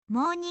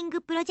モーニン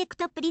グプロジェク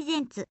トプレゼ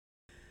ンツ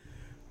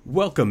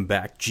Welcome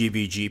back,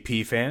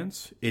 GVGP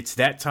fans. It's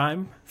that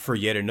time for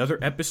yet another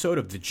episode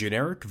of the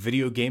Generic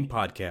Video Game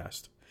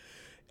Podcast.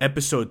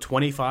 Episode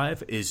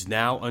 25 is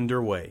now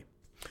underway.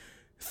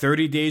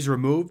 30 days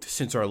removed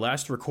since our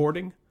last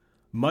recording,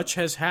 much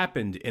has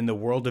happened in the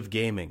world of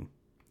gaming.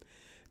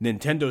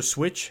 Nintendo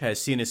Switch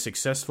has seen a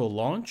successful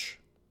launch.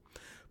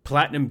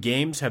 Platinum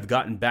Games have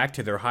gotten back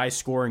to their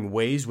high-scoring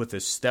ways with a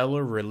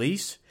stellar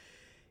release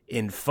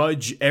in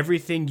Fudge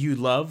Everything You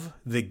Love,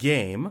 the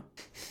game.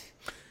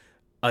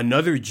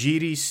 Another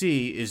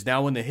GDC is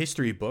now in the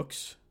history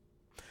books.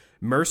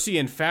 Mercy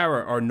and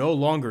Farah are no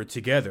longer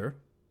together.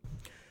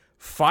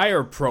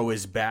 Fire Pro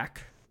is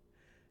back.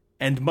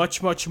 And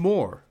much, much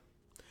more.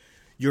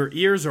 Your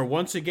ears are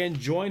once again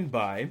joined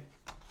by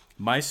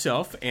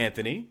myself,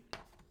 Anthony,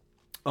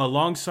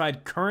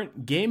 alongside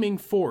current gaming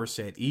force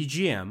at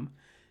EGM,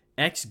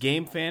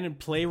 ex-game fan and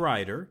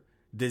playwriter,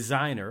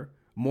 designer,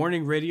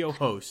 morning radio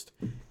host,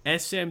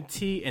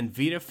 SMT and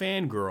Vita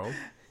fangirl,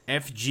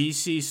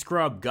 FGC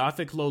scrub,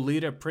 gothic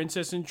Lolita,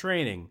 princess in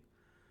training,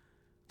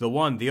 the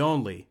one, the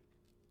only,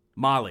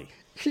 Molly.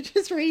 You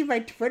just read my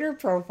Twitter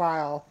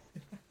profile.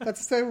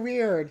 That's so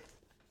weird.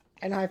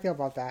 I know how I feel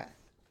about that.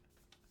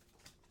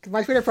 'Cause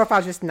my Twitter profile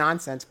is just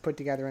nonsense put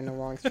together in a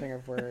long string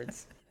of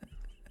words.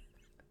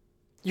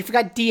 You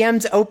forgot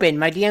DMs open.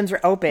 My DMs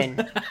are open.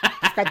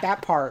 You forgot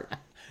that part.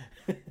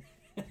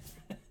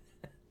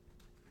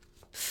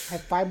 I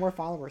have 5 more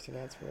followers, so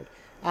that's weird.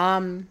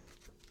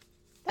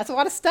 That's a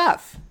lot of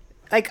stuff.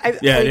 It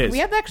is. We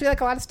have actually a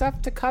lot of stuff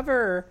to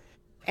cover,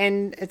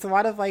 and it's a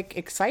lot of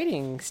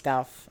exciting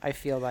stuff. I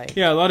feel like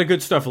a lot of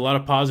good stuff, a lot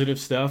of positive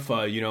stuff.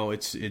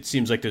 It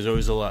seems like there's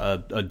always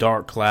a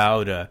dark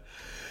cloud,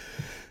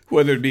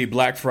 whether it be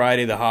Black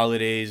Friday, the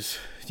holidays,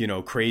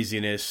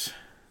 craziness,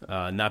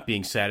 not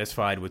being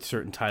satisfied with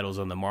certain titles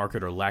on the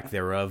market or lack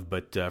thereof.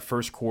 But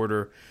first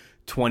quarter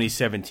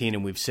 2017,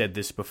 and we've said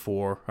this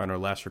before on our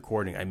last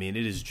recording, I mean,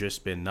 it has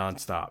just been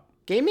nonstop.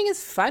 Gaming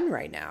is fun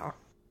right now.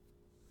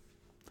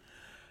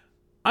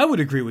 I would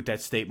agree with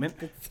that statement.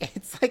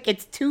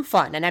 It's too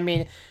fun. And I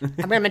mean, I'm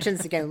going to mention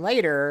this again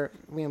later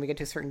when we get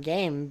to a certain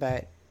game,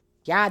 but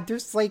yeah,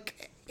 there's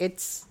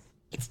it's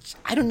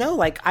I don't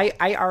know,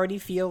 I already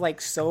feel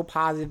so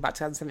positive about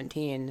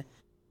 2017.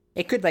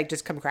 It could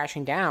just come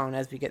crashing down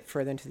as we get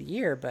further into the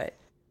year, but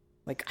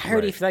I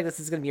already feel like this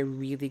is going to be a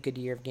really good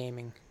year of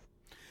gaming.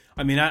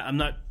 I mean, I'm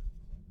not.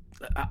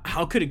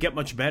 How could it get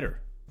much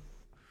better?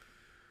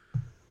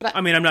 But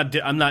I'm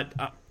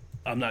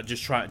not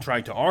just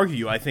trying to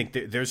argue. I think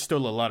there's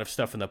still a lot of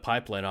stuff in the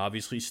pipeline.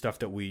 Obviously, stuff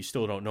that we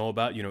still don't know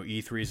about.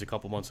 E3 is a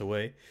couple months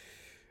away.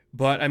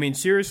 But I mean,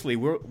 seriously,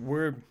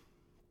 we've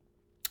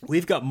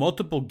got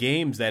multiple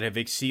games that have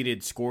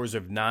exceeded scores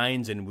of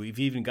 9s, and we've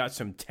even got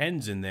some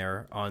 10s in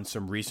there on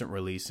some recent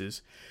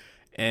releases.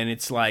 And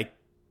it's how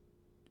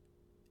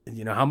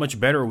much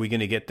better are we going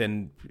to get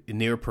than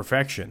near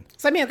perfection?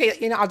 So, I mean,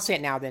 okay, I'll say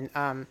it now then.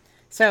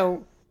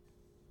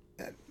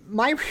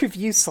 My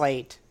review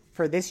slate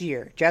for this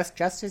year, just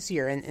this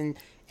year,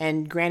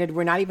 and granted,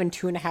 we're not even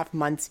 2.5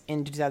 months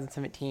into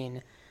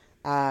 2017.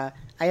 I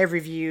have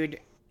reviewed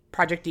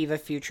Project Diva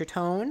Future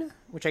Tone,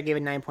 which I gave a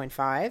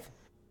 9.5.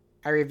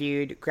 I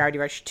reviewed Gravity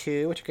Rush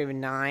 2, which I gave a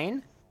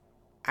 9.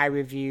 I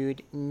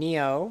reviewed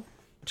Neo,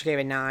 which I gave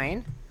a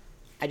 9.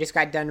 I just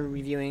got done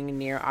reviewing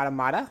Nier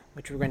Automata,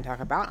 which we're going to talk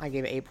about. I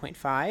gave it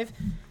 8.5.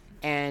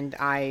 And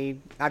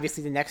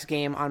obviously the next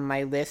game on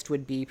my list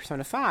would be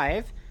Persona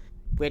 5,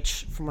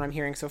 which, from what I'm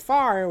hearing so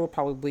far, will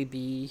probably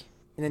be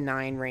in the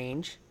 9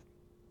 range,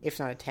 if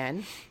not a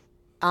 10.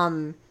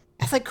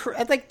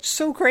 It's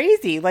so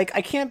crazy.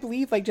 I can't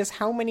believe just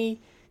how many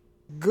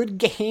good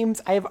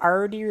games I've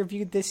already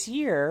reviewed this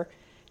year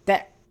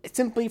that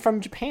simply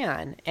from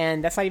Japan,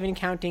 and that's not even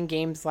counting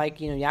games like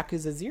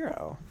Yakuza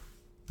 0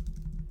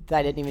 that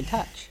I didn't even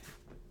touch.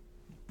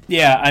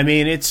 Yeah, I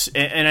mean,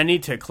 and I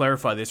need to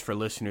clarify this for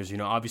listeners.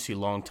 Obviously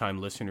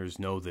longtime listeners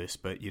know this,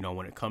 but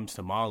when it comes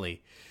to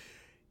Molly,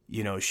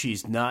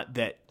 she's not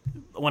that.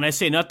 When I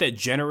say not that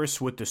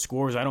generous with the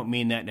scores, I don't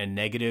mean that in a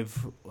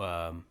negative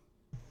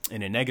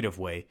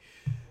way.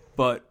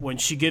 But when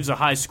she gives a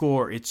high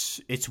score,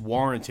 it's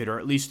warranted, or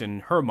at least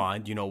in her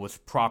mind,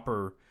 with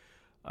proper,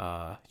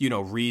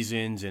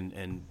 reasons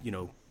and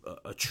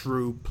a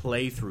true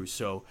playthrough.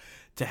 So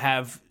to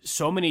have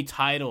so many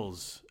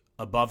titles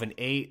above an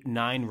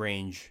 8-9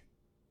 range,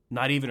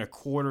 not even a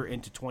quarter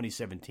into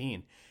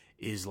 2017,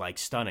 is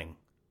stunning.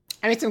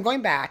 I mean, so I'm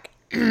going back,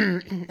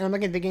 and I'm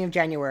looking at the beginning of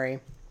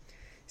January.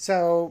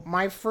 So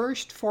my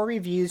first 4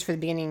 reviews for the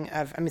beginning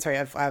of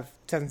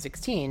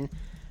 2016.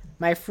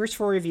 My first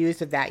 4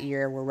 reviews of that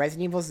year were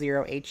Resident Evil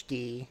 0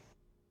 HD,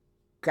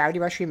 Gravity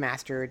Rush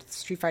Remastered,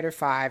 Street Fighter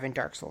V, and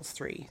Dark Souls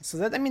 3. So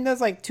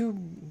those 2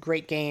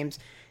 great games.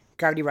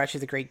 Gravity Rush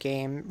is a great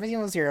game. Resident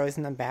Evil 0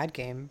 isn't a bad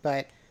game,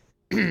 but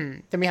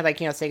then we had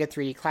Sega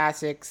 3D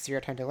Classics,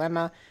 Zero Time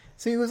Dilemma.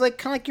 So it was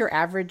kind of your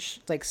average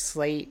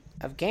slate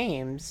of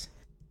games.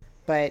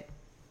 But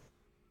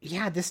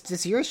yeah,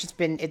 this year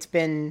it's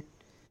been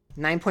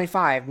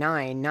 9.5,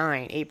 9,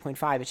 9,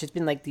 8.5. It's just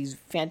been like these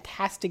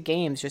fantastic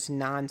games just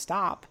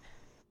nonstop.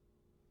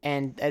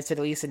 And I said,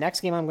 at least the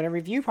next game I'm going to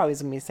review probably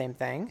is going to be the same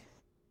thing.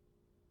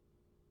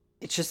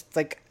 It's just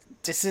like,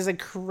 this is a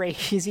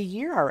crazy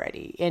year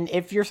already. And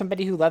if you're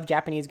somebody who loves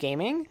Japanese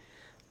gaming,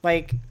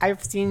 like,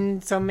 I've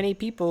seen so many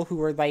people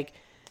who are like,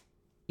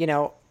 you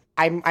know,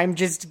 I'm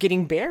just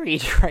getting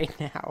buried right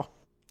now.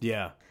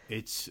 Yeah,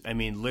 I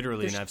mean,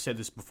 literally, and I've said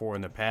this before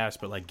in the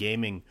past, but like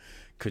gaming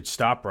could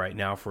stop right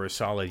now for a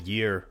solid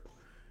year,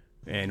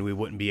 and we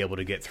wouldn't be able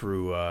to get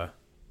through,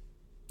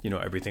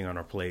 everything on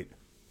our plate.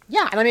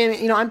 Yeah, and I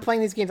mean, I'm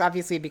playing these games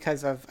obviously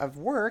because of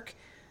work,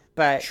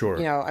 but, sure.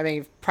 I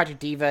mean,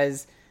 Project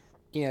Divas,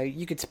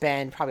 you could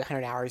spend probably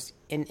 100 hours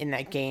in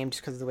that game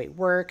just because of the way it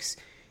works.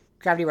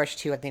 Gravity Rush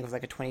 2, I think, was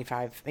like a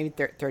 25, maybe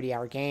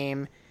 30-hour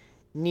game.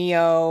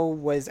 Neo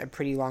was a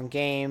pretty long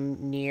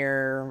game.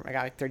 Nier, I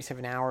got like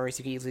 37 hours.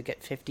 You could easily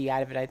get 50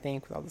 out of it, I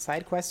think, with all the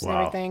side quests and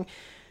everything.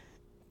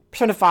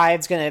 Persona 5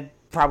 is going to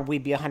probably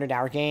be a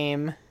 100-hour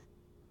game.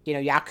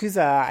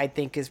 Yakuza, I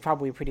think, is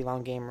probably a pretty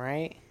long game,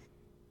 right?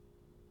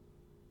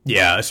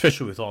 Yeah,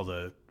 especially with all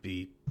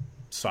the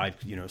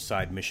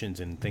side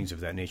missions and things of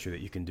that nature that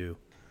you can do.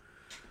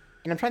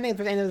 And I'm trying to think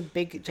if there's any other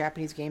big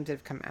Japanese games that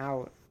have come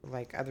out,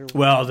 like other.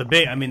 Well, the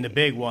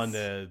big one,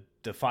 the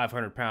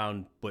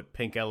 500-pound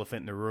pink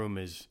elephant in the room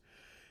is,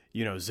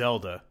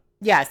 Zelda.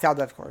 Yeah,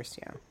 Zelda, of course,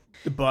 yeah.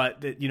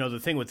 But the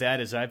thing with that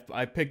is I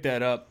picked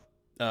that up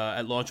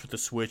at launch with the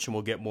Switch, and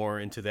we'll get more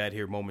into that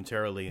here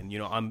momentarily. And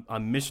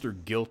I'm Mr.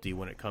 Guilty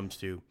when it comes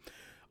to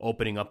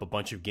opening up a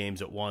bunch of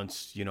games at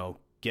once.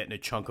 Getting a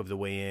chunk of the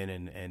way in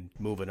and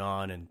moving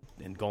on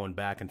and going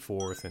back and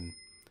forth and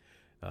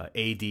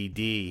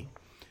ADD.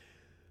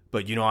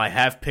 But I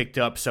have picked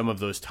up some of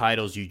those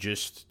titles you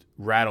just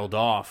rattled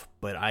off,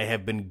 but I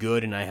have been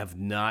good and I have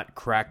not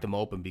cracked them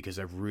open because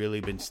I've really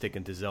been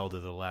sticking to Zelda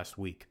the last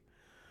week.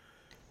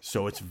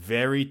 So it's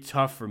very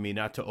tough for me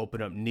not to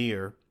open up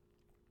Nier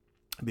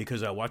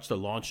because I watched the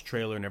launch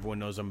trailer and everyone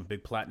knows I'm a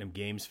big Platinum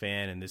Games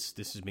fan, and this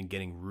has been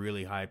getting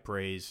really high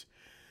praise.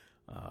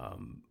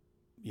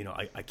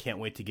 I can't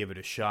wait to give it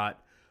a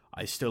shot.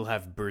 I still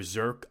have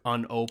Berserk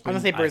unopened. I'm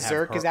going to say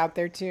Berserk is out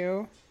there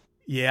too.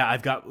 Yeah,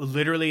 I've got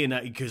literally,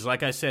 and because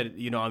like I said,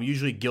 I'm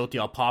usually guilty.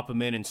 I'll pop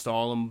them in,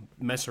 install them,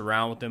 mess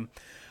around with them.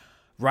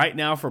 Right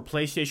now for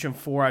PlayStation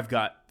 4, I've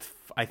got,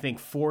 I think,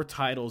 4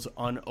 titles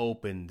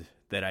unopened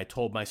that I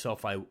told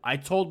myself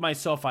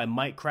I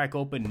might crack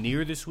open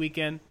Nier this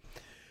weekend,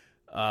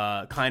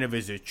 kind of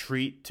as a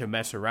treat to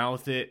mess around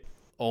with it,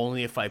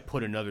 only if I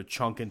put another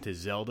chunk into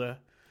Zelda.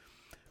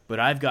 But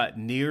I've got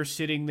Nier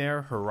sitting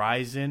there,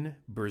 Horizon,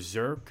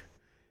 Berserk,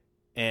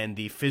 and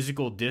the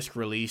physical disc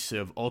release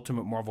of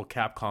Ultimate Marvel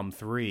Capcom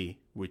 3,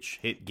 which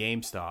hit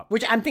GameStop.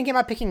 Which I'm thinking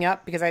about picking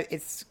up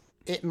because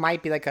it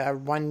might be like a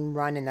one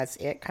run and that's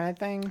it kind of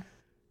thing.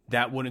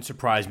 That wouldn't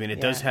surprise me, and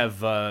it does have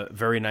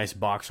very nice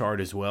box art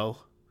as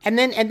well. And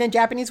then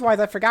Japanese wise,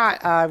 I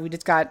forgot we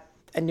just got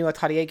a new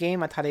Atelier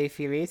game, Atelier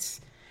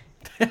Firis.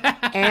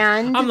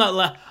 And I'm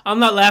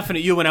not laughing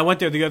at you. When I went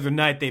there the other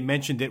night, they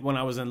mentioned it when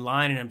I was in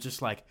line, and I'm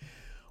just like,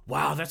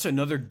 wow, that's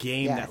another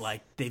game that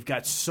like they've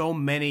got so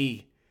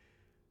many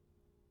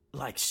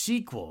like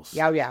sequels.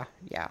 Yeah.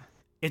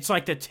 It's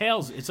like the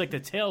Tales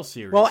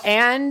series. Well,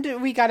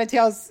 and we got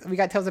Tales of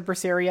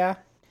Berseria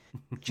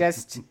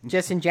just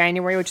in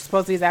January, which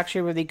supposedly is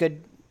actually a really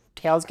good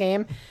Tales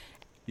game.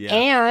 Yeah.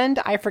 And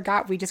I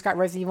forgot we just got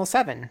Resident Evil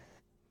 7.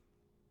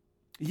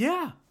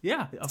 Yeah.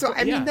 So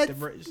I mean, that's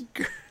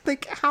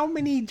like how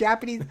many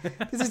Japanese?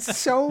 This is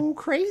so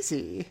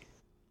crazy.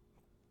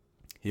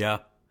 Yeah,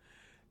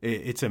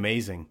 it's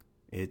amazing.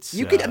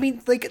 You could, I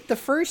mean, like the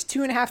first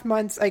 2.5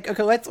 months, like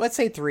okay, let's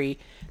say 3.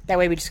 That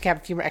way, we just have a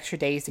few more extra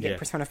days to get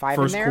Persona 5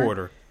 first in there. First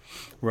quarter,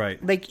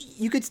 right? Like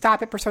you could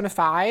stop at Persona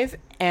 5,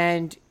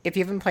 and if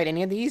you haven't played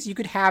any of these, you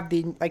could have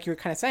like you were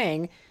kind of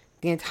saying,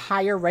 the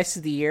entire rest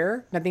of the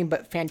year, nothing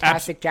but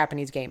fantastic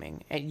Japanese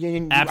gaming, and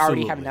you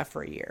already have enough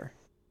for a year.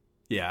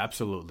 Yeah,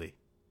 absolutely.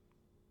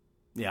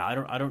 Yeah,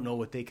 I don't know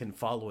what they can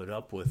follow it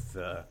up with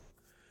the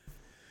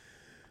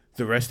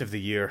rest of the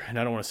year, and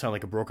I don't want to sound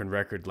like a broken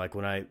record. Like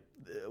when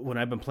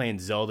I've been playing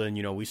Zelda,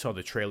 and we saw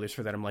the trailers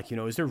for that, I'm like,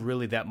 is there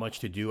really that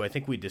much to do? I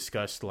think we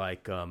discussed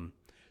like,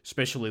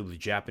 especially with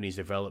Japanese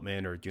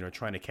development or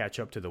trying to catch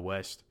up to the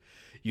West.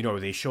 Are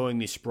they showing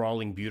these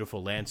sprawling,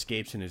 beautiful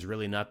landscapes, and there's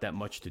really not that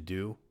much to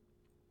do?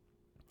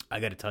 I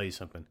got to tell you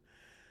something.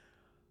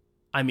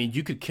 I mean,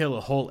 you could kill a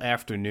whole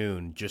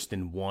afternoon just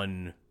in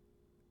one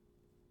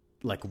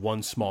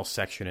small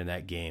section in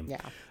that game.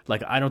 Yeah.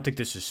 Like, I don't think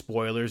this is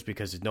spoilers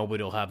because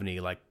nobody will have any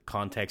like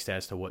context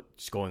as to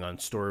what's going on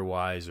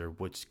story-wise or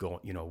what's going,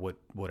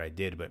 what I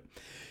did. But,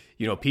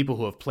 people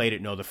who have played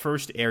it know the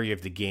first area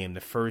of the game, the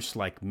first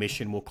like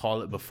mission, we'll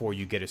call it, before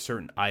you get a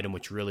certain item,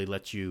 which really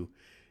lets you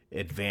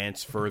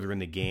advance further in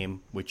the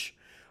game, which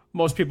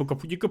most people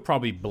you could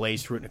probably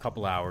blaze through it in a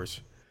couple hours.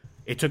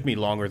 It took me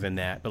longer than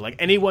that. But like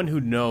anyone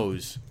who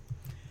knows,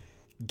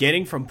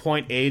 getting from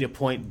point A to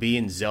point B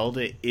in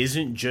Zelda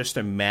isn't just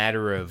a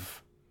matter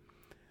of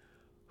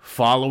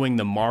following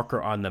the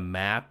marker on the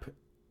map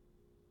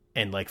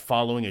and like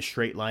following a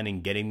straight line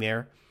and getting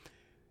there,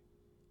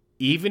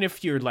 even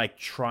if you're like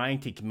trying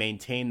to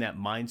maintain that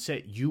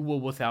mindset, you will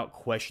without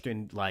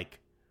question, like,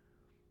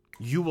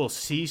 you will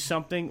see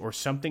something or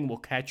something will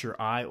catch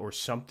your eye or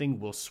something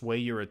will sway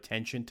your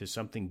attention to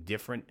something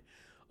different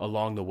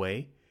along the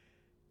way.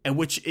 And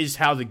which is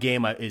how the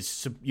game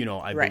is, you know,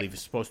 I believe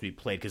is supposed to be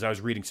played, because I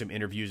was reading some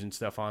interviews and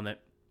stuff on it.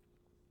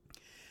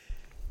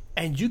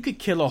 And you could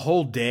kill a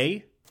whole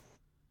day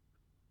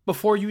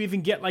before you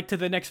even get like to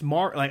the next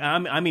mark. Like,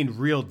 I mean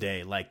real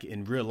day, like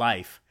in real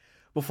life,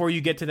 before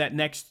you get to that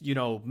next, you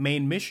know,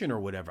 main mission or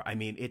whatever. I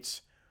mean,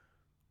 it's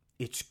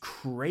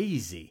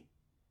crazy.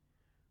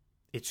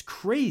 It's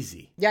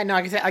crazy. Yeah, no,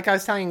 like I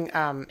was telling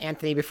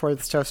Anthony before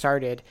the show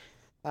started,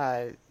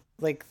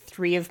 like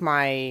 3 of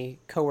my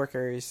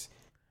coworkers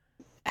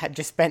had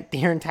just spent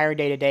their entire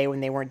day today when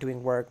they weren't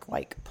doing work,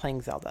 like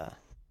playing Zelda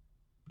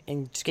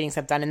and just getting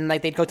stuff done. And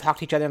like they'd go talk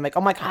to each other and like,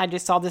 oh my god, I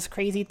just saw this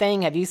crazy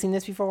thing. Have you seen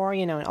this before?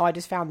 You know, and oh, I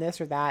just found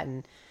this or that.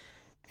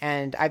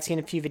 And I've seen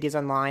a few videos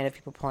online of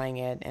people playing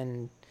it,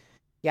 and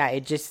yeah,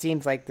 it just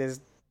seems like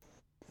there's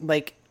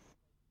like,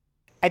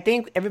 I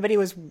think everybody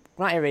was,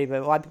 not everybody,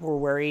 but a lot of people were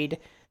worried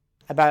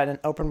about an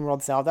open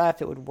world Zelda,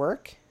 if it would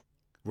work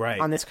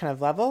on this kind of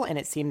level, and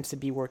it seems to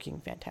be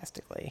working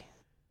fantastically.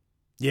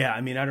 Yeah,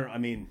 I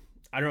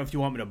don't know if you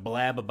want me to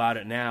blab about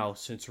it now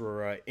since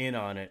we're in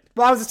on it.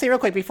 Well, I was going to say real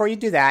quick, before you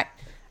do that,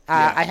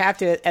 I have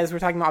to, as we're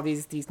talking about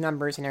these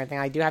numbers and everything,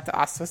 I do have to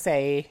also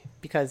say,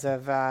 because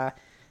of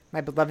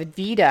my beloved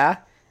Vita,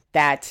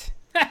 that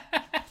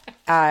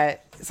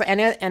so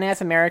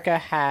NS America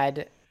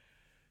had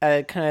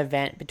a kind of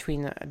event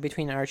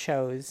between our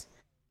shows,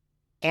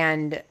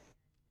 and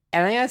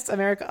NIS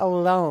America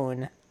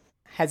alone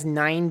has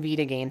 9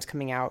 Vita games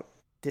coming out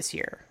this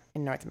year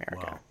in North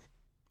America. Wow.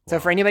 So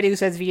for anybody who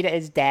says Vita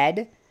is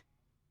dead,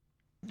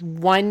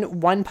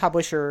 one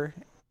publisher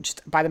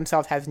just by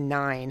themselves has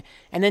 9.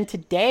 And then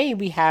today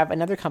we have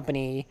another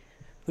company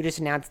who just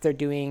announced they're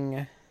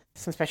doing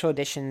some special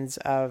editions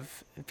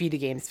of Vita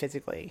games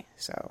physically.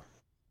 So,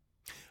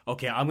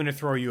 okay, I'm going to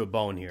throw you a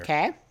bone here.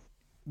 Okay.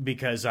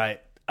 Because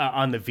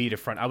on the Vita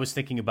front, I was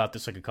thinking about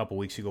this like a couple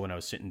weeks ago when I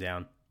was sitting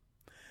down.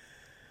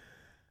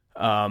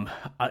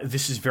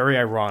 This is very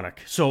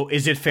ironic. So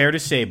is it fair to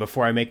say,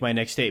 before I make my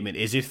next statement,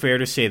 is it fair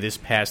to say this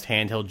past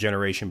handheld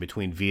generation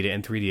between Vita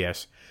and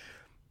 3DS,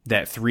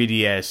 that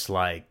 3DS,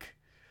 like,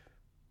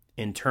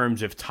 in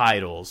terms of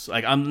titles,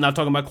 like, I'm not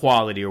talking about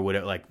quality or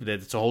whatever, like,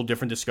 it's a whole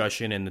different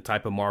discussion, and the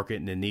type of market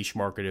and the niche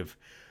market of,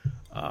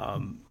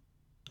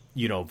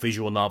 you know,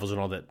 visual novels and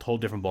all that, whole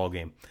different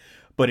ballgame.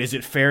 But is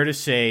it fair to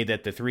say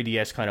that the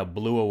 3DS kind of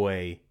blew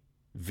away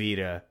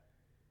Vita?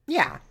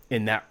 Yeah.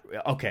 In that,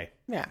 okay.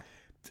 Yeah.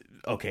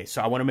 Okay,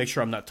 so I want to make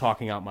sure I'm not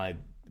talking out my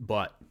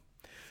butt.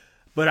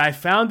 But I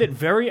found it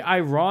very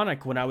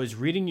ironic when I was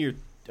reading your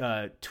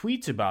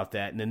tweets about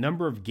that and the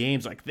number of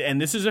games, like,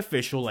 and this is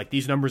official, like,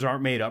 these numbers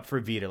aren't made up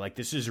for Vita. Like,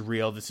 this is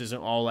real. This isn't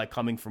all, like,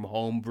 coming from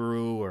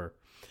homebrew, or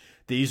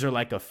these are,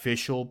 like,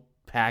 official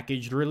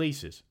packaged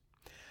releases.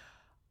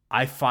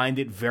 I find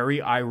it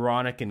very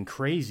ironic and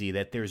crazy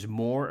that there's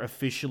more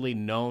officially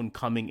known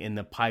coming in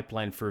the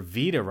pipeline for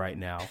Vita right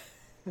now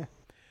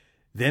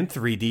than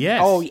 3DS.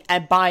 Oh,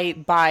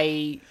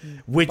 by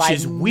which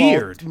is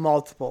weird.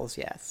 Multiples,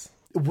 yes.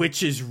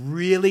 Which is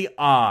really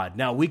odd.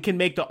 Now, we can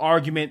make the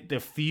argument the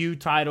few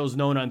titles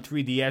known on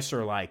 3DS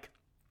are like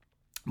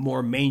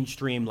more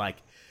mainstream, like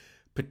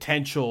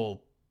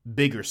potential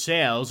bigger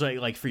sales,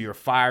 like for your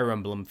Fire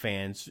Emblem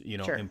fans, you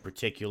know, in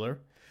particular.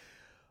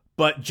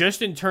 But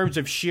just in terms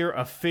of sheer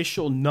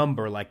official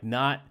number, like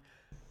not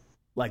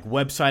like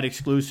website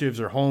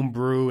exclusives or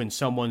homebrew in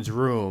someone's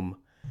room,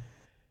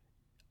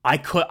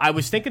 I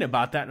was thinking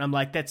about that, and I'm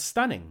like, that's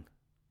stunning.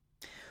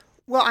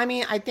 Well, I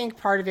mean, I think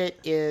part of it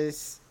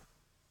is,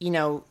 you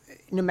know,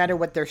 no matter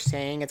what they're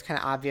saying, it's kind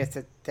of obvious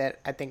that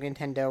I think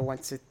Nintendo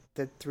wants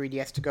the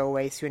 3DS to go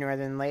away sooner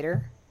rather than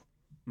later.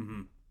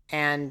 Mm-hmm.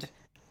 And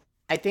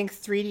I think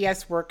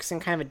 3DS works in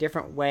kind of a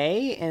different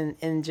way,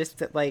 and just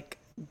that, like,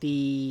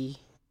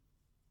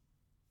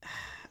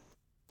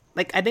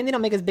 I think they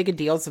don't make as big a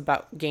deals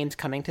about games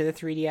coming to the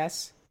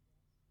 3DS.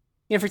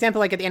 You know, for example,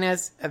 like at the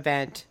NS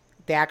event,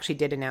 they actually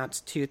did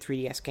announce 2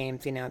 3DS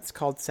games. They announced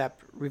Culdcept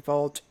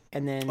Revolt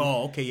and then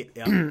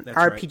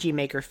RPG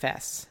Maker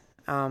Fest.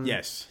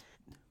 Yes.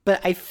 But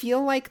I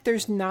feel like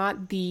there's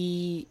not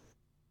the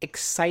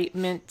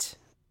excitement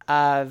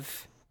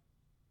of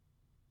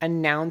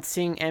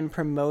announcing and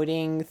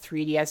promoting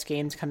 3DS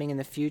games coming in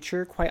the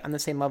future quite on the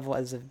same level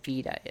as a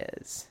Vita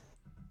is.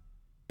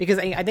 Because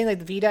I think like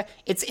the Vita,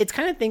 it's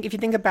kind of if you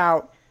think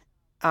about,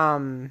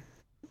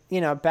 you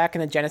know, back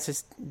in the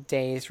Genesis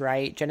days,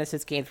 right?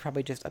 Genesis games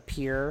probably just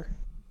appear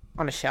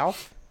on a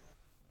shelf,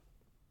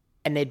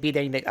 and they'd be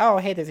there, and you'd be like, oh,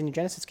 hey, there's a new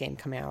Genesis game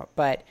coming out.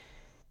 But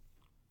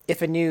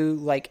if a new,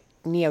 like,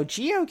 Neo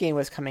Geo game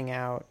was coming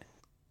out,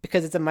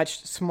 because it's a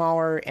much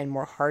smaller and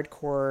more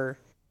hardcore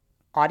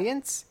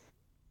audience,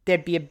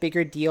 there'd be a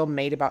bigger deal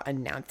made about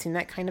announcing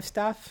that kind of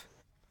stuff,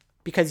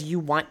 because you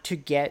want to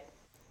get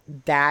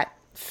that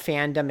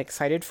fandom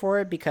excited for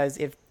it, because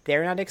if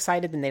they're not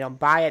excited and they don't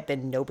buy it,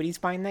 then nobody's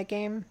buying that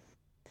game.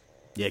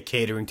 Yeah,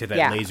 catering to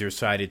that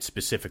laser-sided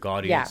specific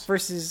audience. Yeah,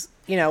 versus,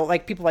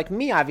 like people like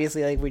me,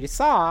 obviously, like we just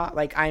saw,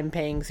 like I'm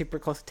paying super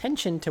close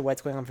attention to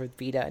what's going on for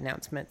Vita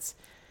announcements.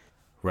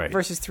 Right.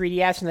 Versus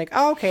 3DS, and like,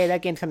 oh, okay,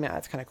 that game's coming out.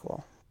 That's kind of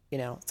cool.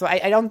 So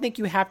I don't think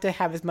you have to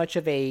have as much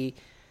of a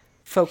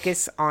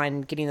focus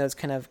on getting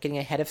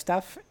ahead of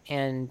stuff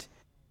and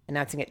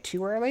announcing it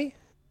too early.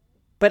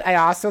 But I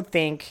also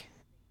think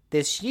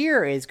this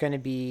year is going to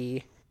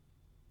be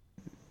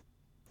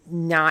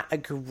not a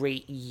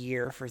great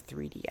year for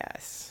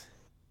 3DS.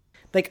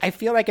 Like, I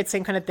feel like it's the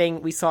same kind of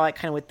thing. We saw it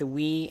kind of with the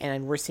Wii,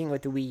 and we're seeing it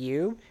with the Wii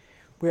U,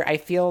 where I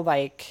feel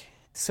like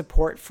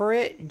support for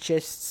it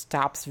just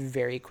stops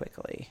very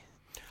quickly.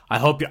 I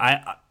hope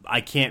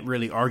I can't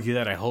really argue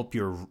that. I hope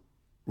you're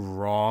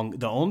wrong.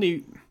 The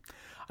only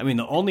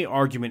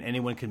argument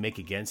anyone can make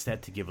against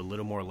that to give a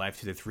little more life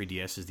to the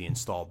 3DS is the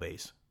install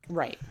base.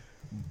 Right.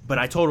 But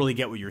I totally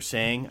get what you're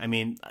saying. I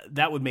mean,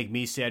 that would make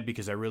me sad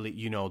because I really,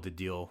 the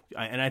deal.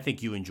 And I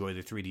think you enjoy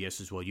the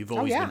 3DS as well. You've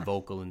always been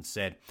vocal and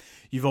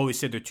you've always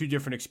said there are two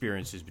different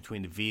experiences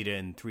between the Vita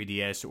and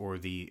 3DS, or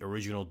the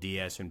original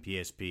DS and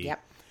PSP.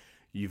 Yep.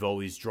 You've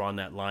always drawn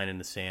that line in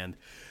the sand.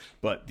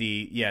 But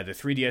the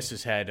 3DS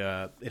has had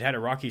it had a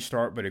rocky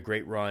start, but a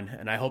great run.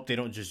 And I hope they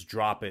don't just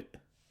drop it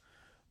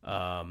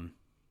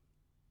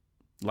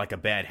like a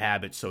bad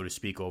habit, so to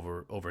speak,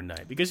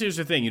 overnight. Because here's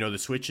the thing, the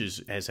Switch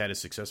has had a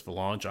successful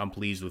launch. I'm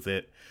pleased with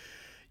it,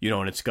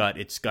 and it's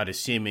got a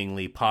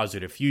seemingly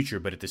positive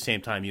future. But at the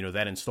same time,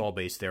 that install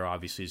base there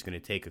obviously is going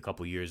to take a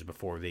couple years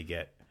before they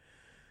get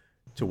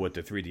to what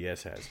the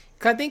 3DS has.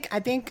 I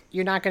think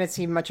you're not going to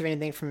see much of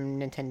anything from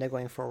Nintendo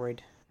going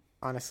forward,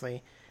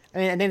 honestly. I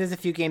mean, I think there's a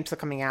few games still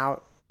coming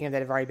out, that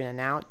have already been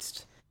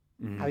announced.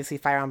 Mm-hmm. Obviously,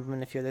 Fire Emblem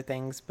and a few other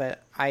things,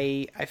 but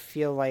I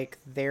feel like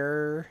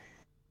they're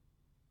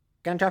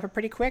gonna drop it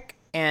pretty quick.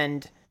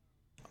 And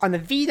on the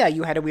Vita,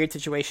 you had a weird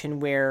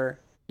situation where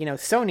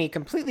Sony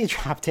completely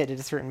dropped it at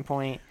a certain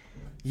point.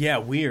 Yeah,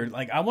 weird.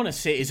 Like, I want to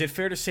say, is it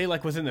fair to say,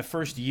 like, within the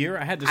first year?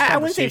 I had this I conversation. I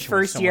wouldn't say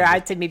first year.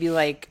 I'd say maybe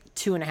like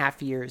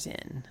 2.5 years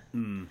in.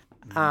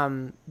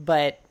 Mm-hmm.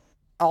 But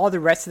all the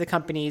rest of the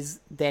companies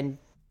then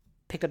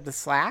picked up the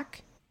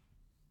slack.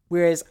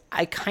 Whereas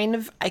I kind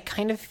of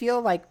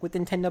feel like with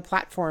Nintendo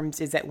platforms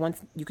is that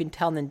once you can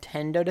tell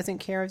Nintendo doesn't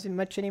care as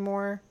much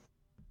anymore,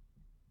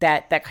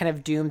 that kind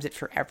of dooms it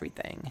for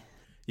everything.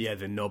 Yeah,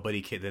 then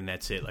then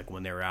that's it. Like,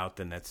 when they're out,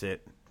 then that's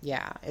it.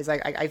 Yeah, it's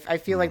like I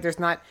feel like there's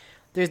not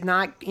the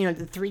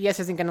 3DS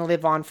isn't going to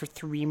live on for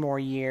 3 more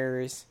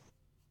years,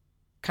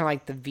 kind of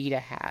like the Vita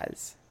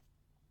has.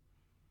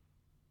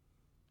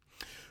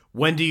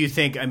 When do you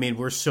think? I mean,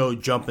 we're so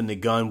jumping the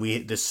gun.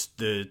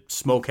 The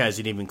smoke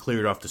hasn't even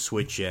cleared off the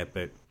Switch yet,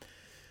 but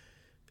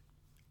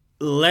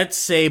let's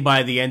say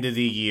by the end of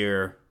the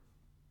year,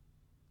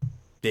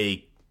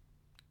 they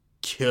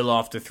kill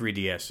off the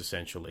 3DS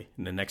essentially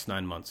in the next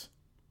 9 months.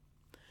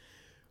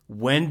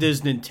 When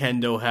does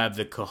Nintendo have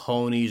the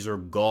cojones or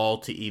gall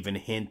to even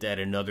hint at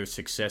another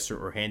successor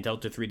or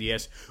handheld to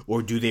 3DS?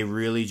 Or do they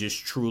really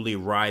just truly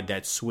ride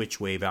that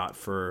Switch wave out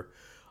for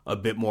a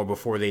bit more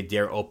before they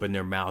dare open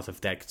their mouth if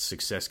that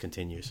success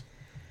continues?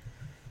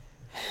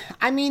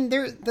 I mean,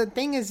 the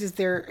thing is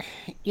if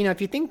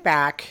you think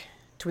back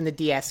to when the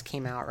DS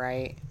came out,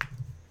 right?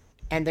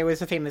 And there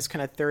was a famous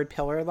kind of third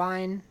pillar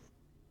line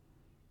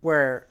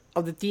where,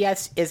 the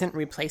DS isn't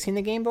replacing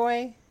the Game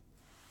Boy.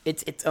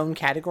 It's its own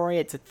category.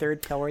 It's a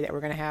third pillar that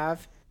we're going to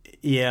have.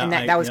 Yeah. And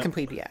that was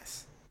complete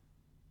BS.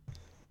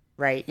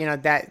 Right?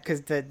 That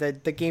because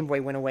the Game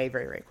Boy went away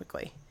very, very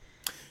quickly.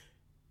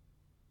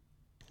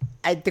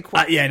 I don't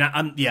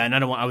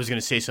want. I was going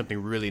to say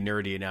something really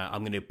nerdy, and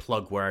I'm going to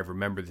plug where I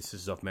remember this.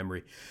 This is off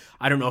memory.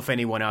 I don't know if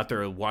anyone out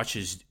there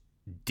watches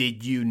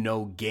Did You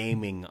Know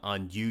Gaming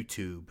on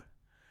YouTube,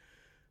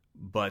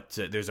 but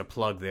there's a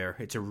plug there.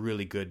 It's a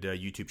really good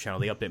YouTube channel.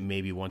 They update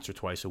maybe once or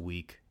twice a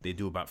week. They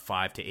do about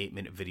 5 to 8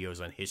 minute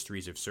videos on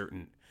histories of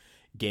certain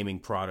gaming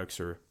products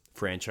or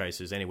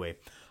franchises. Anyway,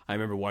 I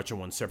remember watching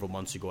one several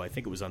months ago. I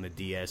think it was on the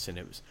DS, and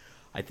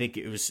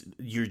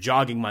you're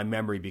jogging my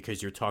memory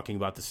because you're talking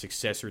about the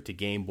successor to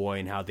Game Boy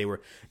and how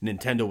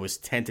Nintendo was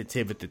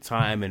tentative at the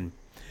time and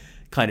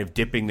kind of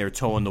dipping their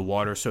toe in the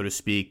water, so to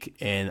speak.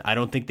 And I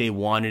don't think they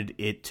wanted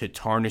it to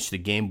tarnish the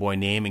Game Boy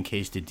name in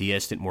case the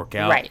DS didn't work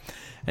out. Right.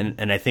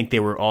 And I think they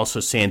were also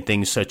saying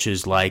things such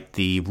as like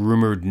the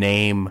rumored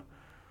name,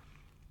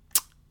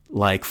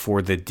 like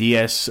for the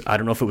DS, I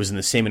don't know if it was in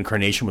the same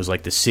incarnation, was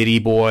like the City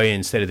Boy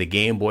instead of the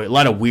Game Boy. A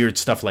lot of weird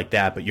stuff like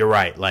that, but you're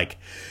right. Like,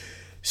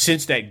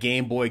 since that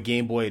Game Boy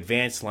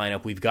Advance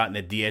lineup, we've gotten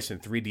the DS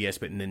and 3DS,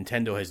 but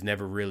Nintendo has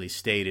never really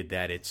stated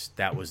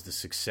that was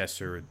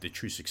the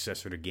true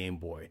successor to Game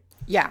Boy.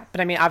 Yeah, but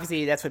I mean,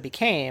 obviously that's what it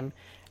became.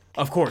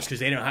 Of course, because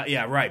they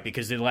don't.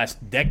 Because in the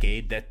last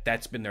decade,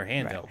 that's been their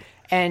handheld.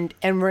 Right.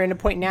 And we're in a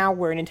point now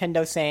where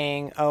Nintendo's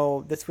saying,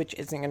 "Oh, the Switch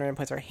isn't going to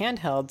replace our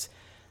handhelds,"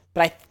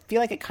 but I feel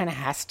like it kind of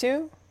has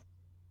to.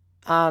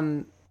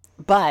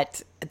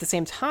 But at the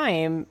same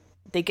time,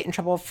 they get in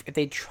trouble if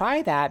they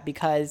try that,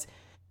 because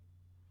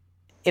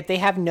if they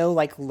have no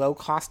like low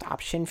cost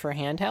option for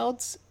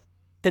handhelds,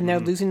 then they're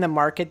losing the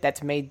market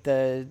that's made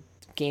the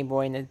Game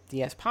Boy and the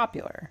DS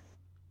popular.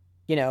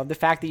 You know, the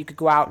fact that you could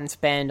go out and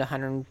spend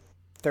 $130,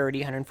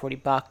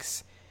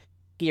 $140,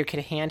 get your kid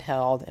a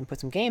handheld and put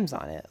some games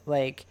on it.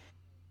 Like,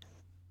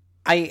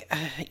 one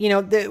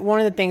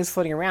of the things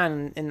floating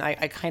around, and I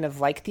kind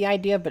of like the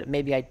idea, but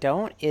maybe I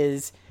don't,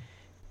 is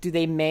do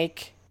they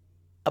make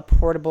a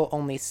portable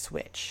only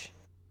Switch?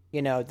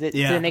 You know, do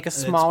they make a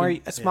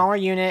smaller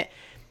unit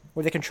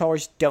where the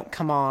controllers don't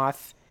come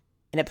off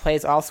and it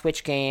plays all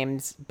Switch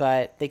games,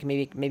 but they can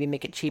maybe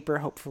make it cheaper,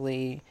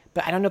 hopefully.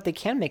 But I don't know if they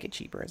can make it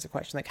cheaper is the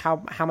question. Like,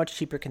 how much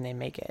cheaper can they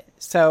make it?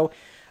 So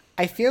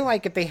I feel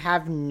like if they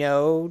have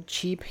no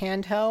cheap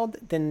handheld,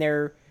 then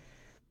they're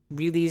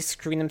really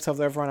screwing themselves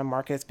over on a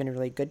market that's been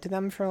really good to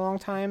them for a long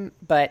time.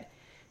 But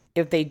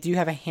if they do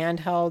have a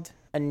handheld,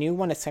 a new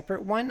one, a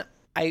separate one,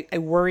 I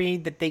worry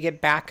that they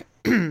get back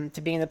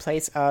to being in the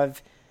place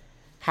of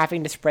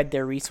having to spread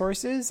their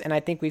resources. And I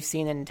think we've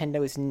seen that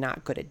Nintendo is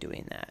not good at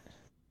doing that.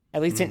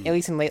 At least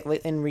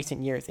in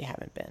recent years, they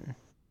haven't been.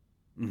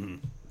 Mm-hmm.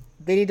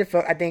 They need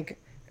to. I think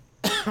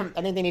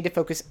they need to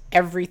focus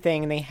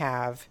everything they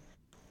have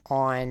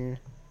on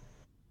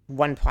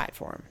one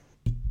platform.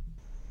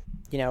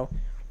 You know,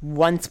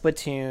 one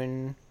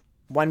Splatoon,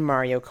 one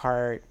Mario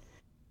Kart,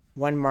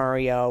 one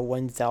Mario,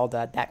 one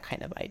Zelda, that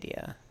kind of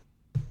idea.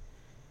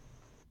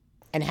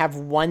 And have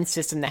one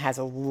system that has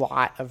a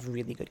lot of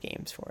really good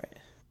games for it.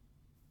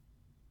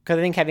 Because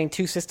I think having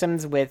two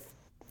systems with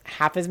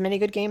half as many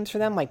good games for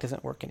them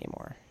doesn't work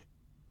anymore.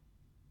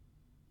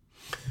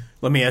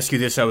 Let me ask you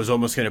this. I was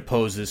almost going to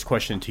pose this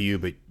question to you,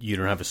 but you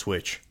don't have a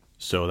Switch.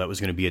 So that was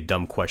going to be a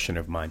dumb question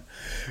of mine.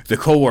 The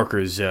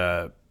coworkers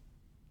that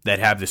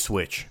have the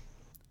Switch,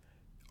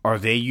 are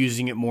they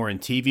using it more in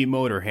TV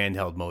mode or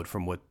handheld mode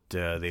from what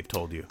they've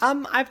told you?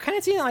 I've kind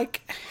of seen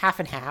like half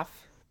and half.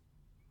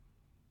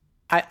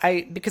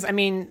 Because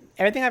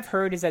everything I've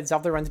heard is that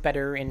Zelda runs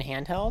better in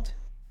handheld.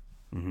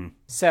 Mm-hmm.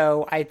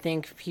 So I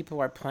think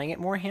people are playing it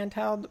more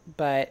handheld,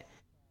 but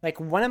like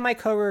one of my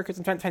coworkers,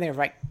 I'm trying to think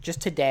of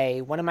just today,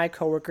 one of my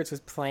coworkers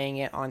was playing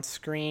it on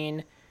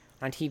screen,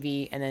 on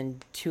TV, and then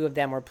two of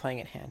them were playing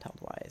it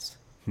handheld wise.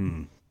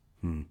 And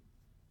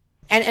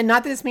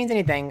not that this means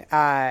anything.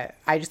 I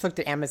just looked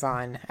at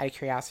Amazon out of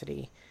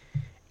curiosity,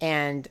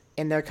 and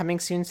in their coming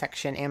soon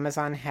section,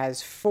 Amazon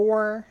has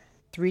 4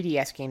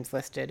 3DS games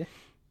listed,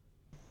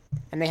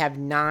 and they have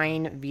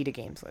 9 Vita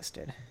games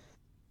listed.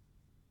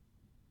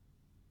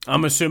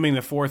 I'm assuming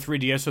the 4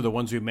 3DS are the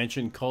ones we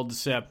mentioned: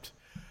 Cul-de-Cept,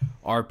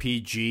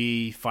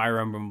 RPG, Fire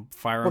Emblem.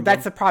 Well,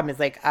 that's the problem.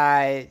 It's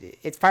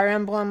it's Fire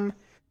Emblem,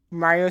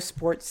 Mario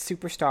Sports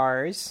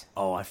Superstars.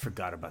 Oh, I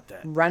forgot about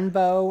that.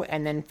 Runbow,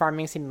 and then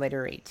Farming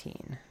Simulator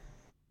 18.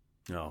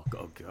 Oh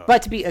God!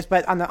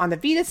 But on the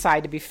Vita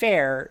side, to be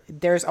fair,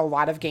 there's a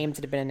lot of games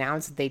that have been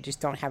announced that they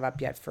just don't have up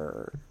yet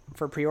for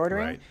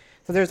pre-ordering. Right.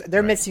 So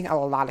they're missing a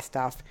lot of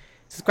stuff.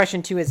 So the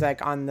question too is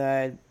on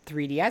the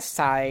 3DS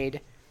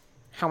side,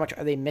 how much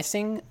are they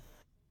missing?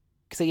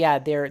 So yeah,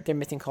 they're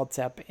missing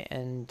Cul-de-Cept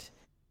and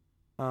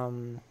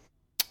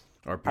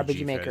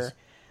RPG Maker.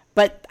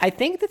 But I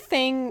think the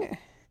thing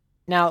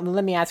now,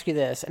 let me ask you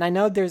this, and I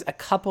know there's a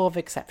couple of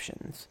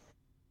exceptions.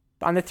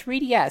 But on the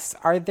 3DS,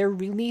 are there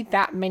really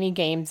that many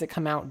games that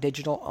come out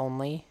digital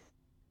only?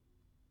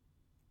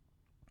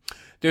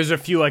 There's a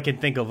few I can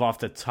think of off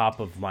the top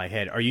of my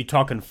head. Are you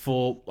talking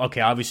full?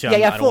 Okay, obviously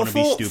I don't want to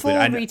be stupid.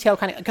 Full retail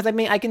kind of, because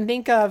I can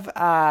think of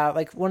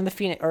one of the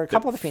Phoenix or a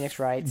couple of the Phoenix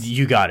Wrights.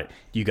 You got it.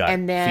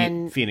 And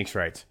then Phoenix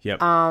Wrights.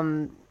 Yep.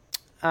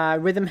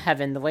 Rhythm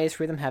Heaven, the latest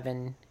Rhythm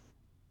Heaven,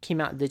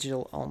 came out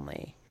digital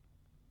only.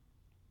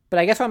 But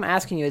I guess what I'm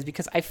asking you is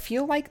because I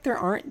feel like there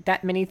aren't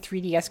that many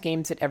 3DS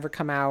games that ever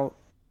come out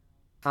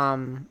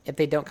if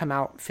they don't come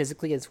out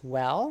physically as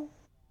well.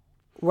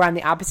 Where on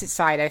the opposite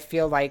side, I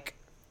feel like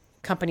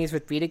companies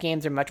with Vita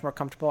games are much more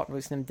comfortable at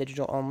releasing them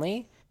digital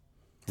only.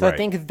 So right. I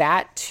think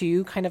that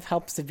too kind of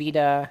helps the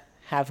Vita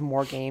have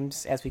more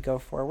games as we go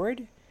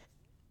forward,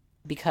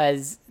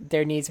 because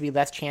there needs to be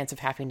less chance of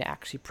having to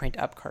actually print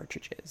up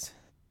cartridges.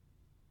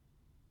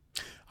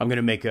 I'm going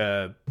to make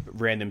a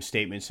random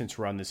statement since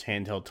we're on this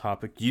handheld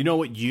topic. Do you know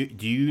what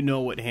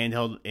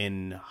handheld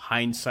in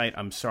hindsight,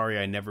 I'm sorry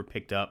I never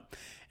picked up?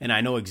 And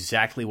I know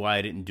exactly why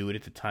I didn't do it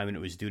at the time, and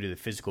it was due to the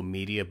physical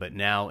media. But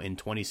now in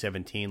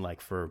 2017,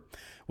 for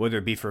whether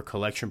it be for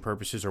collection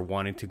purposes or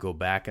wanting to go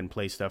back and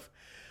play stuff,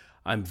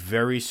 I'm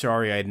very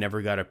sorry I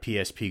never got a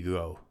PSP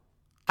Go.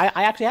 I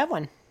actually have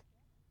one.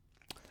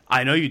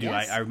 I know you do.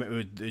 Yes. I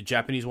remember the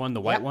Japanese one,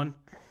 the white one.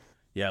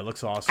 Yeah, it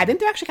looks awesome. I think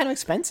they're actually kind of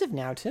expensive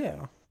now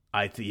too.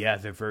 Yeah,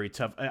 they're very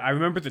tough. I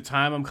remember at the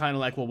time I'm kind of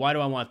like, well, why do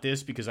I want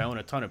this? Because I own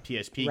a ton of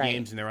PSP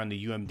games and they're on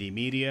the UMD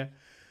media.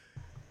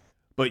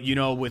 But,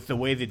 with the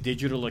way the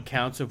digital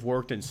accounts have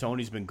worked and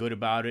Sony's been good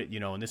about it,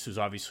 and this was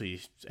obviously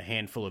a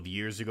handful of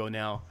years ago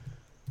now,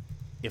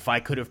 if I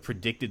could have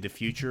predicted the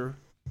future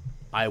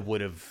I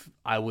would have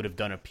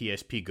done a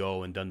PSP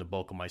Go and done the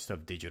bulk of my stuff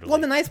digitally. Well,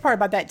 the nice part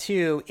about that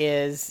too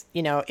is,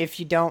 if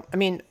you don't, I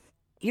mean,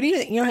 you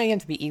don't have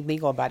to be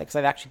illegal about it because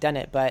I've actually done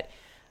it, but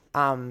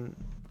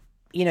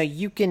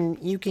you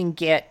can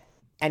get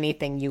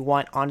anything you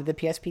want onto the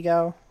PSP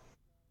Go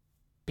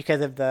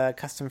because of the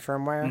custom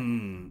firmware.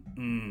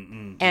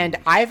 And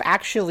I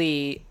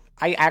actually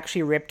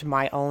ripped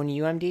my own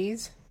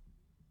UMDs.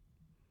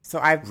 So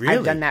I've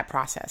done that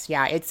process.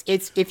 Yeah, it's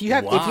if you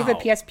have a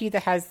PSP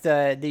that has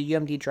the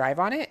UMD drive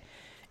on it,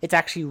 it's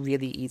actually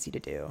really easy to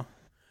do.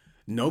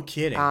 No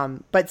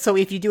kidding. But so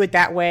if you do it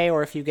that way,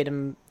 or if you get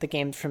the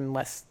games from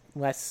less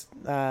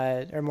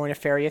or more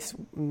nefarious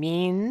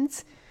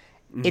means,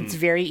 it's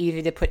very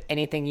easy to put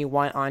anything you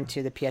want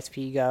onto the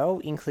PSP Go,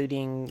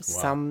 including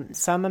some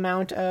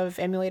amount of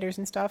emulators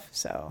and stuff.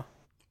 So,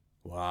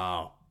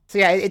 wow. So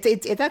yeah,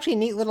 it's actually a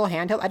neat little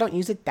handheld. I don't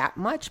use it that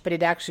much, but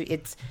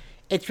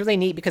it's really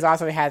neat because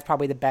also it has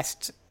probably the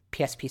best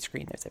PSP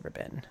screen there's ever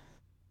been.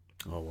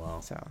 Oh wow.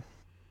 So.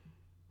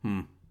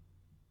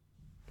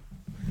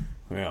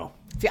 Well.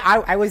 See,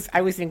 I was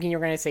thinking you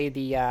were going to say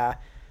the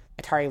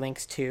Atari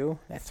Lynx 2.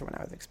 That's the one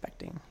I was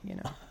expecting.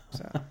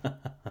 So.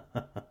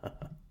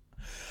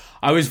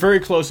 I was very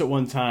close at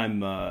one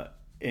time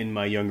in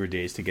my younger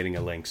days to getting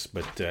a Lynx,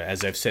 but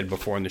as I've said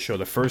before on the show,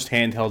 the first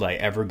handheld I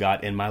ever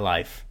got in my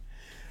life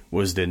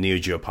was the Neo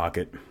Geo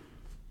Pocket.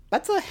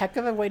 That's a heck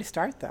of a way to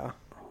start, though.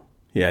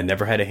 Yeah, I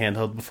never had a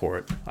handheld before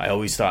it. I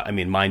always thought, I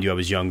mean, mind you, I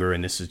was younger,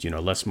 and this is,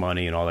 less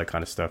money and all that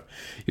kind of stuff.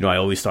 I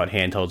always thought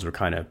handhelds were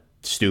kind of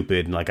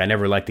stupid, and, I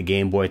never liked the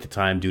Game Boy at the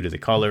time due to the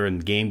color,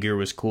 and Game Gear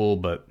was cool,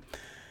 but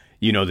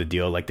you know the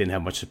deal, didn't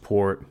have much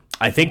support.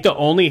 I think the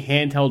only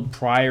handheld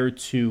prior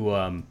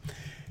to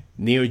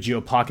Neo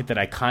Geo Pocket that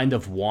I kind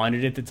of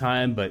wanted at the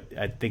time, but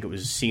I think it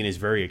was seen as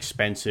very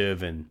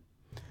expensive, and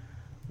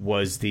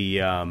was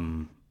the...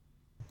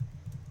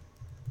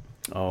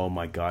 oh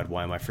my God!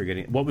 Why am I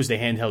forgetting? What was the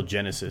handheld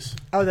Genesis?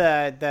 Oh,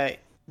 the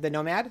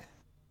Nomad.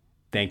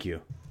 Thank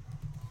you.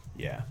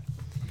 Yeah.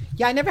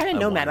 Yeah, I never had a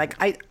Nomad.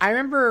 I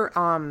remember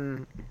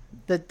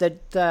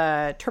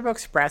the Turbo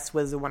Express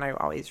was the one I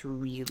always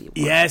really wanted.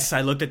 Yes,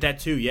 I looked at that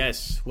too.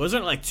 Yes,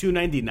 wasn't it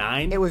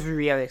 $299? It was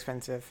really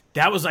expensive.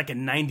 That was a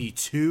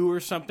 92 or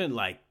something.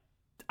 I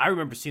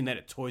remember seeing that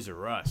at Toys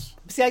R Us.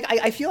 See,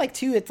 I feel like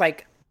too. It's I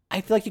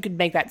feel like you could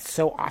make that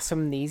so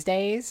awesome these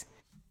days.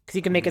 Because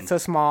you can make it so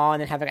small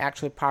and then have it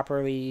actually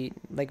properly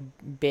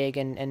big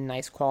and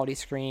nice quality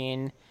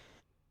screen,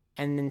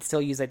 and then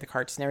still use the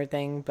carts and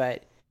everything.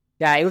 But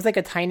yeah, it was a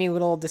tiny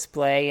little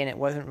display and it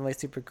wasn't really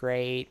super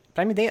great.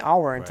 But I mean, they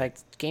all weren't.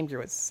 Right. Game Gear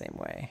was the same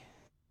way,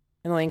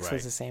 and Lynx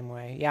was the same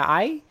way. Yeah,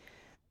 I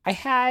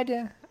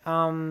had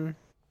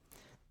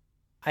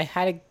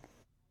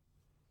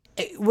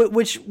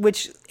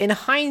which in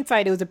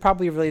hindsight it was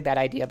probably a really bad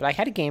idea. But I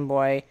had a Game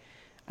Boy.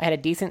 I had a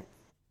decent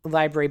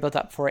library built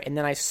up for it, and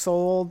then I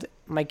sold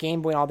my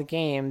Game Boy and all the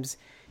games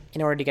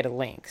in order to get a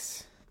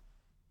Lynx.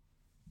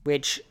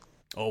 Which...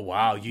 Oh,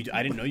 wow. I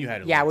didn't know you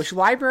had a Lynx. Yeah, which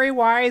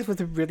library-wise was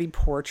a really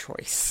poor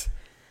choice.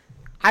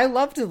 I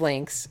loved the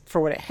Lynx for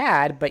what it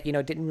had, but,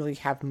 didn't really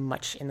have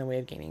much in the way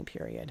of gaming,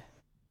 period.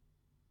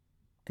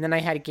 And then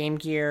I had a Game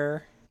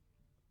Gear,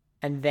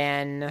 and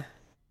then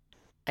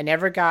I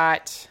never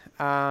got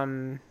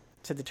to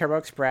the Turbo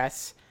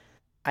Express.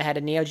 I had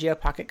a Neo Geo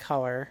Pocket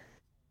Color.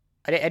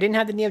 I didn't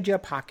have the Neo Geo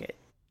Pocket.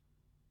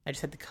 I just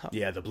had the color.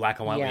 Yeah, the black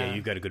and white one. Yeah,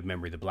 you've got a good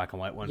memory. The black and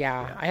white one.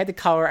 Yeah, I had the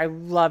color. I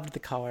loved the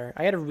color.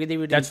 I had a really,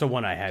 really... That's the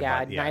one I had.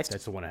 Nice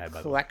that's the one I had.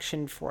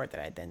 Collection for it that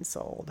I then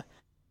sold.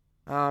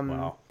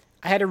 Wow.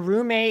 I had a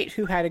roommate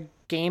who had a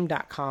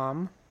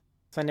Game.com,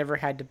 so I never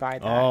had to buy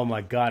that. Oh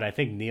my God! I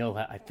think Neil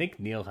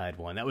had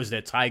one. That was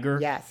the Tiger.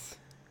 Yes.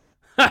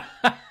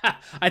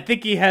 I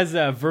think he has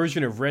a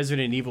version of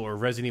Resident Evil or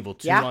Resident Evil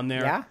 2 on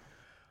there. Yeah.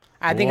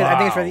 I think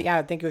it's really,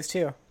 I think it was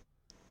 2.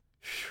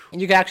 And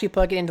you could actually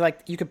plug it into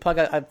you could plug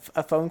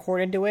a phone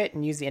cord into it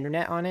and use the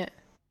internet on it.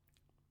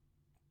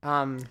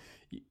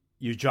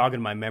 You're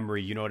jogging my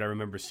memory. You know what I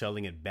remember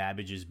selling at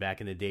Babbage's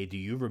back in the day? Do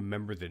you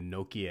remember the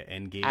Nokia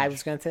N-Gage? I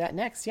was going to say that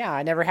next. Yeah,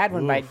 I never had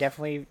one, but I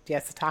definitely the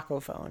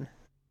taco phone.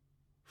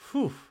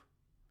 Whew.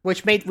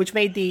 Which made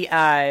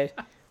the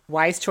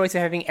wise choice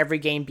of having every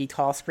game be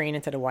tall screen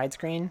instead of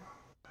widescreen.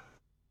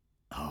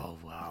 Oh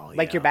wow!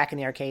 You're back in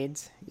the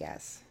arcades.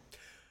 Yes.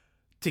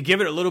 To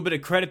give it a little bit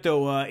of credit,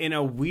 though, in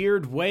a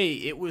weird way,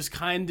 it was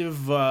kind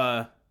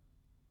of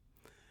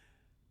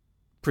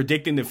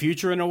predicting the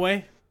future in a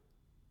way.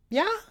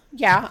 Yeah.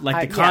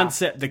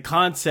 The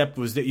concept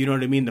was that, you know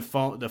what I mean, the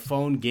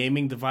phone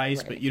gaming device,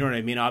 right. But you know what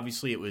I mean.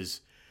 Obviously, it was,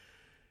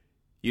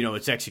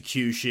 its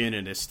execution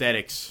and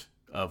aesthetics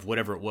of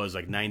whatever it was,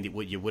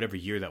 whatever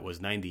year that was,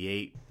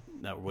 98,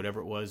 or whatever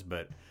it was.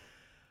 But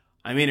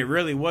I mean, it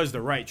really was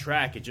the right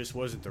track. It just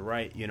wasn't the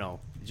right,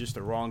 just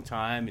the wrong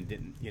time, and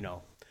didn't,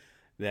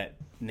 that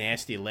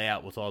nasty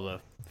layout with all the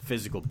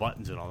physical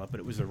buttons and all that, but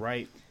it was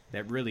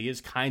that really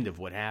is kind of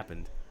what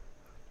happened.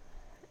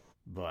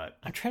 But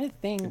I'm trying to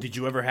think. Did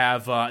you ever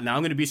have, now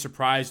I'm going to be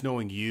surprised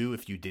knowing you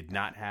if you did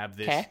not have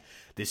this. Okay.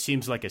 This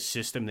seems like a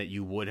system that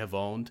you would have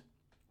owned.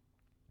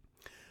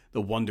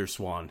 the Wonder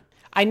Swan.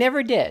 I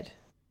never did.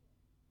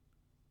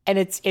 And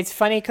it's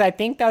funny because I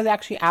think that was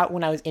actually out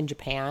when I was in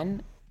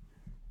Japan.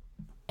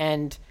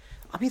 And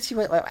let me see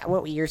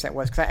what years that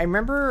was, because I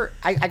remember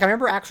I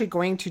remember actually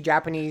going to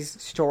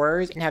Japanese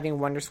stores and having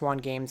Wonder Swan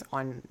games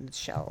on the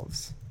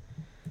shelves.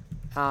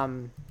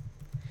 And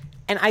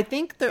I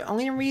think the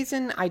only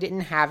reason I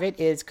didn't have it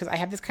is because I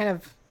have this kind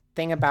of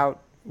thing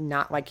about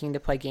not liking to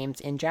play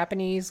games in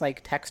Japanese,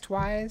 like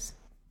text-wise.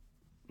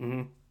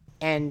 Mm-hmm.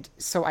 And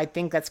so I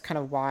think that's kind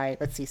of why.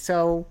 Let's see.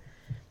 So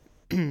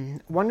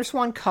Wonder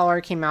Swan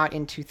Color came out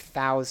in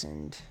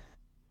 2000.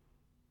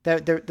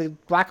 The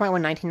black and white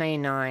one,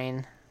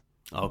 1999.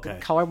 Okay. The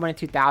color one in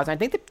 2000. I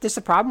think just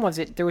the problem was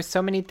there was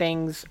so many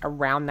things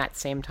around that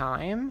same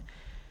time.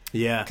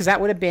 Yeah. Because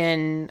that would have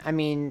been, I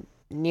mean,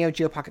 Neo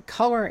Geo Pocket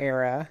Color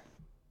era.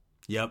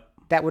 Yep.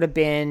 That would have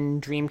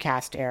been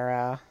Dreamcast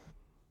era.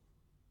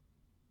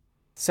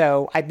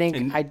 So I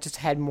think I just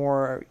had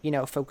more,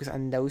 focus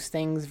on those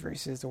things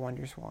versus the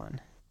Wonder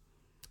Swan.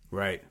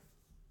 Right.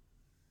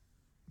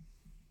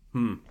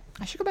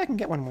 I should go back and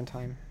get one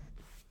time.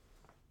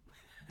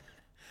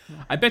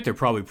 I bet they're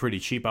probably pretty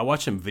cheap. I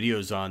watched some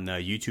videos on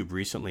YouTube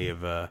recently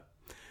of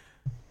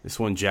this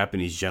one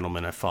Japanese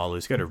gentleman I follow.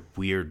 He's got a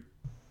weird...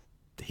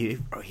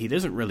 He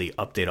doesn't really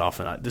update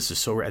often. This is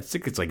so rare. I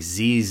think it's like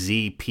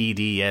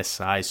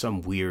ZZPDSI,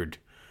 some weird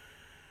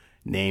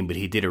name, but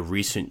he did a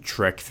recent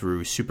trek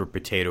through Super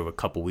Potato a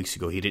couple weeks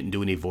ago. He didn't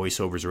do any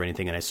voiceovers or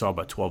anything, and I saw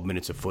about 12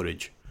 minutes of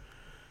footage.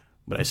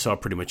 But I saw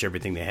pretty much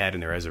everything they had in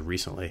there as of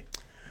recently.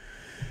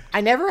 I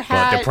never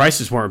had... But the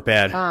prices weren't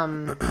bad.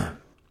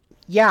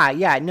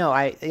 Yeah, no,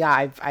 I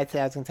was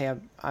gonna say,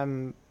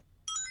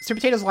 Super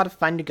Potato's a lot of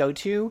fun to go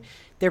to.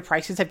 Their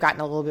prices have gotten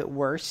a little bit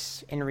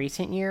worse in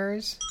recent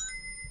years,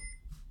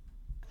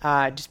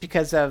 just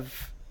because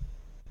of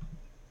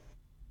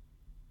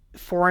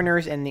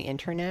foreigners and the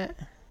internet,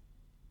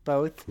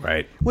 both.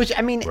 Right. Which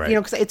I mean, right.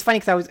 Because it's funny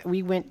because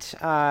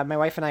my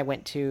wife and I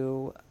went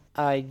to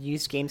a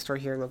used game store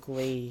here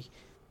locally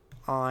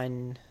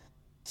on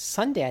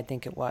Sunday, I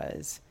think it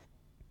was,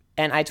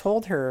 and I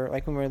told her,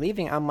 like, when we were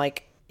leaving, I'm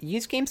like,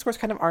 used game stores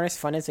kind of aren't as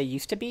fun as they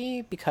used to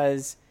be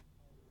because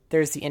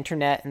there's the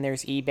internet and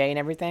there's eBay and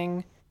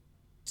everything.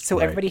 So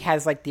right. Everybody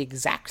has like the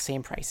exact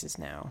same prices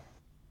now.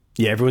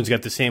 Yeah, everyone's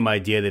got the same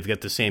idea. They've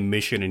got the same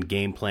mission and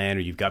game plan,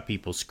 or you've got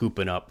people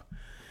scooping up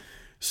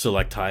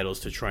select titles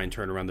to try and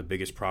turn around the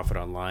biggest profit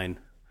online.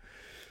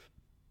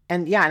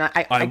 And yeah,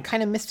 and I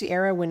kind of missed the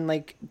era when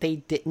like they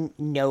didn't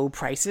know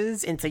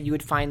prices, and so you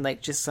would find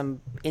like just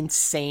some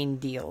insane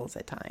deals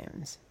at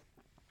times.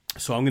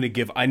 So I'm going to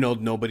give... I know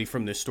nobody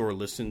from this store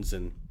listens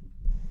and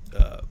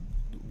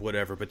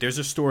whatever, but there's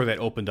a store that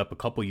opened up a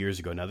couple years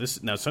ago.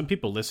 Now some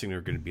people listening are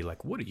going to be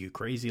like, what, are you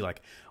crazy?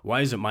 Like, why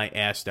isn't my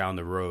ass down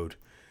the road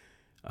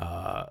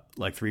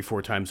like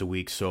 3-4 times a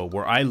week? So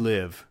where I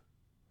live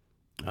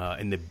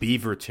in the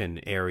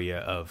Beaverton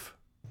area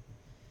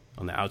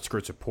on the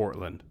outskirts of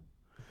Portland,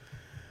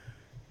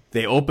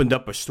 they opened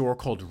up a store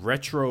called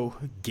Retro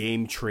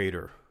Game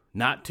Trader.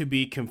 Not to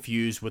be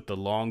confused with the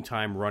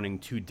long-time running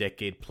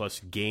 2-decade-plus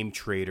Game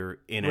Trader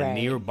in a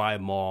nearby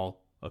mall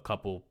a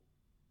couple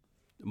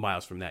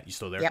miles from that. You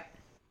still there? Yep.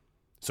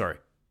 Sorry.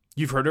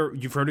 You've heard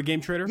of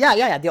Game Trader?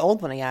 Yeah. The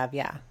old one I have,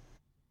 yeah.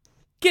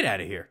 Get out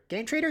of here.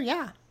 Game Trader,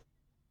 yeah.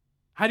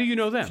 How do you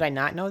know them? Should I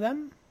not know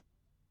them?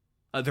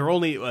 They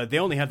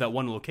only have that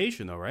one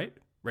location, though, right?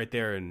 Right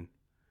there in...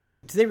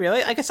 Do they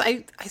really? I guess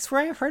I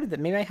swear I've heard of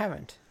them. Maybe I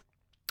haven't.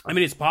 I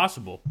mean, it's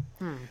possible.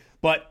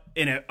 But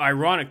in an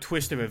ironic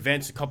twist of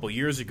events a couple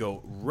years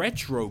ago,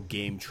 Retro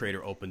Game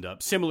Trader opened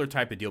up. Similar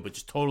type of deal, but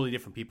just totally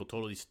different people,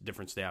 totally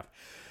different staff.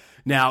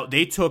 Now,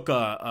 they took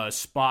a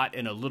spot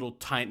in a little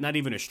tiny, not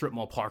even a strip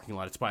mall parking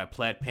lot. It's by a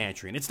Plaid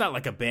Pantry. And it's not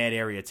like a bad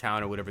area of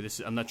town or whatever.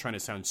 I'm not trying to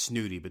sound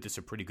snooty, but this is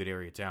a pretty good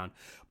area of town.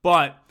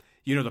 But,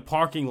 the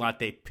parking lot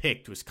they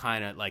picked was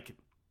kind of like,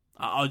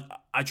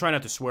 I try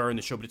not to swear in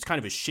the show, but it's kind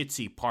of a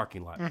shitsy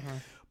parking lot. Mm-hmm.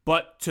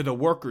 But to the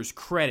workers'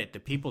 credit, the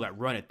people that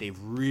run it, they've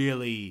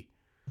really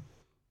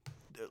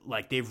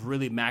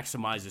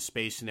maximized the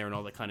space in there and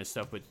all that kind of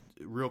stuff. But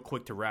real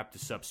quick to wrap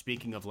this up,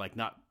 speaking of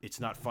it's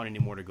not fun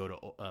anymore to go to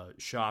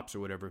shops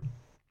or whatever.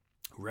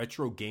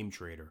 Retro Game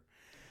Trader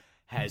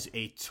has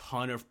a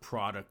ton of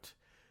product.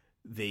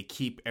 They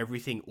keep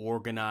everything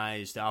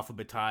organized,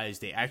 alphabetized.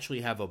 They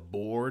actually have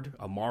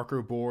a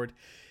marker board,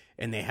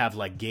 and they have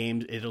like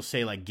games. It'll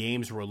say like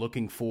games we're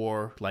looking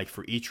for, like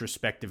for each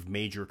respective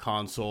major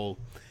console,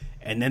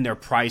 and then their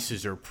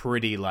prices are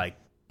pretty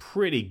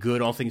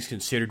good, all things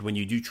considered. When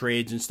you do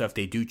trades and stuff,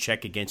 they do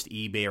check against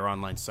eBay or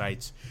online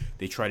sites.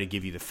 They try to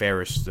give you the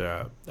fairest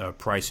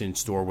price in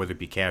store, whether it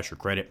be cash or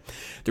credit.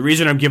 The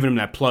reason I'm giving them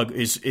that plug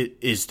is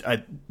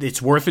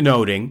it's worth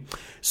noting.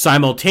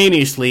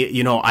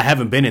 Simultaneously, I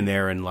haven't been in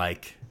there in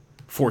like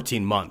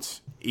 14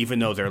 months, even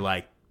though they're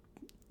like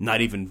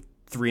not even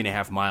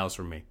 3.5 miles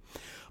from me.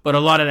 But a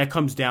lot of that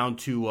comes down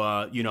to,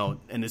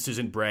 and this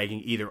isn't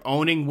bragging, either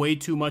owning way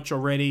too much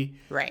already,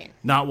 Right.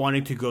 not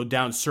wanting to go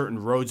down certain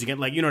roads again.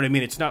 Like, you know what I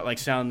mean? It's not like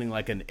sounding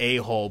like an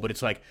a-hole, but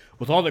it's like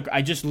with all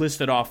I just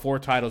listed off 4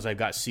 titles I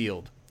got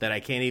sealed that I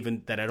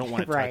don't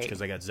want to touch Right.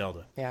 because I got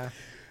Zelda. Yeah.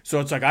 So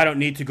it's like I don't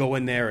need to go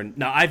in there. And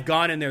now I've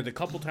gone in there. The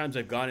couple times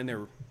I've gone in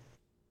there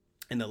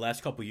in the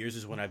last couple of years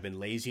is when I've been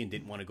lazy and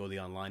didn't want to go the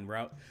online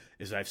route.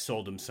 Is I've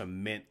sold them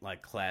some mint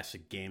like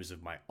classic games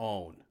of my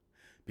own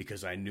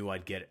because I knew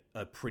I'd get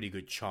a pretty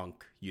good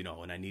chunk,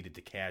 and I needed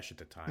the cash at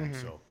the time.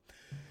 So,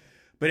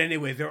 but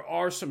anyway, there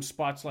are some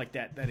spots like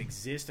that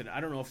exist, and I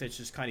don't know if that's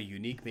just kind of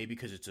unique, maybe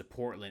because it's a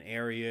Portland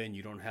area and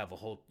you don't have a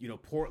whole.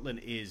 Portland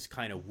is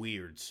kind of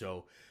weird,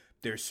 so.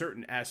 There's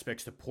certain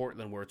aspects to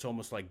Portland where it's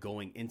almost like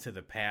going into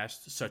the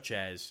past, such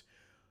as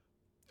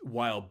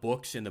while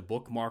books in the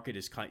book market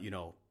is kind,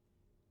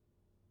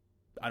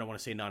 I don't want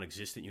to say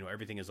non-existent.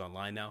 Everything is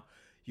online now.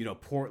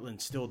 Portland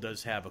still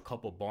does have a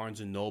couple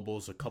Barnes and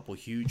Nobles, a couple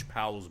huge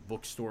Powell's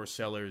bookstore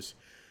sellers.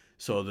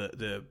 So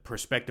the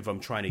perspective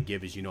I'm trying to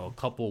give is, a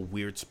couple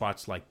weird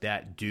spots like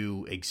that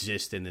do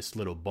exist in this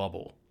little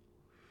bubble.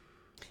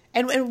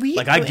 And we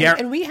like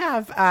and we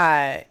have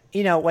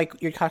like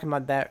you're talking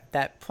about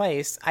that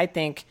place. I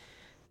think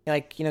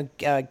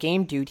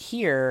Game Dude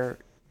here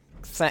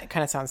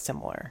kind of sounds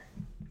similar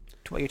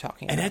to what you're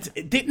talking about.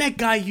 And didn't that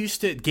guy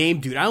used to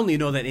Game Dude? I only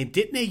know that name.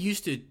 Didn't they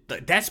used to?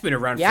 That's been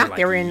around. Yeah, for like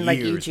they were in years, like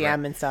EGM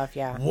right? and stuff.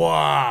 Yeah.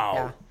 Wow.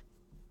 Yeah.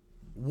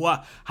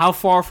 What? How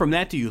far from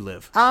that do you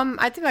live?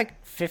 I think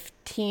like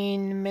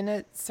 15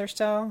 minutes or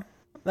so.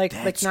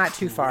 That's not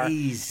too far.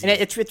 crazy. And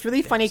it's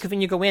really funny because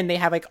when you go in, they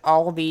have like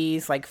all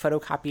these like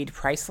photocopied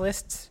price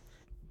lists.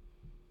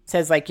 It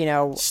says like,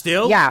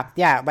 Still?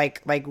 Yeah.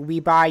 Like we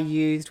buy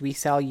used, we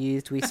sell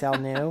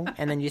new.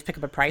 And then you just pick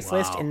up a price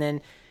list. And then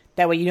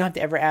that way you don't have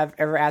to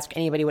ever ask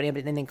anybody what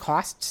anything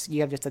costs. You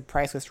have just a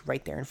price list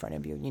right there in front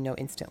of you,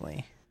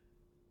 instantly.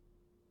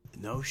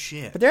 No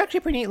shit. But they're actually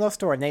a pretty neat little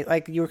store. And they,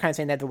 like you were kind of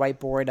saying, they have the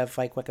whiteboard of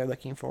like what they're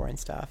looking for and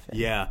stuff. And,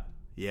 Yeah.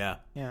 Yeah.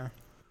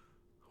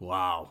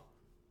 Wow.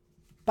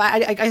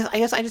 But I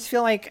guess I just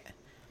feel like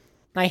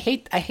I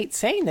hate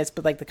saying this,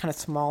 but like the kind of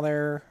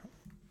smaller,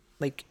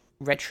 like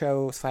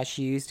retro /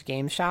 used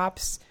game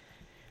shops,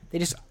 they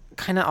just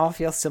kind of all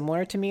feel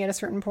similar to me at a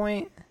certain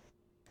point.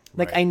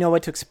 Like Right. I know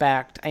what to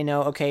expect. I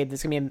know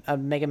there's gonna be a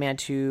Mega Man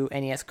 2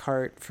 NES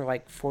cart for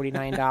like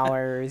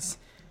 $49.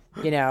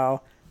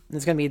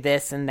 There's gonna be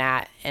this and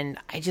that, and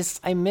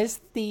I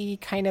miss the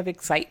kind of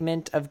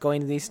excitement of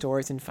going to these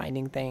stores and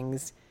finding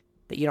things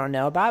that you don't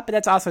know about. But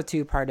that's also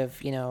too part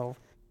of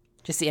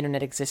just the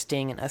internet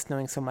existing and us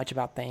knowing so much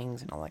about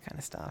things and all that kind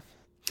of stuff.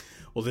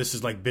 Well, this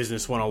is like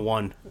business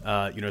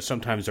 101.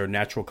 Sometimes our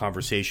natural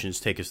conversations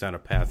take us down a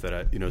path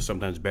that,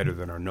 sometimes better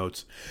than our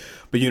notes.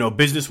 But,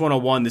 business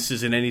 101, this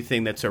isn't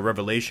anything that's a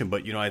revelation.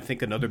 But, I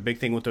think another big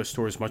thing with those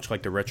stores, much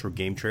like the Retro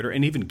Game Trader,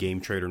 and even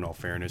Game Trader in all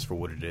fairness for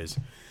what it is,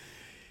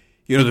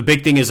 the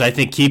big thing is, I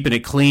think, keeping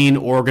it clean,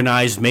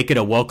 organized, make it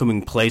a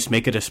welcoming place,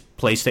 make it a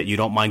place that you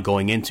don't mind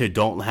going into.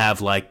 Don't have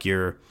like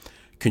your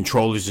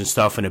controllers and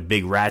stuff in a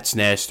big rat's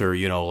nest, or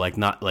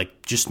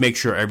just make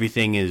sure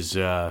everything is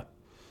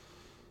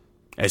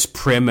as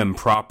prim and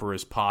proper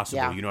as possible.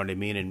 Yeah. You know what I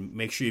mean? And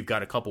make sure you've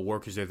got a couple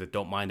workers there that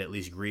don't mind at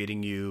least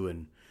greeting you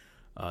and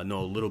know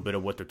a little bit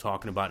of what they're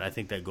talking about. I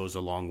think that goes a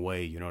long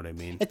way. You know what I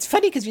mean? It's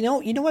funny because you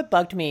know what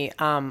bugged me.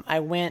 I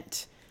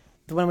went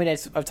the one I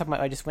was talking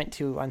about. I just went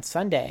to on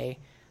Sunday.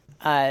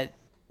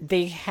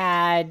 They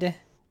had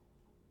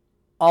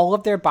all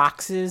of their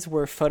boxes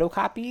were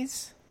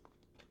photocopies.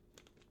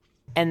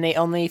 And they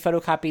only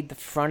photocopied the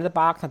front of the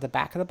box, not the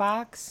back of the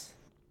box.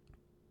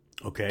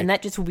 Okay. And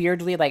that just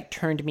weirdly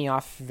turned me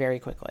off very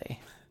quickly.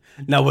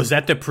 Now, was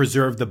that to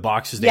preserve the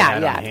boxes they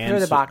had on hand? Yeah,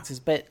 preserve the boxes.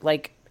 But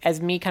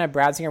as me kind of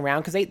browsing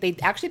around, because they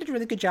actually did a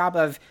really good job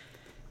of,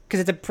 because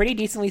it's a pretty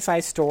decently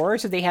sized store,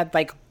 so they had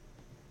like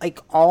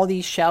all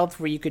these shelves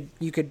where you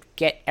could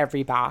get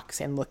every box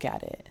and look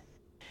at it.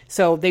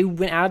 So they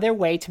went out of their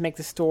way to make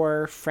the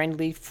store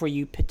friendly for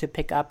you to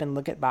pick up and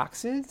look at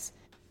boxes.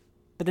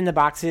 But then the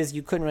boxes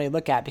you couldn't really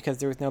look at because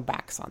there was no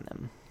backs on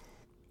them.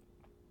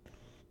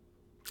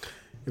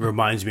 It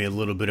reminds me a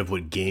little bit of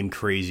what Game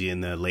Crazy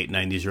in the late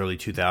 90s, early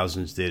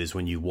 2000s did, is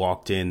when you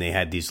walked in, they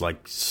had these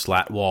like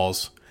slat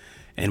walls.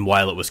 And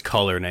while it was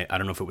color, and I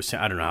don't know if it was,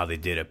 I don't know how they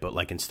did it, but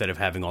like instead of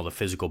having all the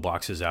physical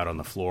boxes out on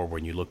the floor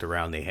when you looked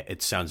around,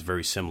 it sounds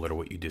very similar to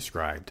what you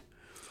described.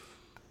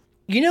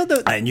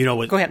 And you know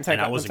what? Go ahead. I'm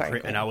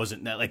sorry. And I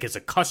wasn't like as a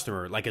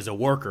customer, like as a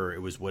worker, it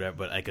was whatever.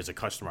 But like as a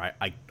customer,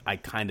 I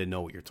kind of know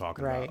what you're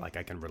talking about. Like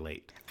I can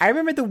relate. I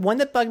remember the one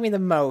that bugged me the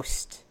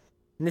most,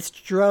 and this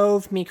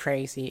drove me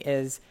crazy.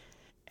 Is,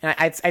 and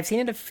I've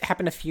seen it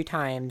happen a few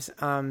times.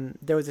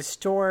 There was a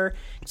store.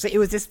 So it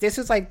was this. This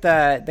was like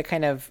the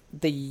kind of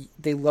the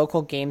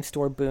local game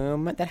store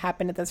boom that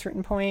happened at that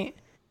certain point.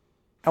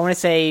 I want to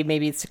say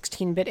maybe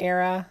 16-bit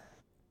era.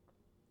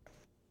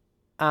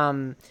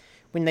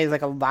 When there's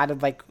like a lot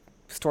of like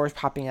stores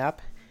popping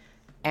up,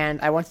 and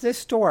I went to this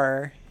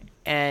store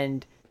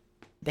and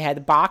they had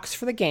the box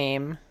for the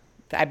game,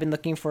 that I've been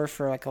looking for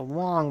like a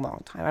long,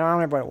 long time. I don't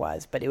remember what it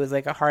was, but it was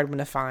like a hard one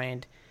to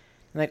find.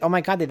 I'm like, oh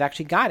my God, they've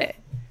actually got it.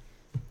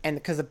 And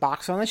because the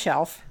box was on the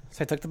shelf,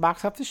 so I took the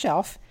box off the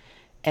shelf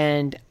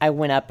and I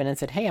went up and I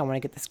said, hey, I want to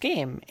get this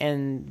game.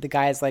 And the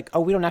guy's like,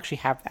 oh, we don't actually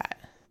have that.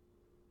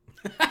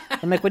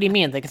 I'm like, what do you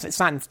mean? Like, it's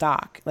not in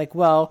stock. Like,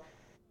 well,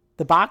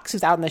 the box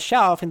is out on the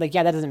shelf. And like,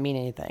 yeah, that doesn't mean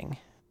anything.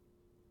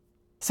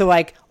 So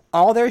like,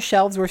 all their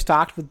shelves were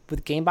stocked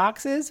with game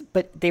boxes,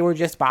 but they were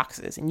just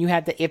boxes. And you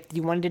had to, if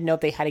you wanted to know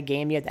if they had a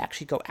game, you had to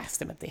actually go ask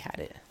them if they had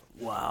it.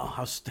 Wow.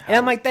 And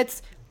I'm like,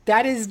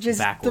 that is just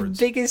backwards.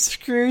 The biggest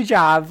screw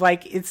job.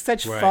 Like, it's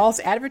such false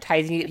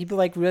advertising. You get people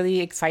like really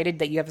excited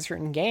that you have a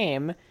certain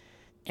game,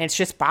 and it's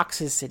just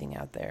boxes sitting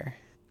out there.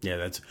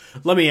 Yeah,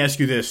 let me ask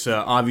you this.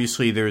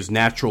 Obviously, there's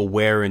natural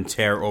wear and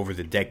tear over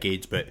the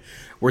decades, but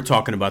we're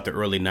talking about the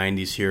early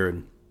 90s here,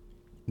 and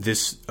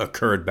this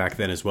occurred back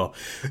then as well.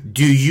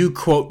 Do you,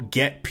 quote,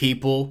 get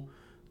people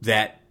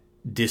that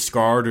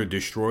discard or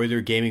destroy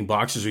their gaming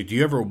boxes, or do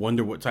you ever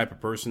wonder what type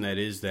of person that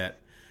is that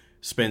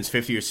spends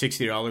 $50 or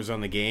 $60 on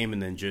the game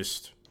and then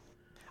just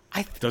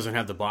doesn't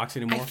have the box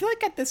anymore? I feel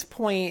like at this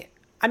point,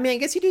 I mean, I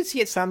guess you do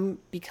see it some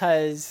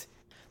because,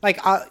 like,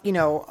 I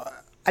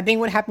think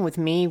what happened with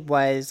me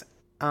was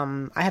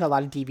I had a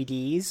lot of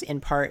DVDs,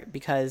 in part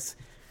because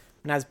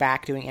when I was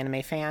back doing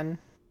Anime Fan,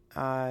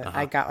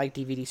 I got like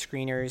DVD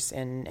screeners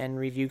and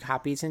review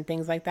copies and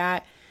things like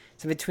that.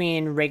 So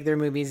between regular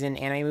movies and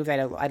anime movies, I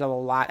had a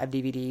lot of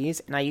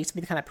DVDs, and I used to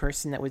be the kind of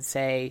person that would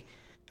say,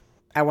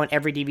 I want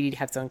every DVD to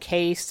have its own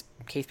case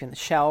be on the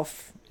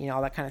shelf,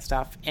 all that kind of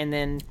stuff. And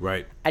then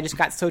I just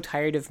got so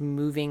tired of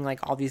moving like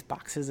all these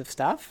boxes of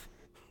stuff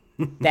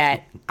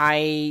that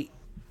I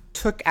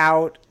took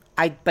out,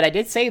 but I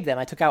did save them.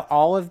 I took out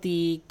all of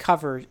the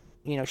cover,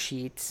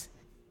 sheets.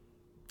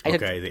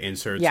 The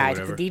inserts. Yeah, or I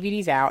whatever. took the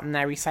DVDs out and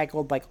I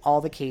recycled like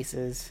all the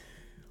cases.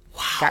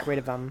 Wow. Got rid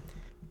of them.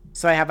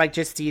 So I have like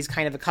just these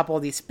kind of a couple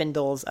of these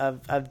spindles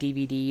of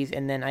DVDs,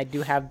 and then I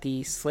do have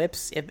the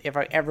slips if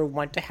I ever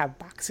want to have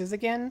boxes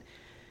again.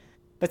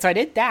 But so I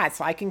did that.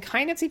 So I can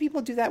kind of see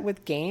people do that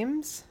with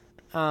games.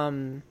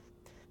 But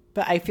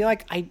I feel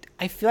like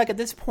I feel like at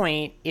this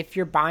point, if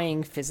you're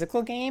buying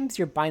physical games,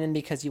 you're buying them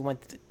because you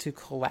want to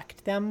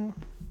collect them,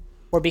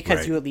 or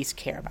because you at least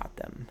care about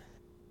them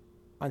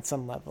on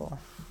some level.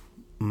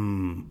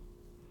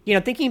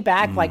 Thinking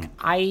back, like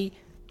I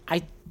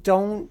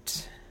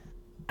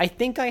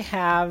think I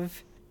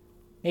have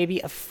maybe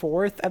a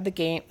fourth of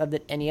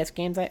the NES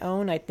games I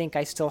own. I think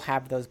I still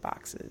have those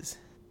boxes,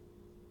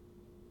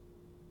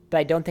 but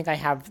I don't think I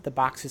have the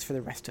boxes for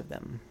the rest of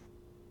them.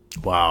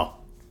 Wow.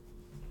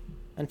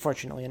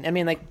 Unfortunately. I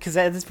mean, like, because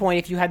at this point,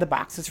 if you had the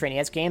boxes for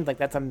NES games, like,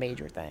 that's a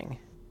major thing.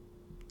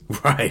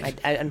 Right.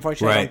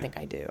 Unfortunately, I don't think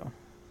I do.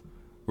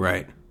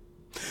 Right.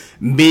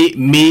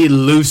 Me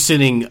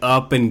loosening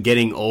up and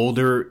getting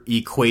older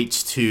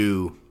equates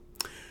to,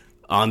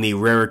 on the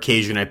rare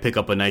occasion I pick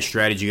up a nice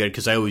strategy guide,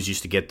 because I always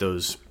used to get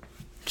those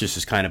just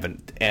as kind of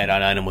an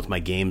add-on item with my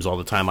games all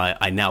the time.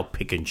 I now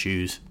pick and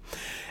choose.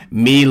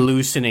 Me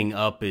loosening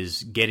up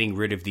is getting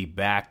rid of the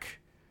back,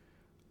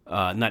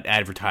 not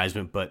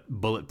advertisement, but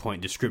bullet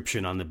point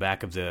description on the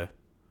back of the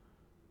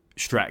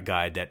strat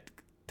guide that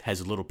has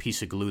a little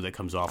piece of glue that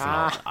comes off.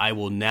 And I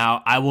will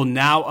now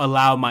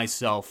allow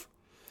myself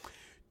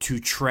to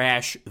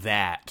trash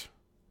that.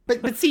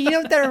 But see,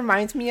 what that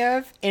reminds me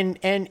of? And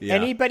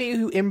anybody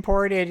who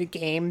imported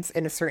games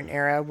in a certain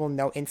era will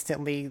know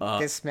instantly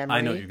this memory.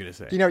 I know what you're going to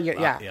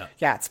say.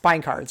 Yeah,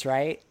 spine cards,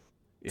 right?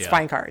 Yeah.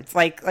 Spine cards.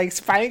 Like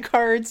spine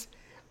cards.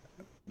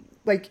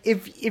 Like,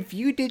 if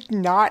you did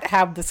not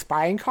have the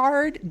spine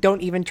card,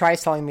 don't even try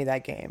selling me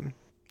that game.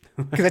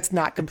 Because it's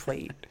not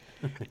complete.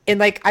 And,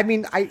 like, I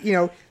mean,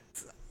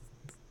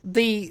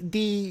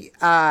 the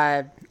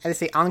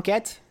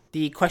enquete,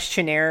 the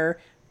questionnaire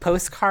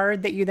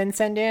postcard that you then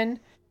send in,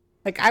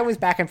 like, I was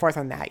back and forth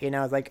on that,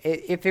 like,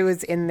 if it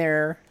was in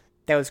there,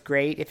 that was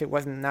great. If it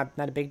wasn't, not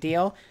a big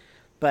deal.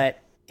 But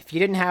if you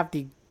didn't have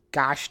the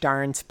gosh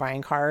darn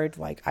spine card,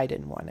 like, I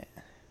didn't want it.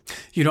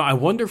 I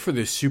wonder for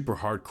the super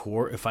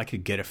hardcore if I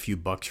could get a few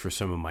bucks for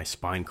some of my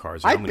spine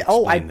cards. I'm going to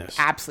explain this.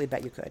 I absolutely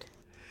bet you could.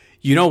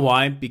 You know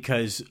why?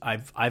 Because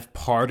I've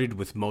parted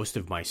with most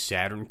of my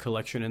Saturn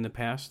collection in the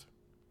past.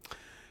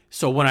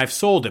 So when I've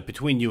sold it,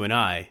 between you and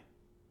I,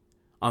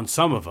 on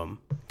some of them,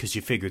 because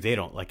you figure they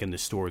don't, like in the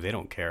store, they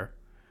don't care,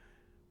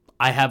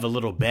 I have a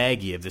little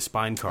baggie of the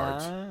spine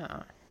cards.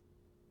 And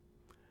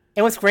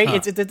what's great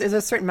is there's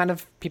a certain amount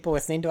of people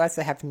listening to us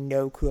that have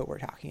no clue what we're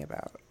talking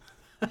about.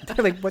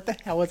 They're like, what the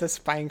hell is a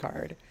spine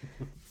card?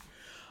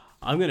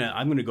 I'm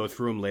gonna go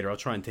through them later. I'll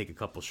try and take a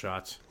couple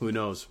shots. Who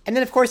knows? And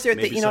then of course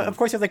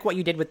there's like what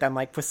you did with them.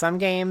 Like for some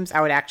games,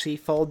 I would actually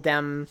fold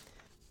them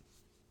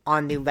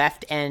on the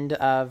left end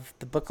of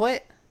the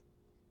booklet.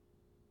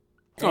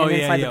 And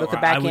then slide the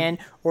booklet back in,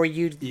 or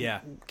you'd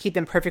keep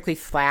them perfectly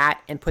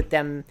flat and put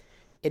them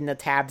in the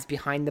tabs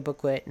behind the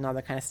booklet and all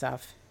that kind of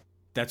stuff.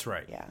 That's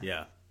right.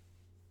 Yeah.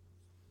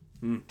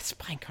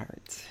 Spine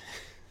cards.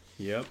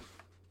 Yep.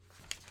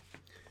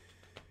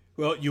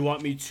 Well, you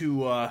want me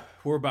to,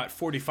 we're about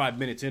 45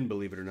 minutes in,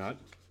 believe it or not.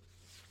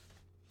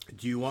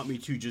 Do you want me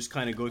to just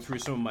kind of go through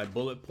some of my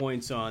bullet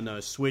points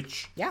on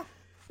Switch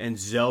and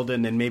Zelda,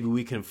 and then maybe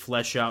we can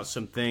flesh out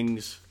some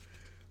things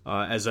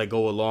as I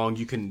go along?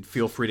 You can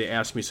feel free to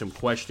ask me some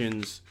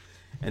questions,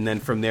 and then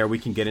from there we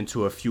can get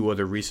into a few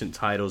other recent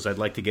titles. I'd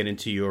like to get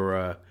into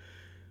your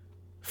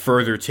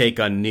further take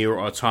on Nier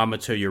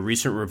Automata, your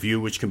recent review,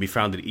 which can be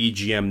found at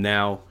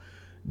egmnow.com.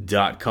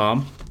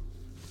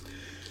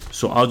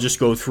 So I'll just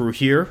go through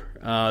here.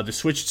 The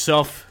Switch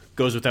itself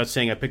goes without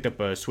saying. I picked up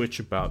a Switch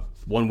about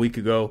 1 week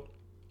ago.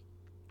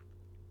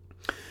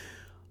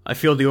 I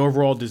feel the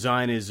overall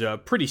design is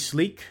pretty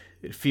sleek.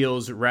 It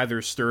feels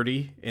rather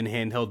sturdy in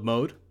handheld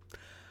mode.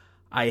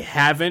 I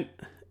haven't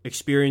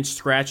experienced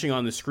scratching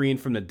on the screen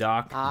from the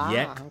dock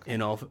yet. Okay.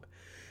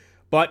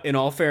 But in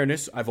all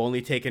fairness, I've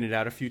only taken it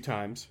out a few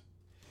times.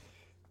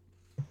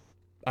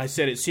 I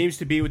said it seems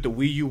to be what the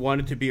Wii U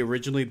wanted to be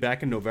originally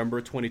back in November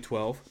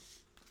 2012.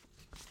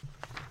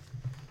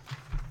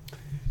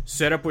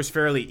 Setup was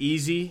fairly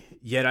easy,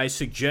 yet I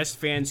suggest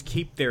fans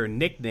keep their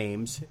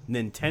nicknames,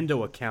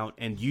 Nintendo account,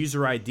 and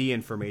user ID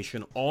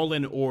information all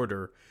in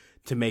order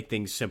to make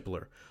things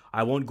simpler.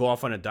 I won't go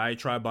off on a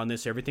diatribe on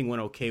this. Everything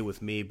went okay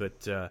with me,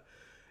 but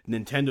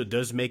Nintendo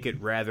does make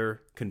it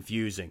rather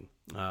confusing.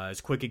 As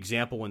a quick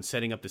example, when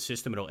setting up the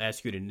system, it'll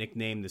ask you to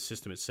nickname the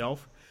system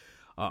itself.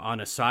 On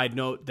a side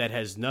note, that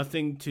has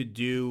nothing to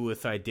do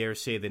with, I dare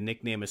say, the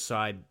nickname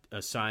assigned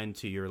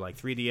to your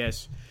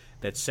 3DS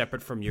that's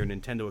separate from your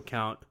Nintendo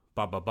account.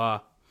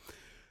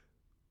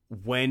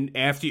 When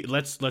after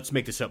let's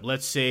make this up.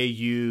 Let's say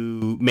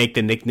you make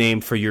the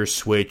nickname for your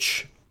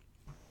Switch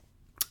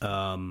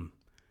Link.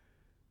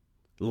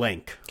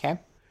 Okay.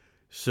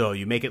 So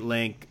you make it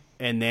Link,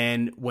 and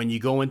then when you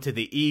go into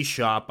the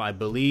eShop, I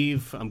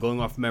believe, I'm going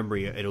off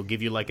memory, it'll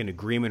give you an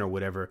agreement or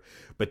whatever.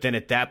 But then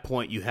at that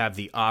point, you have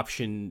the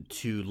option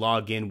to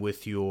log in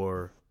with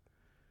your,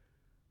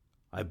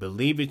 I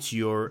believe it's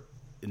your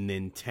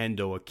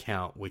Nintendo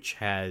account, which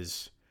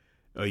has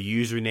a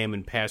username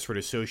and password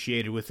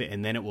associated with it,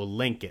 and then it will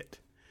link it,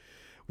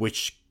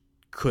 which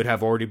could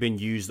have already been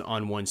used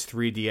on one's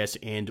 3DS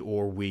and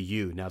or Wii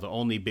U. Now, the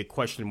only big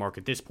question mark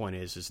at this point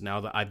is now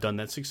that I've done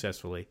that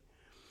successfully,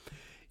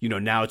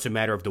 now it's a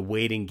matter of the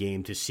waiting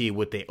game to see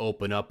what they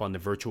open up on the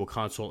Virtual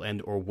Console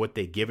end, or what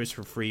they give us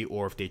for free,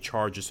 or if they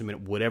charge us a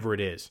minute, whatever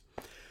it is.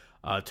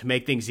 To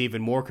make things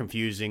even more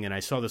confusing, and I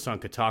saw this on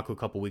Kotaku a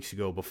couple weeks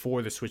ago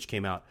before the Switch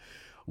came out,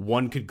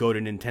 one could go to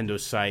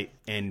Nintendo's site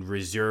and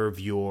reserve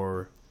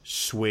your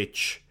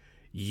Switch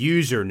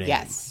username.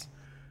 Yes.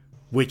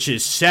 Which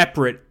is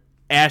separate,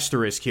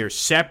 asterisk here,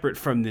 separate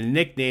from the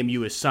nickname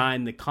you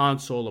assign the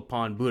console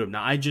upon boot up.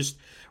 Now,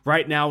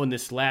 right now in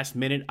this last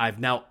minute, I've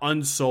now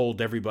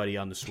unsold everybody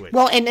on the Switch.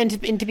 Well, and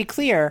to be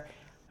clear,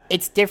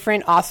 it's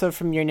different also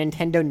from your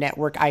Nintendo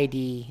Network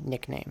ID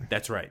nickname.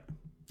 That's right.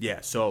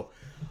 Yeah, so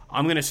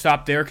I'm going to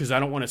stop there because I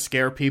don't want to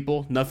scare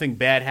people. Nothing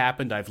bad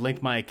happened. I've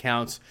linked my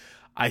accounts.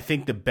 I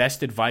think the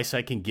best advice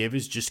I can give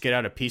is just get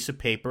out a piece of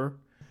paper,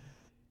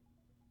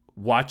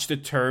 watch the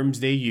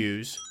terms they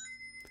use,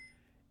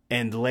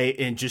 and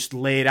just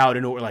lay it out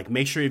in order.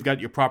 Make sure you've got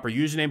your proper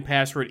username,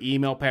 password,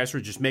 email,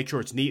 password. Just make sure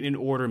it's neat and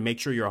in order.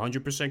 Make sure you're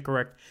 100%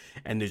 correct,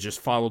 and then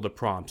just follow the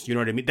prompts. You know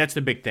what I mean? That's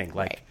the big thing.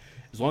 Right.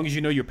 As long as you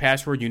know your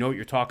password, you know what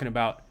you're talking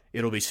about,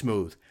 it'll be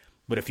smooth.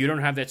 But if you don't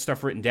have that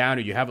stuff written down,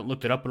 or you haven't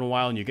looked it up in a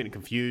while, and you're getting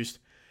confused,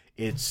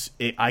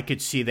 I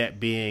could see that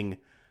being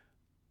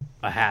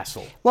a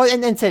hassle. Well,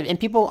 and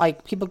people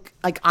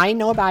I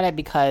know about it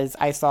because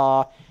I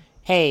saw,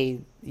 hey,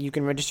 you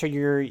can register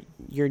your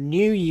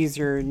new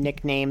user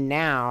nickname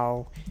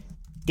now.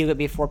 Do it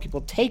before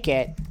people take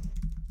it.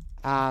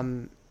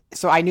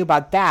 So I knew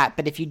about that.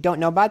 But if you don't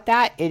know about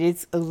that, it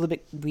is a little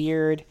bit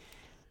weird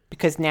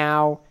because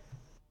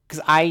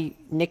I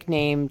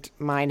nicknamed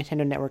my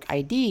Nintendo Network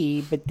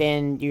ID, but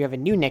then you have a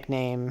new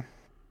nickname.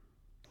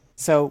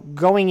 So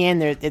going in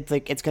there, it's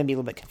going to be a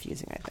little bit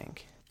confusing, I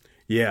think.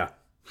 Yeah.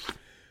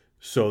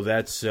 So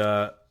that's,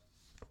 I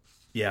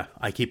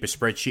keep a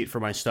spreadsheet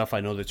for my stuff.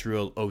 I know that's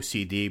real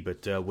OCD,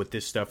 but with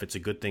this stuff, it's a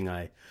good thing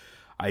I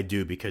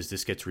do because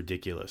this gets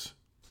ridiculous.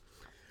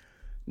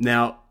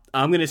 Now,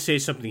 I'm going to say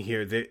something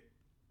here.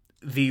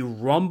 The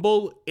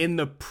rumble in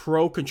the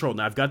Pro Controller,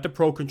 now I've got the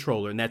Pro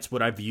Controller, and that's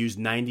what I've used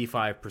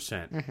 95%.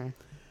 Mm-hmm.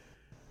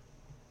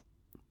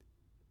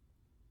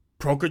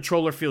 Pro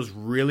Controller feels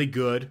really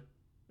good,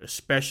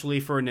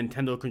 especially for a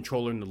Nintendo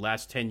controller in the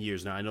last 10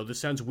 years. Now, I know this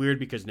sounds weird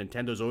because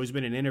Nintendo's always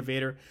been an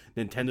innovator.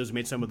 Nintendo's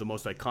made some of the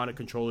most iconic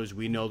controllers.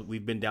 We know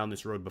we've been down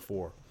this road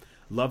before.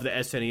 Love the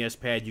SNES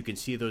pad. You can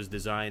see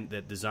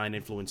that design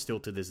influence still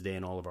to this day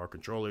in all of our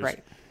controllers,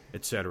 right,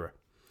 etc.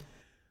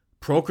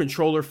 Pro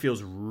Controller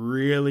feels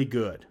really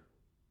good.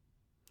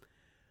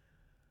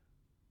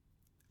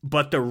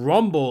 But the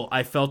rumble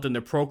I felt in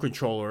the Pro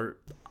Controller,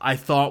 I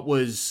thought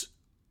was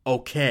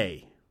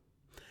okay.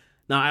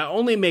 Now, I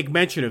only make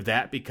mention of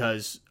that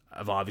because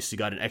I've obviously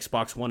got an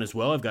Xbox One as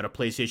well. I've got a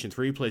PlayStation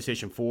 3,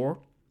 PlayStation 4.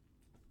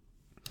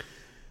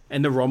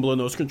 And the rumble in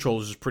those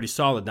controllers is pretty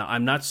solid. Now,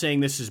 I'm not saying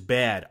this is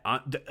bad.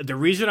 The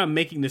reason I'm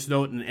making this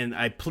note, and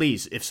I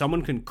please, if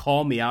someone can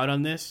call me out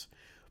on this,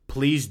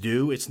 please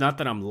do. It's not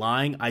that I'm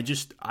lying. I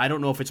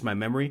don't know if it's my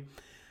memory.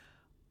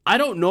 I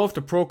don't know if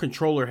the Pro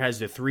Controller has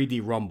the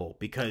 3D rumble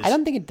because... I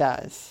don't think it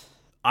does.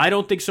 I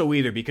don't think so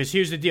either because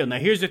here's the deal. Now,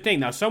 here's the thing.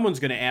 Now, someone's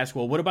going to ask,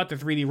 well, what about the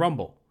 3D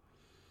rumble?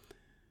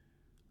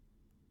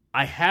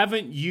 I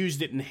haven't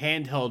used it in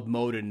handheld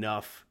mode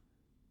enough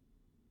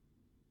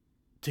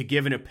to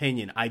give an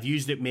opinion. I've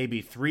used it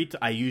maybe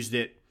I used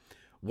it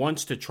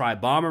once to try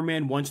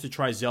Bomberman, once to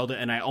try Zelda,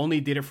 and I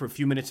only did it for a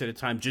few minutes at a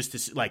time just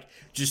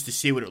to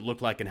see what it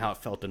looked like and how it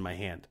felt in my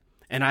hand.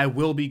 And I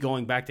will be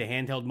going back to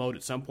handheld mode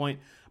at some point,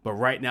 but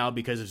right now,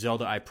 because of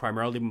Zelda, I've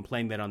primarily been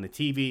playing that on the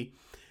TV.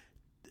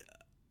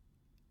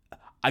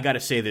 I got to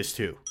say this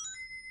too.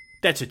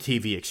 That's a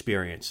TV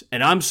experience.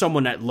 And I'm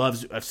someone that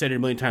loves, I've said it a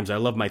million times, I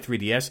love my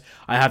 3DS.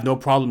 I have no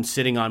problem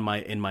sitting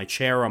in my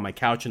chair on my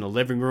couch in the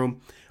living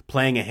room,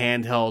 playing a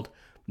handheld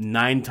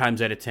 9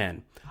 times out of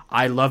 10.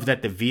 I love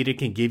that the Vita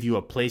can give you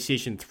a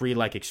PlayStation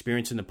 3-like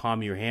experience in the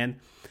palm of your hand.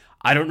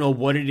 I don't know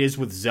what it is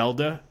with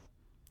Zelda.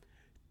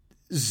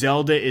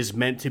 Zelda is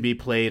meant to be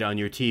played on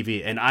your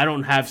TV, and I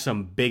don't have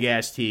some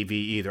big-ass TV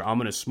either.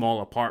 I'm in a small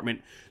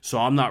apartment, so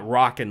I'm not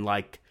rocking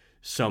like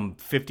some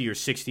 50 or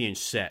 60-inch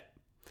set.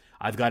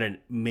 I've got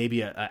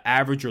maybe an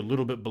average or a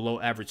little bit below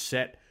average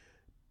set,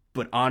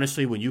 but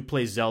honestly, when you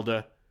play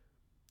Zelda,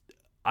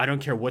 I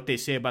don't care what they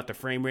say about the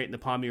frame rate in the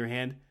palm of your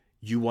hand.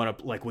 You want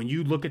to, like, when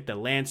you look at the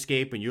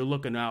landscape and you're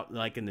looking out,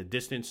 like, in the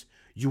distance,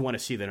 you want to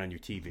see that on your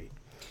TV.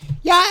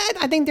 Yeah,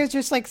 I think there's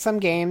just, like, some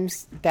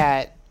games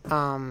that,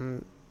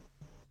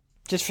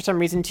 just for some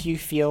reason to you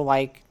feel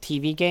like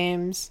TV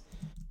games,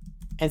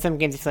 and some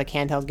games that feel like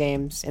handheld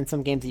games, and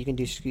some games that you can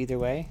do either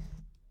way.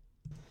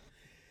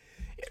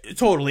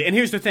 Totally. And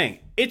here's the thing.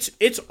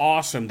 It's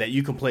awesome that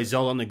you can play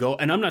Zelda on the go.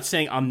 And I'm not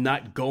saying I'm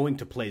not going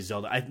to play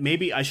Zelda.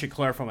 Maybe I should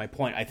clarify my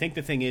point. I think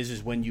the thing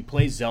is when you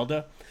play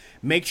Zelda,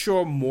 make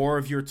sure more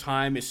of your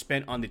time is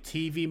spent on the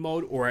TV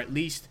mode, or at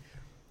least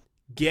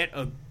get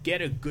a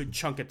good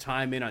chunk of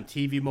time in on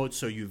TV mode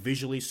so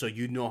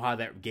you know how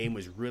that game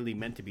was really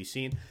meant to be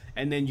seen.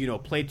 And then,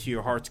 play to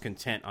your heart's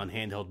content on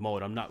handheld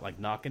mode. I'm not, like,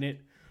 knocking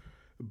it.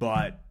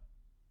 But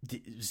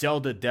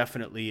Zelda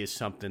definitely is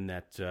something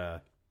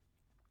that...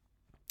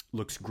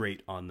 looks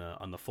great on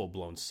the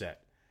full-blown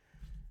set.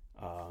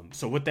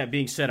 So with that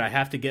being said, I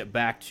have to get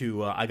back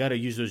to... I got to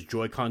use those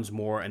Joy-Cons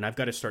more, and I've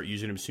got to start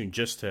using them soon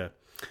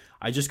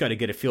I just got to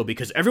get a feel,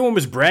 because everyone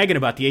was bragging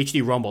about the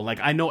HD Rumble. Like,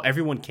 I know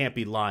everyone can't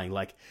be lying.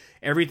 Like,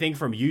 everything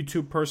from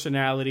YouTube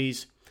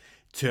personalities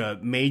to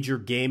major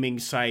gaming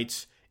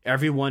sites,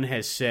 everyone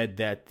has said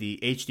that the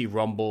HD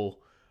Rumble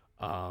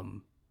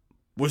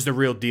was the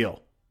real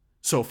deal.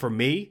 So for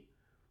me,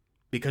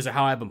 because of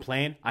how I've been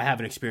playing, I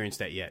haven't experienced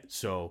that yet.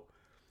 So...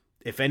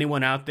 if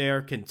anyone out there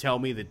can tell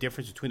me the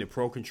difference between the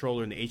Pro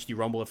Controller and the HD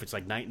Rumble, if it's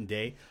like night and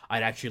day,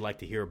 I'd actually like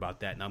to hear about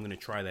that, and I'm going to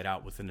try that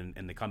out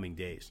in the coming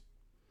days.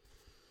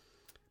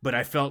 But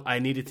I felt I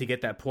needed to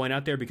get that point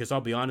out there because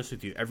I'll be honest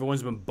with you,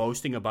 everyone's been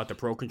boasting about the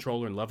Pro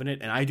Controller and loving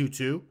it, and I do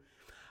too.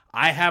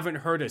 I haven't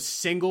heard a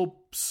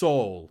single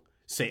soul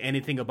say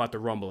anything about the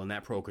Rumble in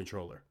that Pro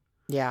Controller.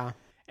 Yeah.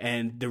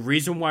 And the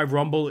reason why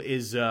Rumble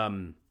is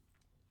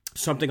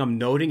something I'm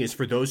noting is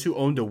for those who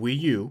owned a Wii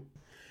U,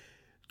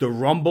 the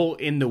Rumble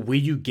in the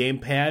Wii U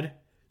gamepad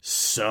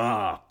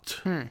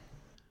sucked.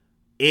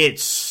 It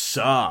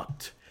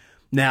sucked.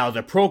 Now,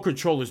 the Pro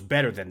Controller's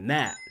better than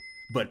that,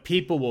 but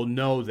people will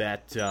know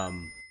that...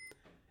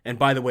 and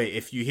by the way,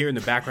 if you hear in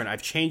the background,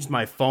 I've changed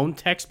my phone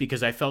text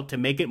because I felt to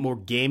make it more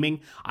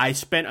gaming. I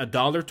spent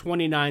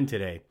 $1.29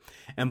 today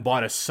and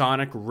bought a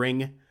Sonic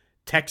Ring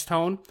text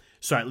tone,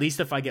 so at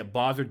least if I get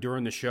bothered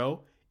during the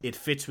show, it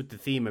fits with the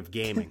theme of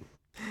gaming.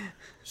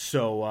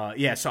 So,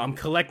 so I'm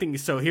collecting...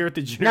 So here at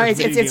the Generic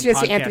Video Game it's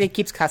just Podcast, Anthony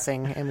keeps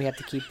cussing, and we have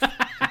to keep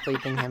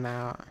bleeping him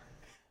out.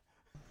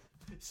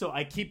 So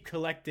I keep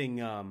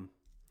collecting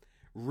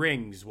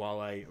rings while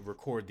I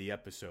record the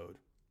episode.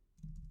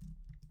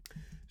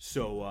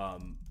 So,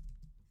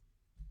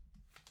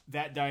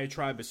 that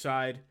diatribe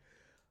aside,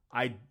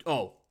 I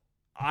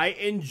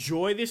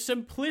enjoy the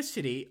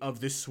simplicity of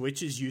the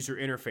Switch's user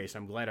interface.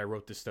 I'm glad I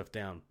wrote this stuff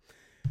down.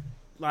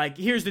 Like,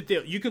 here's the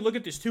deal. You can look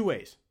at this two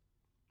ways.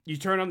 You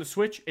turn on the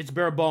Switch, it's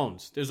bare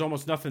bones. There's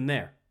almost nothing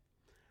there.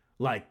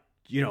 Like,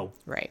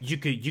 right. You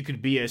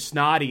could be a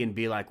snotty and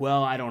be like,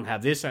 well, I don't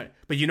have this.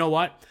 But you know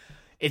what?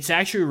 It's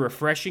actually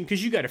refreshing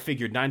because you got to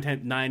figure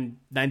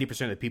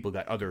 90% of the people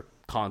got other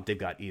content. They've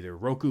got either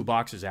Roku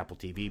boxes, Apple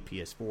TV,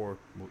 PS4,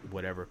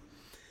 whatever.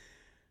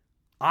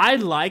 I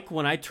like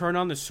when I turn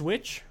on the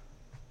Switch,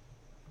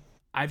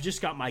 I've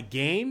just got my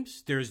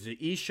games. There's the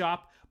eShop.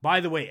 By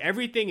the way,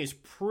 everything is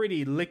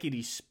pretty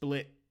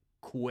lickety-split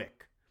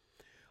quick.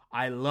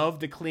 I love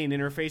the clean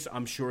interface.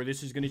 I'm sure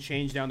this is going to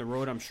change down the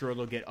road. I'm sure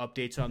they'll get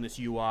updates on this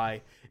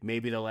UI.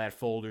 Maybe they'll add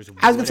folders.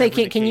 I was going to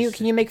say, can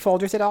you make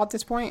folders at all at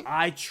this point?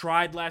 I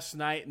tried last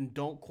night, and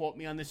don't quote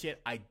me on this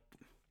yet.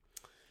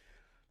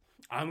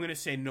 I'm going to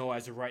say no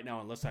as of right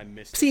now unless I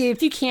missed it. See,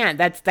 if you can't,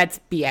 that's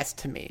BS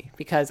to me,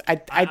 because I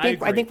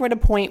think agree. we're at a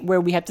point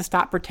where we have to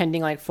stop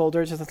pretending like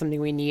folders is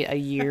something we need a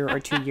year or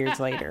 2 years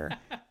later.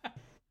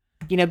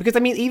 Because I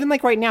mean, even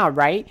like right now,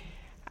 right?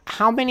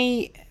 How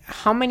many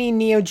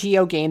Neo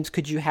Geo games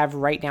could you have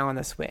right now on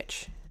the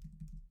Switch?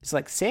 It's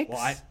like 6?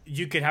 Well,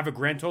 you could have a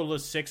grand total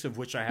of 6, of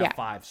which I have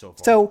 5 so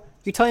far. So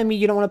you're telling me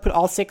you don't want to put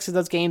all 6 of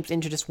those games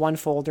into just one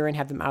folder and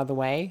have them out of the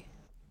way?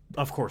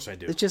 Of course I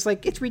do. It's just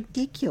like, it's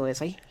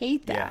ridiculous. I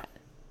hate that.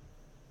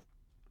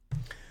 Yeah.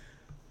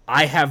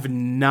 I have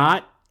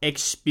not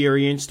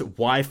experienced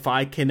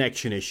Wi-Fi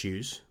connection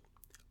issues,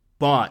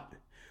 but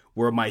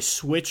where my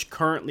Switch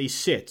currently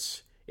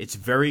sits, it's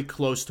very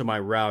close to my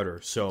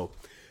router. So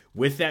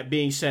with that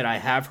being said, I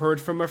have heard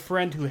from a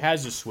friend who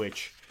has a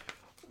Switch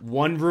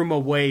one room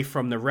away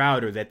from the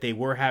router that they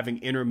were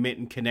having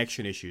intermittent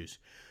connection issues.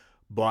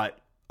 But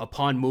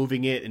upon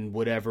moving it and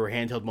whatever,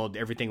 handheld mode,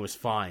 everything was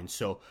fine.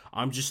 So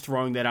I'm just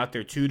throwing that out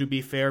there too, to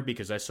be fair,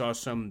 because I saw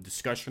some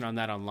discussion on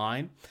that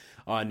online.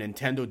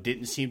 Nintendo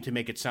didn't seem to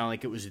make it sound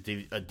like it was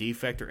a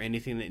defect or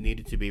anything that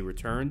needed to be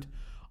returned.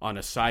 On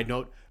a side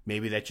note,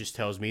 maybe that just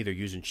tells me they're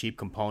using cheap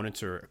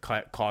components or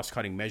a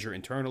cost-cutting measure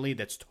internally.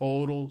 That's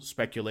total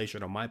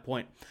speculation on my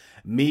point.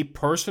 Me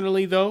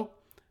personally, though,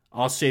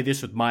 I'll say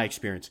this with my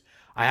experience.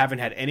 I haven't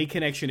had any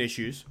connection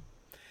issues.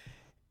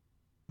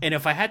 And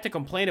if I had to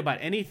complain about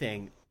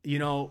anything,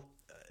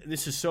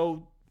 this is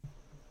so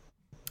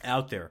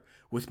out there.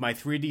 With my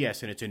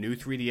 3DS, and it's a new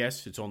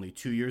 3DS, it's only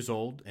 2 years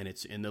old, and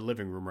it's in the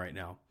living room right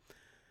now.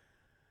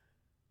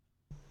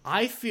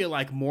 I feel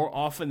like more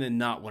often than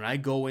not, when I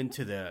go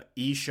into the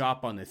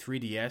eShop on the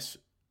 3DS,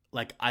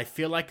 like I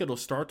feel like it'll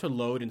start to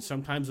load, and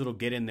sometimes it'll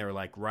get in there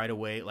like right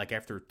away, like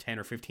after 10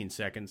 or 15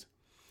 seconds.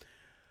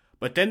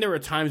 But then there are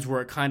times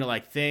where it kind of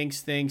like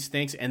thinks,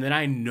 and then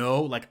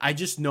I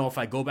just know if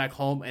I go back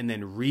home and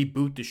then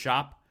reboot the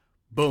shop,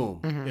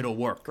 boom, it'll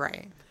work.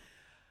 Right.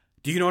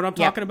 Do you know what I'm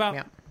talking about?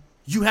 Yeah.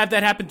 You have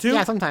that happen too?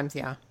 Yeah, sometimes,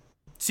 yeah.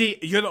 See,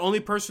 you're the only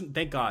person,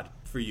 thank God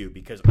for you,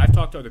 because I've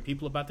talked to other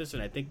people about this,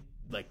 and I think,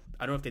 I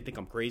don't know if they think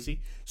I'm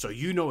crazy, so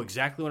you know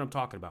exactly what I'm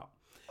talking about.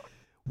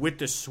 With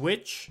the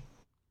Switch,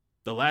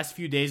 the last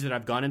few days that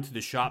I've gone into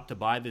the shop to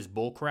buy this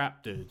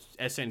bullcrap, the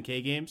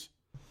SNK games,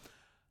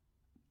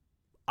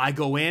 I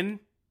go in,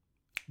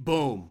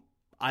 boom.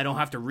 I don't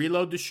have to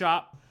reload the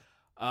shop.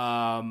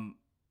 So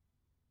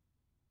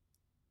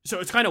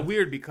it's kind of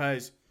weird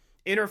because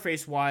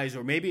interface-wise,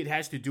 or maybe it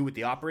has to do with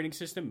the operating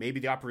system. Maybe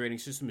the operating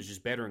system is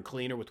just better and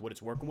cleaner with what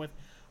it's working with.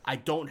 I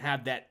don't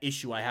have that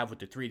issue I have with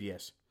the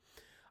 3DS.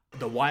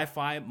 The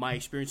Wi-Fi, my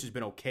experience has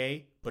been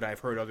okay, but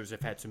I've heard others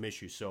have had some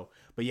issues.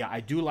 But yeah,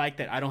 I do like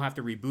that I don't have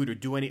to reboot or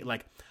do any,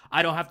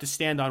 I don't have to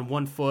stand on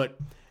one foot,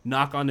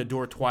 knock on the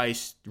door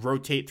twice,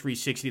 rotate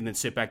 360, and then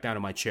sit back down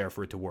in my chair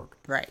for it to work.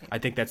 Right. I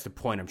think that's the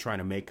point I'm trying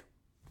to make.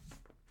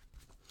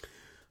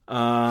 We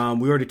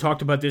already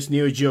talked about this.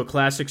 Neo Geo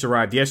Classics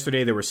arrived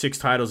yesterday. There were 6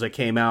 titles that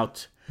came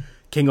out.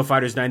 King of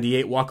Fighters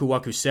 98, Waku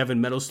Waku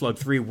 7, Metal Slug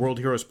 3, World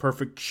Heroes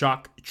Perfect,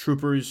 Shock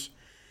Troopers,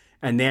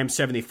 and NAM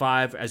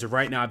 75. As of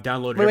right now, I've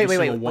downloaded every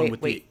single one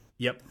with the...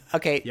 Yep.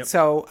 Okay, yep.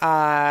 So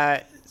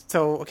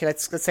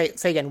let's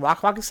say again, Waku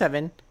Waku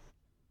 7,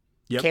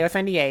 yep. KOF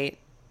 98,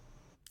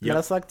 Yep.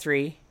 Metal Slug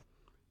 3,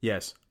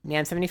 Yes.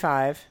 NAM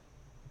 75,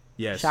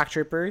 Yes. Shock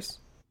Troopers.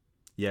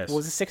 Yes. What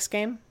was the 6th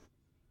game?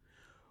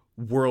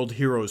 World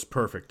Heroes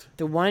Perfect.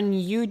 The one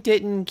you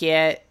didn't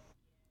get...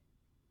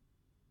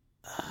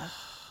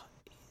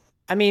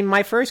 I mean,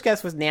 my first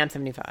guess was NAM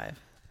 75.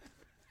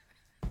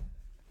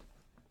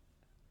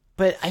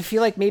 But I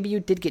feel like maybe you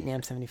did get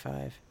NAM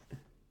 75.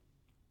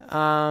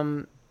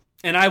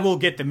 And I will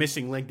get the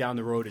missing link down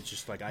the road. It's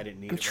just like I didn't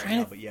need it right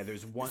now. But yeah,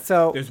 there's one.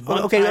 So there's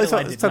one okay, title so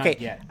I did it's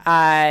okay. not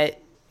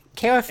get.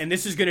 KOF, and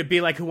this is going to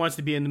be like Who Wants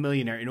to Be in the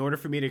Millionaire. In order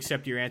for me to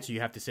accept your answer,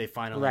 you have to say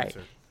final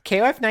answer.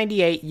 KOF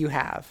 98 you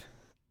have.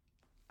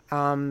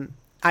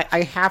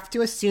 I have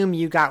to assume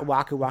you got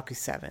Waku Waku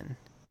 7.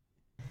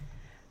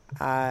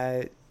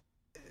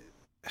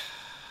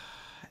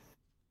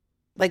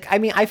 I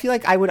mean, I feel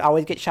like I would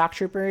always get Shock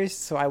Troopers,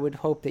 so I would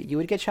hope that you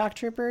would get Shock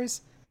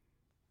Troopers.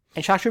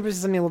 And Shock Troopers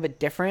is something a little bit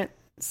different,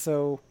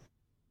 so...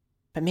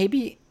 But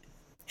maybe...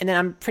 And then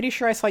I'm pretty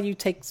sure I saw you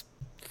take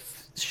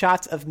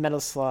shots of Metal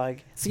Slug.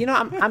 So,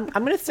 I'm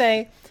gonna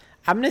say...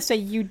 I'm gonna say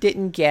you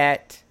didn't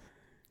get...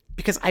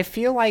 Because I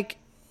feel like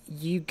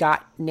you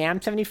got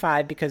NAM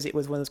 75 because it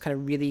was one of those kind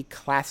of really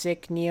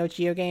classic Neo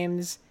Geo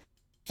games,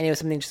 and it was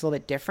something just a little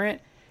bit different.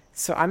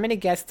 So I'm gonna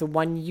guess the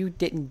one you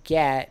didn't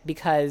get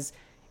because...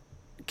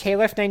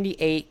 KOF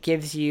 98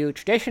 gives you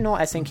traditional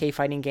SNK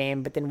fighting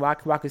game, but then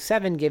Waku Waku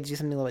 7 gives you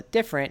something a little bit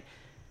different.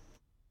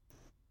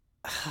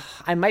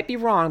 I might be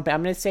wrong, but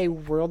I'm going to say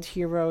World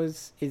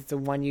Heroes is the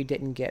one you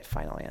didn't get.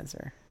 Final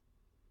answer.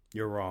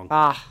 You're wrong.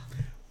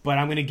 But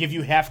I'm going to give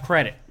you half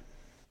credit.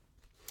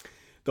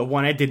 The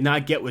one I did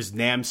not get was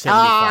NAM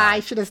 75.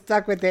 I should have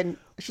stuck with it.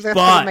 I should have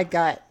stuck with my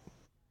gut.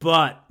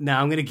 But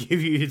now I'm going to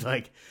give you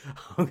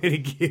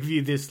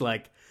this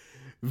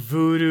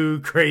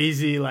voodoo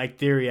crazy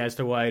theory as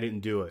to why I didn't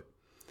do it.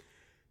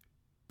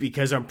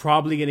 because I'm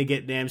probably going to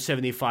get NAM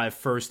 75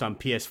 first on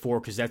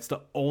PS4 because that's the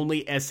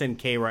only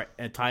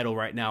SNK title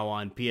right now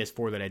on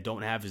PS4 that I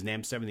don't have is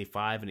NAM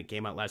 75, and it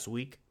came out last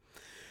week.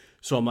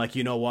 So I'm like,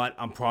 you know what?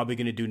 I'm probably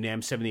going to do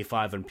NAM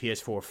 75 on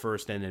PS4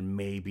 first and then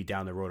maybe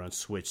down the road on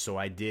Switch. So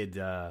I did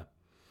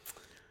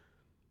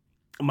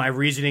my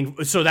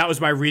reasoning. So that was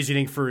my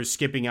reasoning for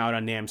skipping out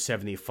on NAM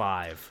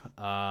 75.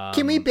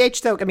 Can we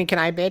bitch, though? I mean, can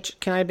I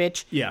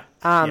bitch? Yeah.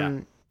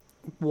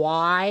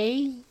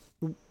 Why?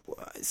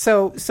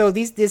 So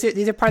these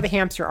are part of the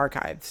Hamster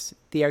archives,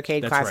 the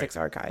Arcade That's Classics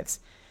right. archives.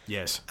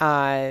 Yes.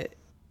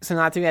 So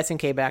not through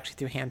SNK, but actually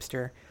through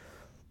Hamster.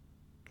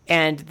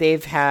 And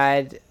they've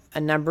had a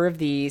number of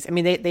these. I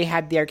mean, they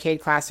had the Arcade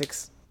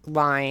Classics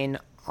line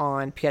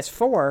on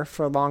PS4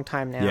 for a long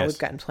time now. Yes. We've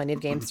gotten plenty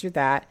of games through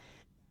that.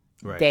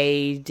 Right.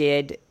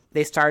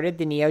 They started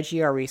the Neo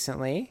Geo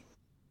recently.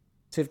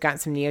 So we've gotten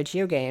some Neo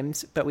Geo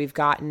games, but we've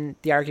gotten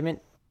the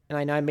argument, and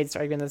I know I made this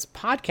argument in this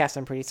podcast,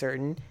 I'm pretty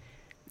certain,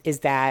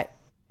 is that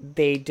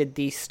they did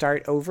the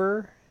start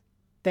over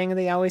thing that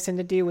they always tend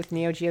to do with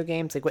Neo Geo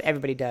games, like what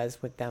everybody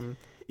does with them.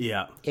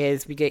 Yeah.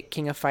 Is we get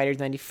King of Fighters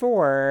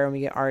 94, and we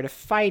get Art of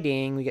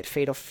Fighting, we get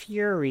Fatal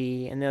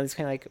Fury, and those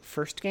kind of like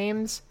first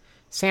games.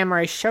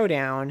 Samurai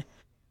Showdown.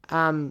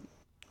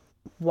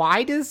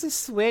 Why does the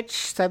Switch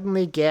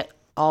suddenly get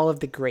all of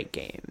the great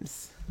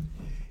games?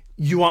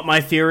 You want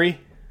my theory?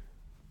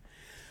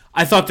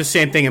 I thought the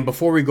same thing, and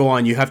before we go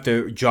on, you have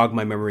to jog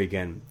my memory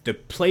again. The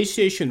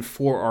PlayStation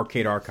 4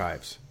 Arcade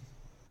Archives,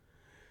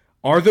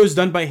 are those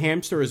done by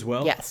Hamster as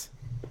well? Yes.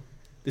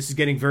 This is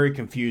getting very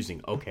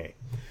confusing. Okay.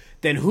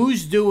 Then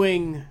who's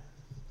doing...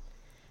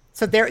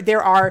 So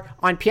there are,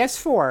 on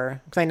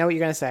PS4, because I know what you're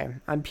going to say,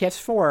 on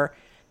PS4,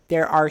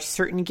 there are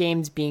certain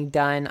games being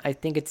done, I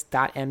think it's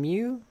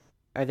 .mu.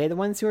 Are they the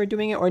ones who are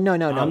doing it? Or no.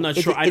 I'm not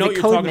Is sure. it- I is know it what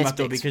you're Code talking about,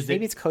 though, Mystics? because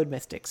Maybe it's Code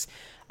Mystics.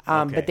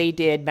 Okay. But they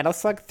did Metal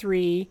Slug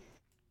 3,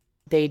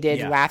 they did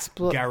Yeah. Last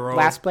Garou.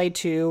 Blade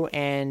 2,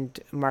 and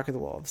Mark of the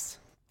Wolves.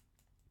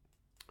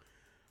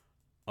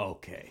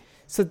 Okay.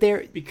 So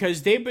they're...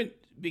 Because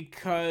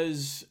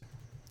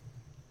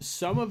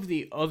some of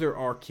the other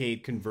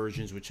arcade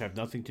conversions, which have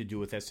nothing to do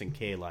with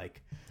SNK,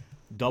 like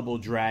Double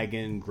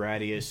Dragon,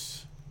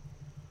 Gradius,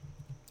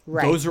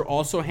 Right. those are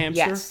also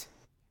Hamster? Yes.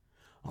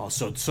 Oh,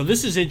 so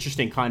this is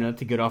interesting, kind of,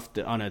 to get off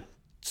on a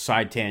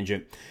side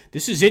tangent.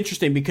 This is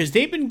interesting because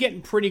they've been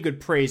getting pretty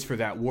good praise for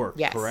that work,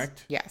 Yes.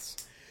 correct? Yes.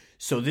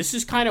 So this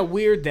is kind of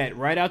weird that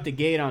right out the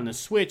gate on the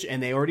Switch,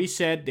 and they already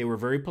said, they were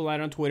very polite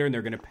on Twitter, and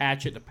they're going to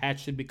patch it. The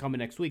patch should be coming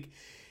next week.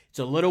 It's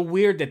a little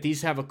weird that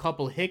these have a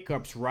couple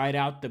hiccups right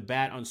out the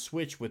bat on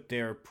Switch with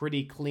their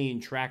pretty clean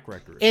track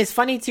record. It's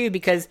funny, too,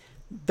 because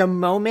the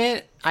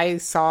moment I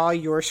saw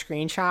your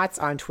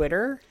screenshots on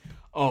Twitter,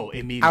 Oh,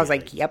 immediately. I was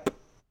like, yep.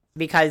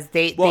 Because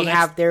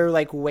they're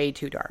like way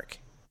too dark.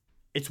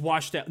 It's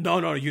washed out.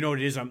 No, you know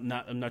what it is? I'm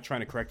not trying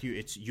to correct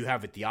you. You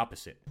have it the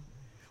opposite.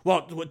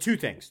 Well, two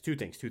things.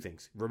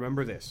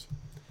 Remember this.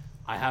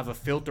 I have a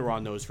filter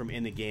on those from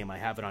in the game. I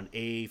have it on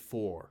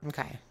A4.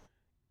 Okay.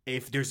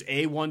 If there's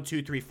A1,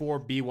 2, 3, 4,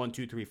 B1,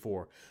 2, 3,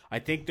 4. I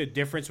think the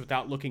difference,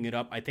 without looking it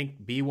up, I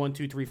think B1,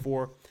 2, 3,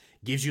 4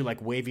 gives you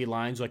like wavy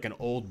lines, like an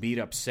old beat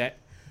up set.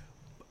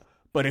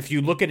 But if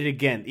you look at it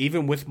again,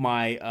 even with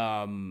my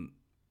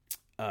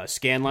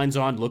scan lines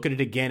on, look at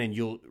it again, and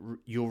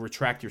you'll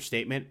retract your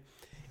statement.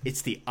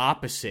 It's the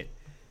opposite.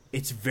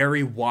 It's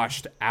very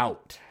washed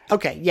out.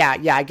 Okay. Yeah.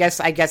 I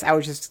guess I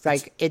was just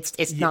like,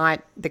 it's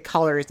not, the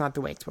color is not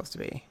the way it's supposed to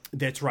be.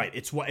 That's right.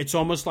 It's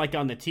almost like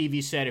on the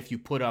TV set if you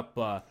put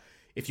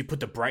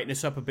the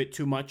brightness up a bit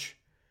too much.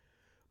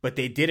 But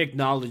they did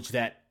acknowledge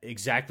that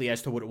exactly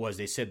as to what it was.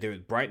 They said their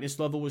brightness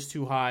level was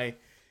too high,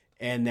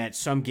 and that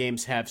some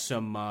games have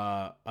some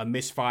a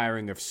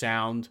misfiring of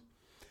sound.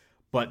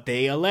 But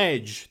they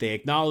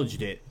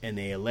acknowledged it, and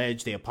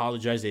they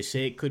apologized. They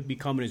say it could be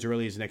coming as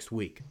early as next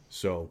week.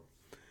 So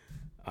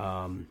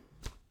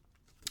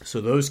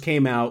those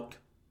came out.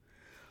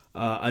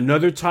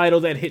 Another title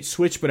that hit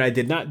Switch, but I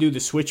did not do the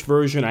Switch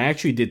version. I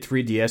actually did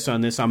 3DS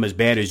on this. I'm as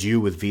bad as you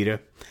with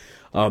Vita.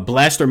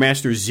 Blaster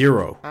Master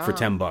Zero for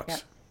 $10. Yeah.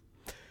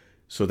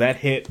 So that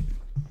hit,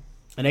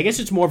 and I guess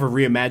it's more of a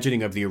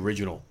reimagining of the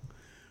original.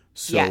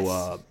 So,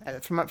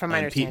 yes. From my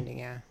understanding,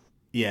 yeah.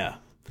 Yeah.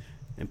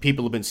 And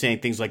people have been saying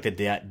things like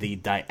the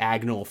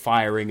diagonal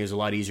firing is a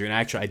lot easier. And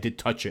actually, I did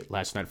touch it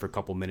last night for a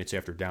couple minutes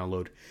after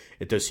download.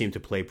 It does seem to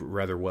play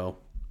rather well.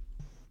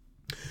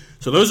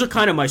 So those are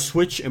kind of my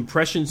Switch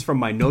impressions from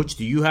my notes.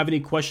 Do you have any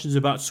questions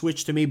about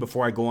Switch to me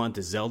before I go on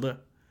to Zelda?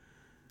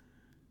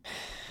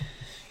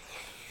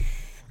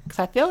 Because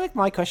I feel like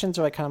my questions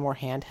are like kind of more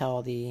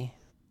handheld-y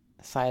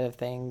side of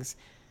things.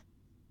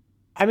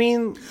 I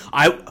mean,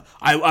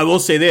 I will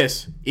say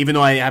this, even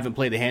though I haven't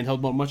played the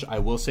handheld mode much, I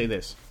will say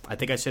this. I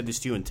think I said this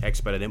to you in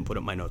text, but I didn't put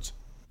up my notes.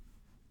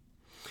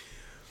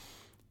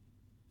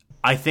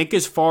 I think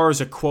as far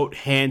as a quote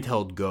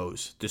handheld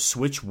goes, the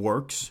Switch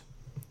works,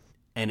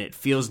 and it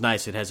feels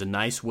nice. It has a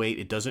nice weight.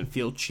 It doesn't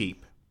feel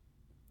cheap.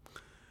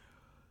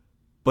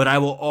 But I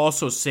will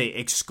also say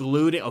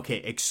excluding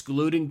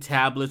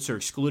tablets or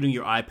excluding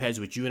your iPads,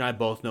 which you and I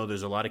both know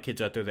there's a lot of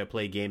kids out there that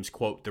play games,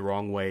 quote, the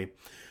wrong way.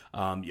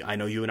 I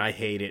know you and I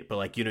hate it, but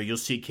like, you know, you'll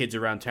see kids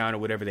around town or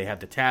whatever, they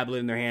have the tablet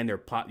in their hand,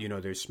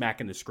 they're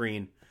smacking the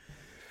screen.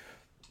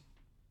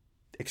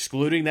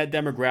 Excluding that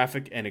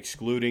demographic and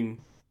excluding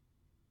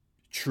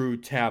true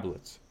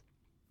tablets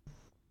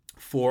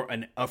for a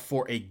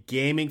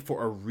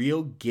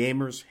real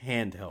gamer's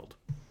handheld,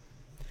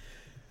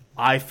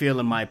 I feel,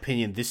 in my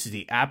opinion, this is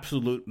the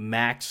absolute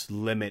max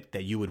limit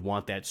that you would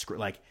want that screen.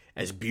 Like,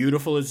 as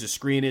beautiful as the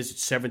screen is,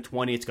 it's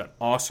 720. It's got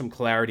awesome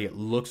clarity. It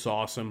looks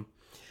awesome.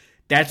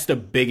 That's the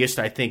biggest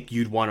I think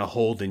you'd want to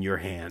hold in your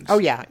hands. Oh,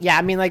 yeah. Yeah,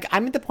 I mean, like,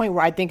 I'm at the point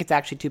where I think it's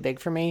actually too big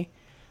for me.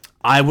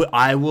 I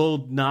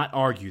will not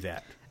argue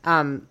that.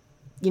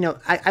 You know,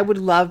 I would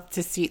love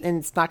to see, and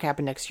it's not going to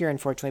happen next year,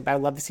 unfortunately, but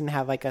I'd love to see them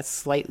have, like, a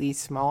slightly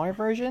smaller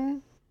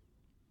version.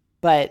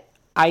 But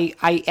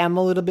I am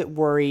a little bit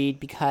worried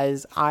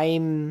because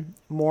I'm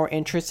more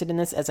interested in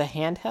this as a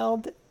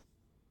handheld,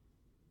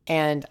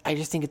 and I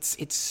just think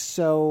it's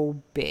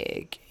so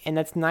big, and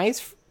that's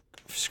nice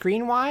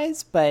screen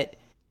wise, but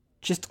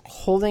just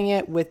holding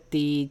it with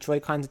the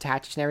Joy-Cons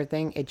attached and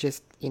everything, it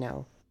just, you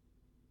know,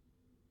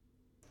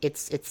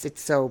 it's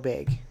so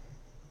big.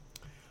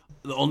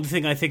 The only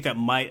thing I think that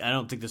I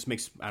don't think this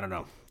makes, I don't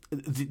know.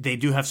 They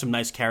do have some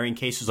nice carrying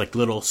cases, like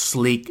little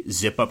sleek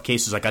zip-up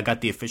cases. Like I got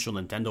the official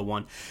Nintendo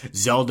one.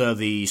 Zelda,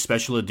 the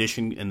special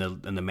edition and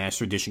the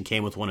Master Edition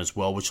came with one as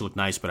well, which looked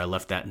nice, but I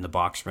left that in the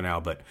box for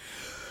now. But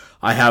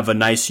I have a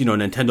nice, you know,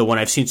 Nintendo one.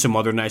 I've seen some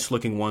other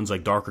nice-looking ones,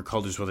 like darker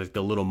colors with like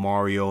the little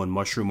Mario and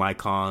mushroom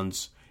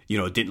icons. You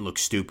know, it didn't look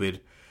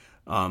stupid.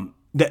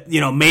 That,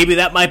 you know, maybe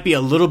that might be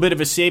a little bit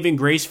of a saving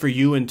grace for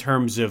you in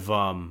terms of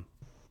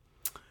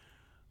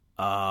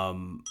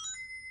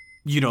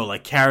you know,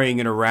 like carrying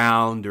it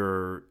around,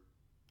 or,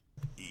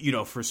 you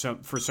know, for some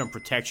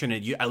protection,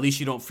 and at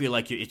least you don't feel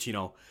like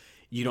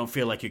you don't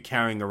feel like you're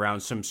carrying around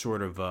some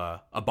sort of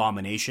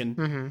abomination.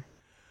 Mm-hmm.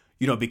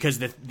 You know, because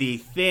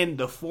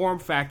the form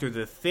factor,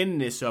 the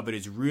thinness of it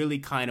is really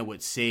kind of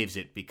what saves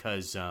it.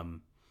 Because,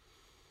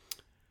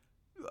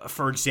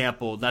 for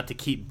example, not to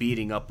keep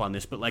beating up on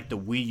this, but like the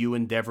Wii U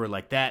Endeavor,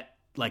 like that,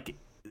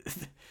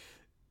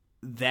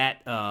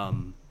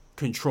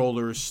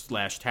 controller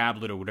 /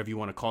 tablet or whatever you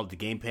want to call it, the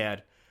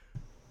gamepad,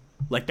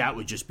 like that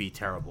would just be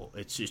terrible.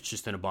 It's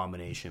just an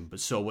abomination. But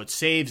so what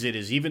saves it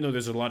is, even though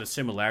there's a lot of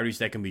similarities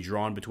that can be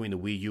drawn between the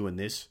Wii U and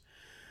this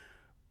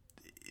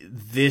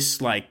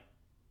like,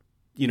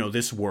 you know,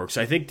 this works.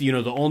 I think, you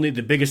know,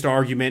 the biggest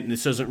argument, and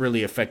this doesn't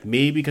really affect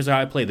me because of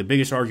how I play, the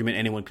biggest argument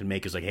anyone can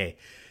make is like, hey,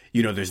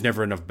 you know, there's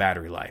never enough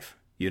battery life,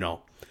 you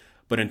know.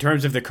 But in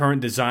terms of the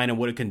current design and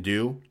what it can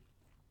do,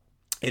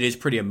 it is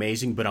pretty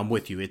amazing. But I'm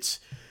with you. It's,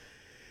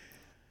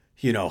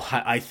 you know,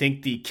 I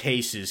think the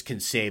cases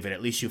can save it.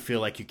 At least you feel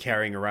like you're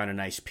carrying around a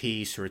nice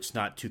piece, or it's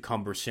not too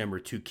cumbersome or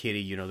too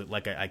kiddie. You know,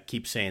 like I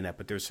keep saying that,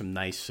 but there's some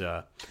nice,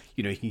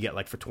 you know, you can get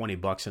like for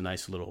 $20 a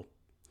nice little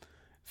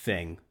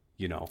thing,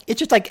 you know. It's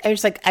just like,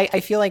 I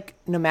feel like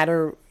no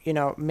matter, you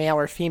know, male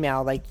or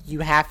female, like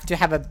you have to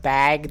have a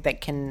bag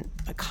that can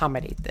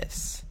accommodate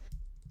this.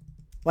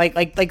 Like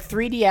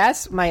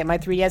 3DS, my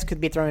 3DS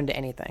could be thrown into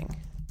anything,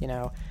 you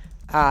know.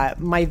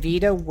 My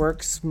Vita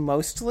works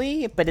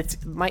mostly, but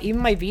even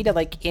my Vita,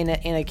 like in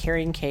a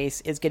carrying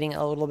case, is getting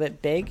a little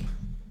bit big.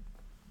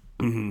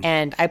 Mm-hmm.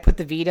 And I put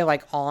the Vita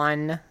like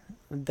on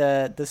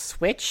the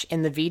Switch,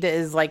 and the Vita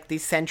is like the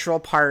central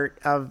part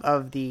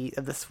of the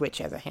Switch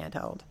as a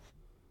handheld.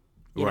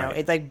 You know,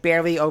 it like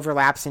barely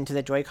overlaps into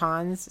the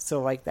Joy-Cons,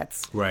 so like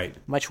that's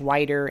much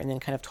wider and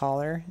then kind of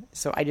taller.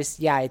 So I just,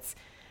 yeah,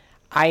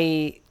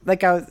 I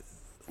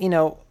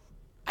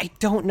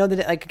don't know that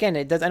it, like, again,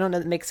 it does. I don't know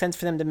that it makes sense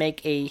for them to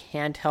make a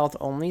handheld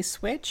only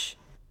Switch,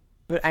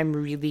 but I'm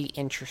really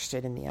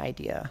interested in the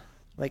idea,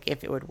 like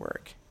if it would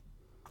work,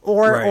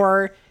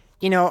 or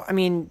you know, I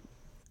mean,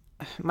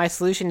 my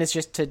solution is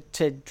just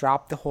to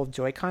drop the whole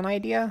Joy-Con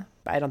idea,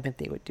 but I don't think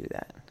they would do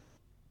that.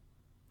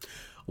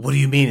 What do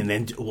you mean? And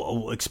then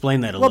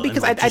explain that a little. Well,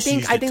 because I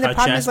think the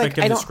problem is like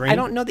I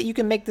don't know that you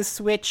can make the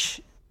Switch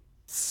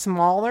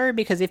smaller,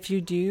 because if you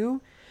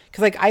do.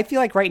 Because, like, I feel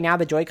like right now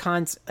the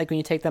Joy-Cons, like, when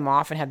you take them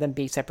off and have them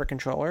be separate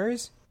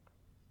controllers,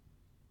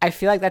 I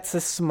feel like that's the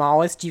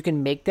smallest you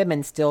can make them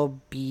and still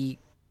be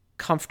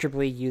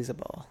comfortably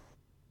usable.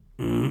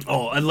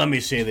 Oh, and let me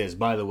say this.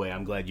 By the way,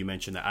 I'm glad you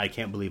mentioned that. I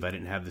can't believe I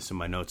didn't have this in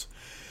my notes.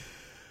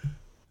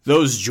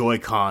 Those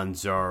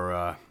Joy-Cons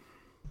are,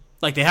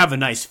 like, they have a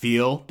nice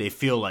feel. They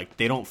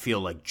don't feel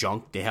like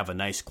junk. They have a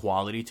nice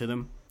quality to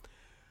them.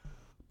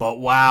 But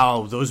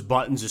wow, those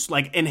buttons is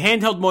like in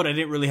handheld mode. I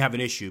didn't really have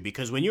an issue,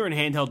 because when you're in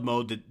handheld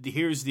mode,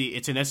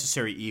 it's a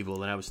necessary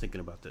evil. And I was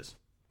thinking about this.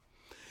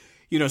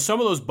 You know, some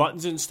of those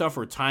buttons and stuff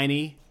are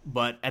tiny,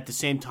 but at the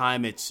same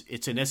time, it's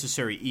a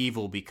necessary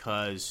evil,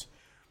 because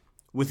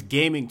with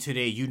gaming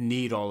today, you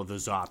need all of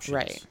those options.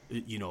 Right.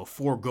 You know,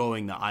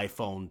 foregoing the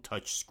iPhone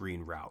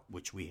touchscreen route,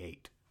 which we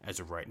hate as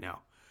of right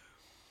now.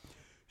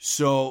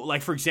 So,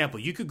 like, for example,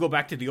 you could go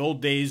back to the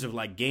old days of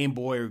like Game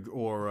Boy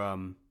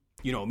or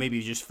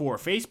maybe just 4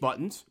 face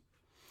buttons,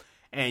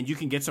 and you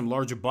can get some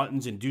larger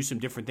buttons and do some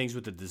different things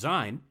with the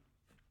design.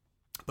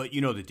 But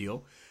you know the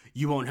deal.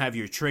 You won't have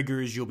your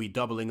triggers. You'll be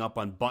doubling up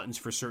on buttons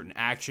for certain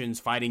actions.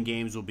 Fighting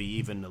games will be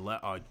even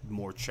a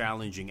more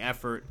challenging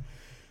effort.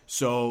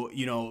 So,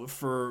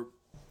 for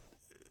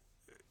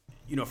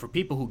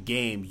people who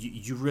game,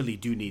 you really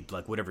do need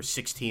like whatever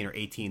 16 or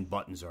 18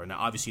 buttons are. Now,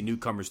 obviously,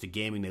 newcomers to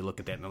gaming, they look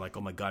at that and they're like,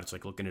 oh my God, it's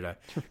like looking at a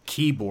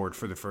keyboard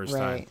for the first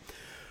time.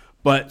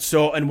 But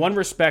so in one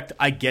respect,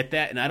 I get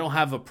that, and I don't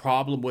have a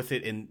problem with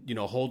it in,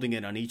 holding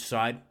it on each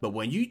side. But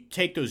when you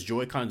take those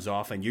Joy-Cons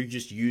off and you're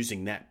just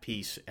using that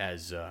piece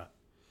as a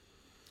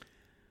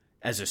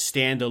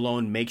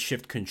standalone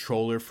makeshift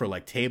controller for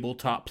like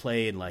tabletop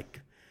play, and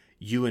like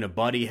you and a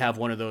buddy have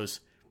one of those,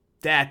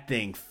 that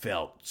thing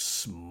felt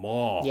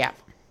small. Yeah.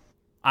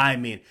 I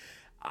mean,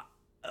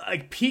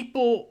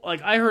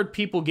 I heard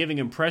people giving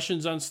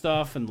impressions on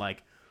stuff and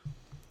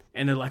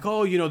they're like,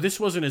 oh, this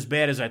wasn't as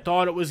bad as I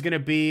thought it was going to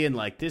be. And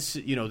like this,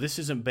 this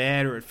isn't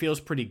bad, or it feels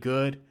pretty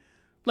good.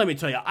 Let me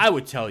tell you, I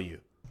would tell you,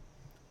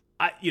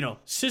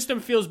 system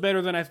feels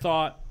better than I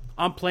thought.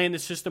 I'm playing the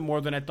system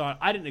more than I thought.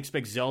 I didn't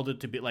expect Zelda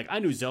to be like, I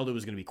knew Zelda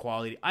was going to be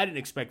quality. I didn't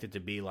expect it to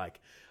be like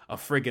a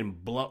friggin'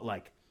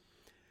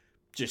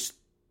 just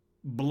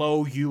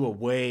blow you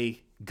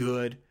away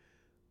good.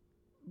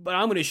 But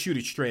I'm going to shoot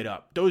it straight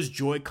up. Those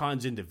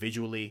Joy-Cons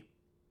individually,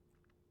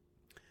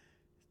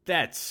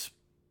 it's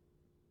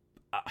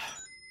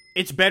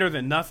better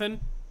than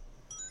nothing,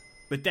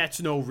 but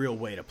that's no real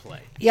way to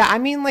play. Yeah, I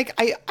mean, like,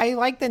 I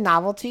like the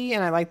novelty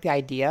and I like the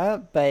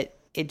idea, but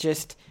it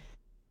just,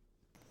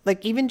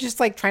 like, even just,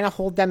 like, trying to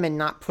hold them and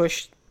not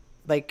push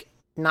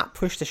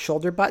the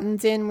shoulder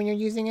buttons in when you're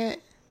using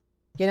it,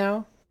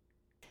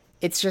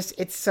 It's just,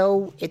 it's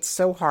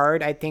so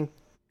hard, I think,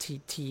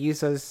 to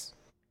use those,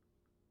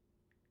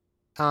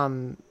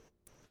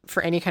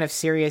 for any kind of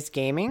serious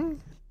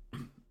gaming.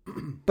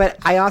 But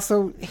I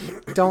also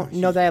don't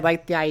know that I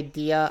like the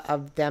idea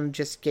of them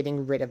just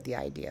getting rid of the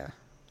idea,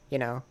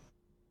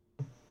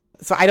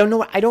 So I don't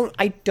know. I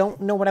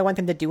don't know what I want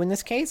them to do in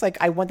this case. Like,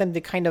 I want them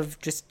to kind of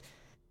just,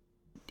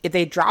 if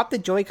they drop the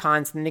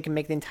Joy-Cons, then they can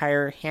make the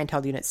entire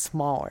handheld unit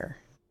smaller.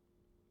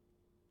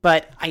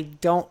 But I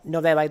don't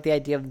know that I like the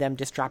idea of them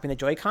just dropping the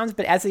Joy-Cons.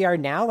 But as they are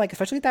now, like,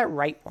 especially that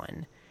right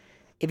one,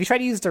 if you try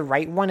to use the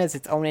right one as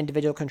its own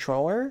individual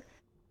controller,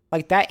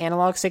 like, that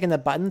analog stick and the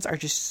buttons are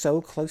just so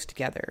close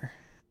together.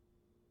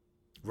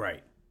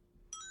 Right.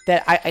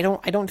 That I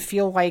don't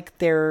feel like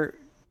they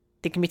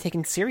can be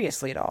taken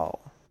seriously at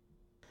all.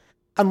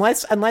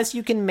 Unless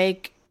you can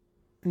make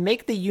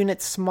the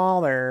unit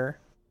smaller,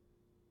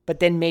 but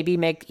then maybe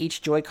make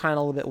each Joy-Con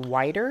a little bit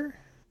wider.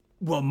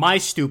 Well, my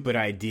stupid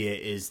idea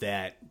is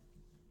that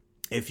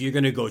if you're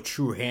going to go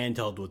true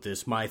handheld with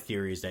this, my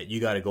theory is that you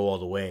got to go all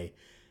the way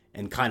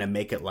and kind of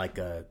make it like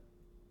a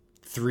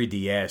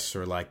 3DS,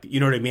 or like, you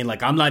know what I mean?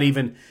 Like, I'm not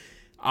even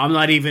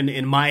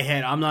in my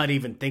head, I'm not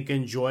even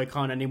thinking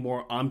Joy-Con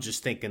anymore. I'm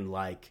just thinking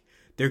like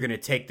they're going to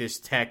take this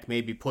tech,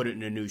 maybe put it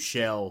in a new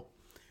shell,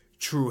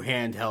 true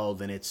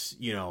handheld, and it's,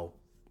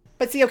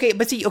 But see,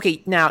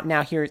 okay,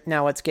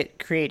 now let's get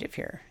creative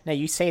here. Now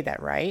you say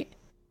that, right?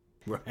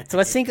 Right. So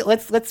let's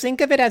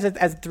think of it as a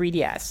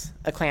 3DS,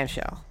 a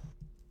clamshell.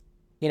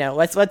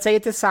 Let's say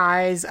it's the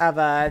size of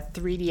a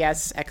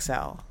 3DS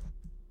XL.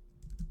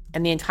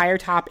 And the entire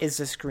top is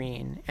the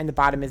screen, and the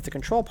bottom is the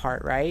control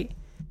part, right?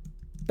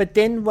 But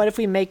then what if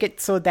we make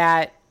it so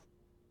that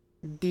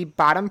the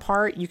bottom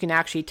part, you can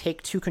actually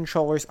take 2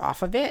 controllers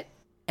off of it,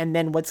 and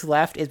then what's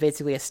left is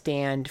basically a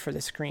stand for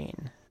the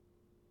screen?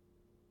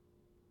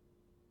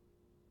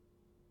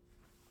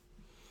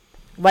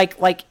 Like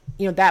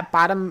that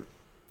bottom,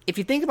 if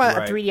you think about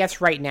a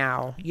 3DS right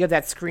now, you have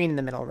that screen in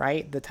the middle,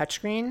 right? The touch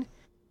screen.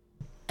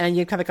 And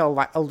you have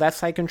like a left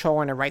side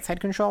controller and a right side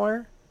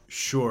controller.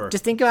 Sure.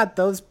 Just think about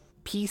those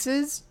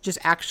pieces just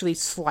actually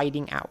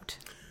sliding out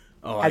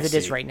as it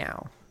is right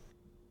now.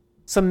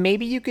 So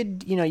maybe you could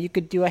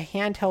do a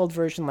handheld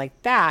version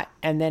like that,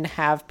 and then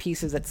have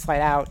pieces that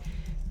slide out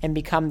and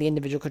become the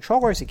individual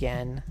controllers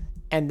again,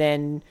 and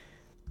then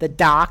the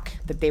dock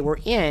that they were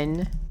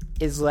in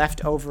is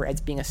left over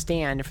as being a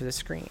stand for the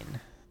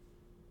screen.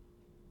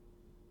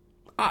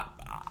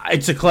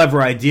 It's a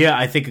clever idea.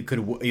 I think it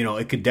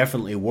could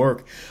definitely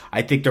work.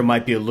 I think there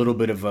might be a little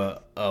bit of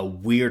a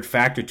weird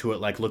factor to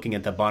it, like looking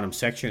at the bottom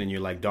section and you're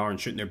like, darn,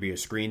 shouldn't there be a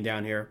screen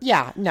down here?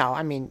 Yeah, no,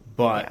 I mean,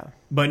 but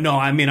no,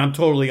 I mean, I'm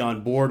totally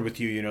on board with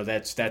you.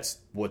 That's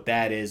what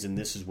that is, and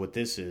this is what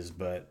this is.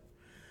 But,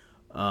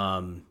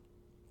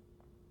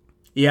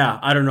 yeah,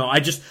 I don't know.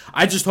 I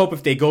just hope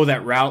if they go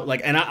that route,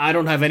 like, and I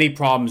don't have any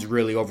problems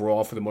really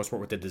overall for the most part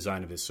with the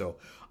design of this. So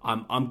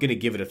I'm gonna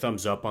give it a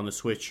thumbs up on the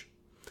Switch.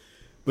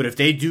 But if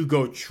they do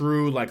go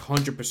true, like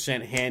 100%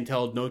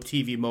 handheld, no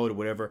TV mode or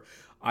whatever,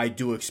 I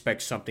do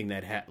expect something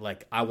that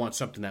I want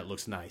something that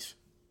looks nice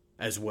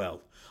as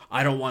well.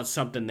 I don't want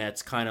something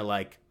that's kind of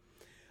like,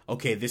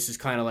 okay, this is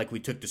kind of like we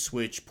took the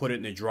Switch, put it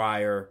in the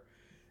dryer,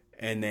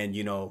 and then,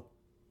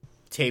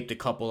 taped a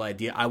couple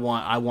ideas. I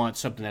want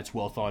something that's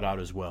well thought out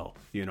as well,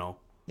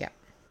 Yeah.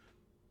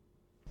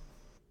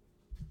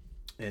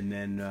 And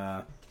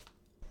then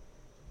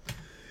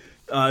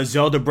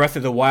Zelda Breath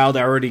of the Wild,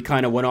 I already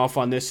kind of went off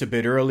on this a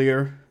bit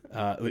earlier.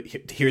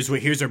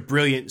 Here's a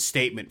brilliant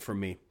statement from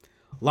me.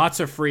 Lots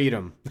of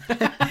freedom.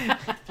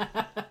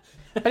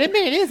 But I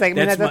mean, it is like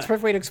that's the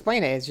perfect way to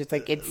explain it. It's just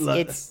like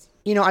it's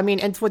I mean,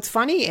 and what's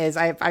funny is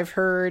I've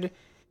heard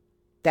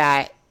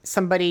that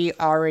somebody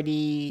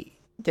already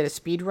did a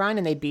speed run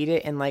and they beat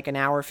it in like an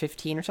hour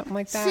 15 or something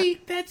like that.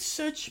 See, that's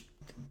such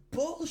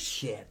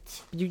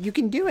bullshit. You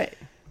can do it.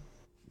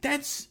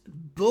 That's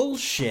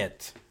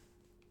bullshit.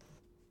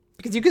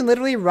 Because you can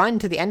literally run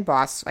to the end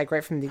boss like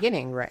right from the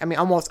beginning, right? I mean,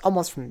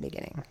 almost from the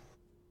beginning.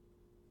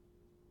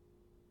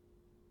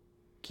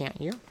 Can't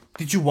you?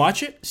 Did you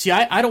watch it? See,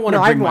 I don't want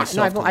to bring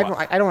myself to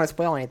watch. I don't want to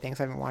spoil anything,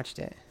 so I haven't watched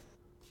it.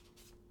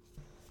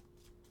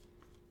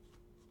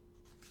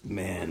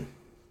 Man,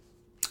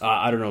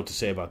 I don't know what to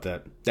say about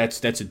that.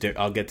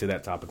 I'll get to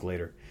that topic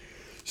later.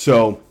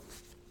 So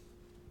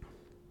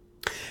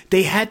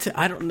they had to.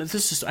 I don't know.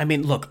 I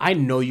mean, look. I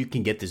know you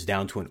can get this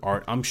down to an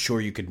art. I'm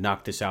sure you could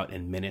knock this out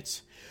in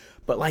minutes.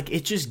 But like,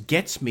 it just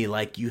gets me.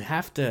 Like, you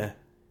have to.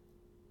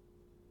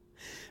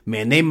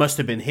 Man, they must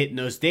have been hitting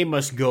those. They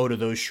must go to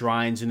those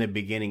shrines in the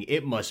beginning.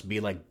 It must be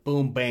like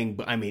boom, bang.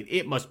 I mean,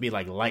 it must be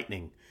like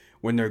lightning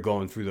when they're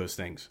going through those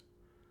things.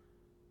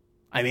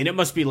 I mean, it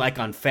must be like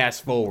on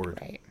fast forward.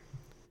 Right.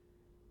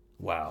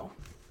 Wow.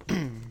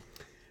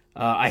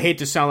 I hate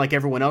to sound like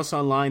everyone else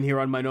online here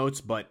on my notes,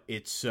 but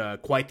it's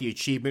quite the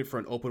achievement for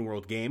an open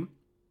world game.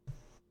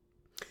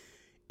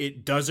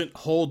 It doesn't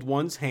hold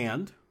one's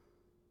hand.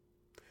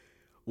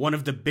 One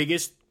of the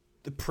biggest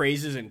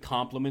praises and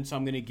compliments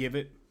I'm going to give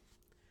it.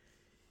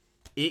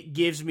 It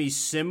gives me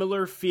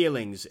similar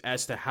feelings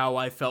as to how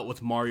I felt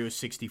with Mario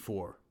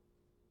 64.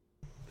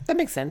 That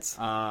makes sense.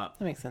 That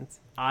makes sense.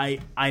 I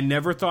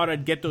never thought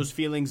I'd get those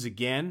feelings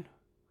again.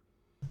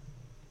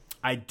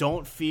 I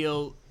don't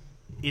feel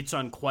it's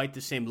on quite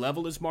the same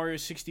level as Mario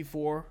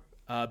 64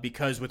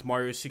 because with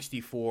Mario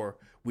 64,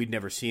 we'd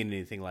never seen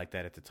anything like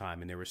that at the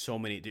time. And there were so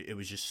many, it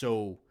was just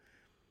so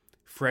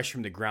fresh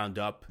from the ground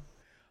up.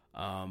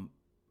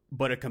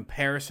 But a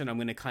comparison I'm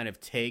going to kind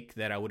of take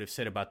that I would have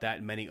said about that,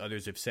 and many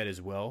others have said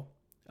as well,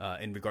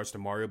 in regards to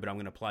Mario, but I'm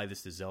going to apply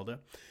this to Zelda.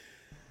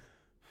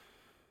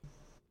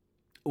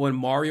 When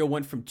Mario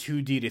went from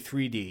 2D to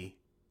 3D,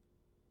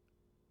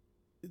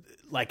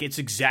 like, it's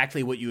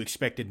exactly what you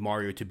expected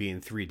Mario to be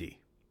in 3D.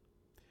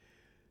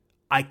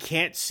 I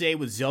can't say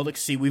with Zelda,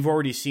 see, we've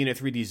already seen a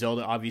 3D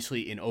Zelda,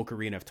 obviously, in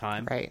Ocarina of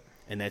Time. Right.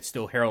 And that's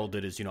still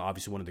heralded as,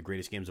 obviously one of the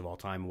greatest games of all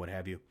time and what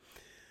have you.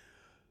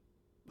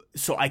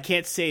 So I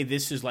can't say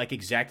this is like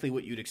exactly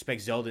what you'd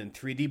expect Zelda in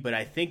 3D, but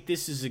I think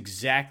this is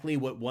exactly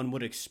what one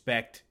would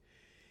expect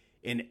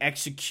in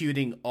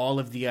executing all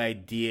of the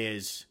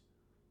ideas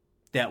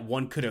that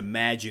one could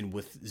imagine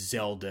with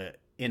Zelda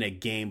in a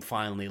game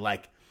finally,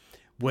 like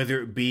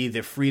whether it be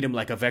the freedom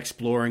like of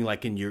exploring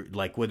like in your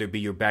whether it be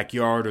your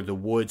backyard or the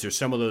woods or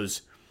some of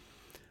those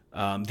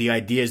the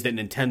ideas that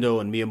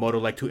Nintendo and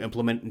Miyamoto like to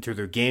implement into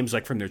their games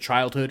like from their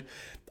childhood.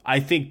 I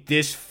think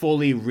this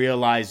fully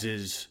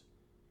realizes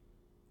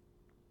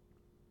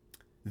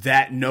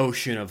that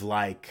notion of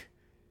like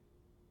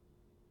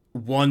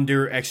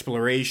wonder,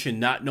 exploration,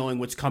 not knowing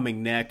what's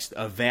coming next,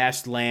 a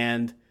vast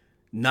land,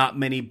 not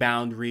many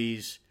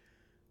boundaries,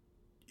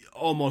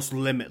 almost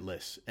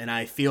limitless. And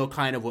I feel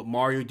kind of what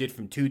Mario did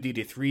from 2D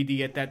to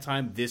 3D at that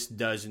time, this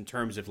does in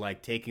terms of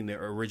like taking the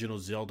original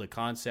Zelda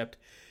concept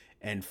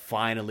and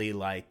finally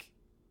like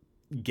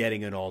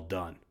getting it all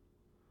done.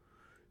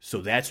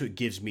 So that's what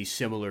gives me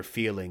similar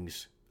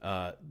feelings,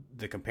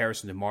 the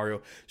comparison to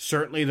Mario.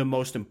 Certainly the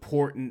most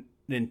important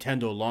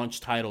Nintendo launch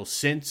title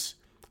since,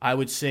 I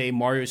would say,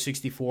 Mario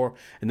 64,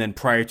 and then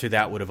prior to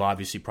that would have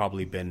obviously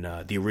probably been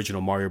the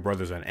original Mario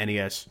Brothers on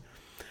NES.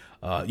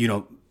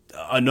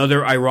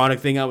 Another ironic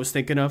thing I was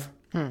thinking of,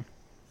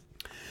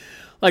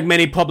 like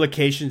many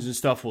publications and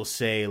stuff will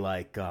say,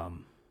 like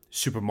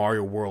Super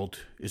Mario World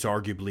is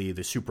arguably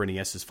the Super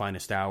NES's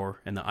finest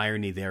hour, and the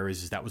irony there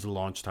is that was a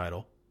launch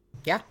title.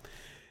 Yeah.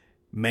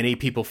 Many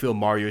people feel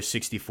Mario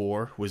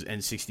 64 was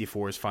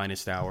N64's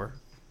finest hour.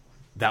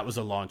 That was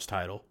a launch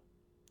title.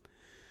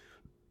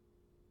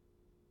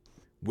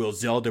 Will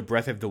Zelda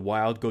Breath of the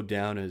Wild go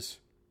down as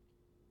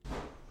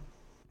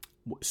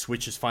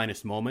Switch's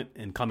finest moment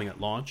and coming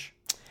at launch?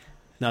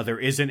 Now, there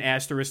is an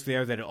asterisk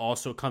there that it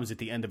also comes at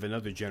the end of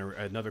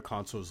another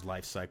console's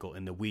life cycle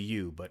in the Wii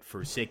U, but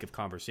for sake of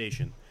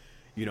conversation,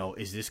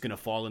 is this going to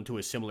fall into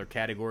a similar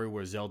category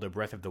where Zelda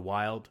Breath of the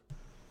Wild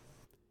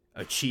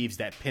achieves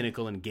that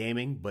pinnacle in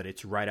gaming, but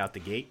it's right out the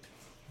gate?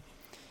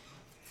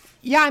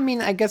 Yeah, I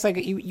mean, I guess like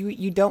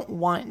you don't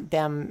want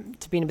them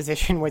to be in a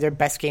position where their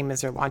best game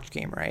is their launch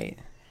game, right?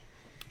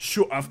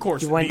 Sure, of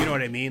course. You know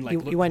what I mean?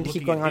 Like you want to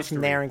keep going on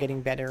from there and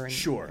getting better and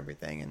sure.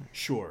 Everything. And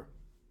sure.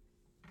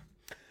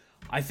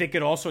 I think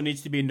it also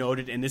needs to be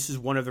noted, and this is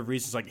one of the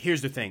reasons, like,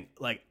 here's the thing.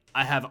 Like,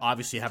 I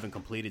haven't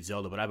completed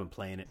Zelda, but I've been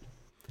playing it.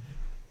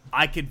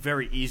 I could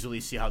very easily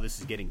see how this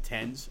is getting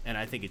 10s, and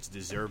I think it's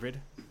deserved.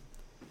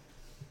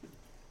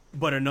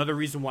 But another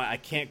reason why I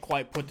can't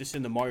quite put this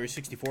in the Mario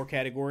 64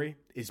 category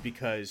is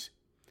because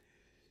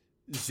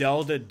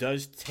Zelda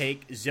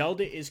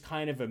is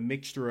kind of a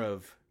mixture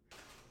of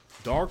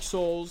Dark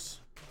Souls,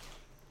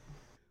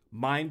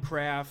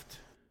 Minecraft.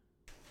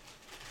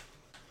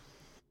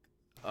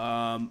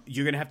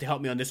 You're going to have to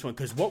help me on this one,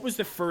 because what was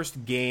the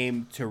first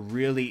game to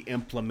really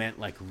implement,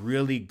 like,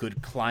 really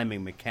good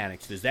climbing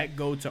mechanics? Does that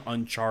go to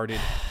Uncharted?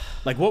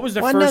 Like, what was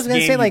the first game? I was going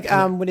to say, like,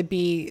 would it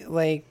be,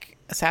 like,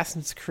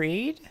 Assassin's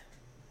Creed?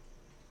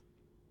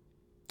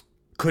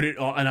 Could it,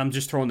 and I'm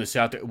just throwing this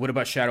out there, what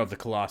about Shadow of the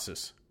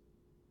Colossus?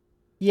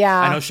 Yeah.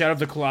 I know Shadow of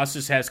the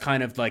Colossus has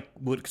kind of, like,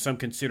 what some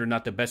consider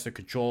not the best of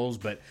controls,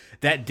 but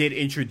that did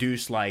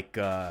introduce, like,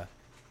 you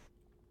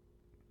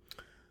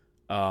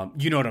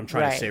know what I'm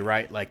trying to say,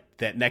 right? Like,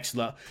 that next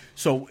level.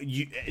 So,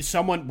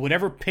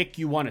 whatever pick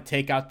you want to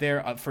take out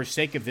there, for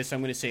sake of this,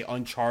 I'm going to say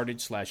Uncharted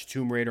 /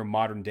 Tomb Raider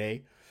modern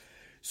day.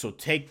 So,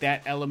 take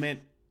that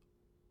element,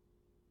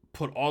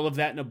 put all of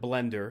that in a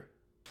blender,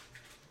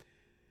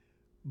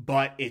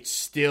 but it's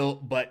still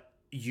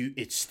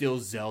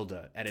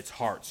Zelda at its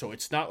heart. So,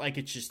 it's not like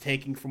it's just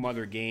taking from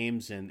other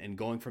games and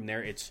going from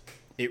there. It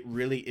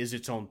really is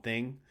its own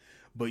thing.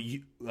 But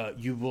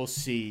you will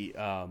see...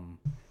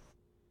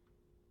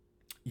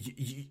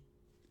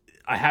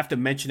 I have to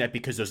mention that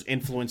because those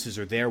influences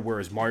are there,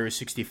 whereas Mario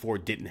 64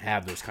 didn't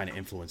have those kind of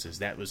influences.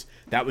 That was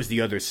the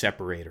other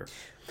separator.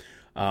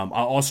 I'll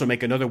also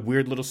make another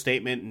weird little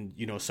statement,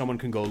 and someone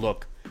can go,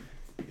 look,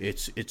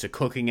 it's a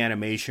cooking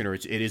animation, or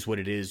it is what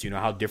it is.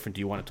 How different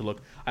do you want it to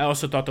look? I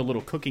also thought the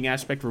little cooking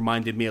aspect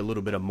reminded me a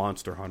little bit of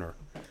Monster Hunter.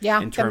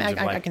 Yeah, in terms of,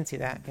 I can see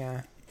that.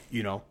 Yeah.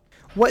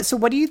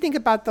 What do you think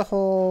about the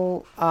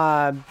whole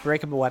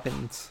breakable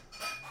weapons?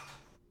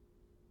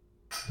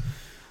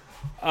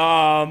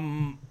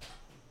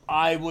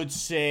 I would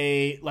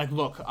say, like,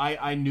 look,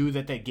 I knew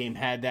that game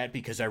had that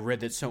because I read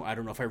that. So I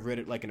don't know if I read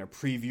it like in a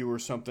preview or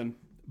something,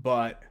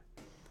 but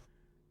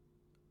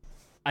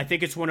I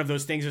think it's one of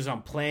those things. As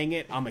I'm playing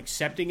it, I'm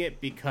accepting it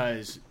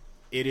because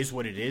it is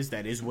what it is.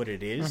 That is what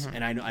it is,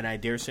 and I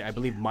dare say, I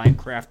believe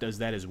Minecraft does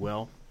that as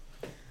well.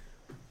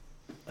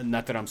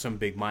 Not that I'm some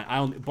big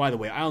by the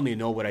way, I only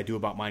know what I do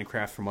about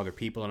Minecraft from other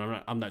people,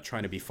 and I'm not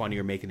trying to be funny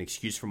or make an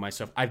excuse for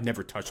myself. I've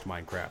never touched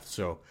Minecraft,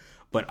 so.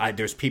 But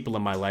there's people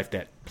in my life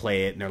that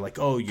play it, and they're like,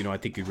 "Oh, I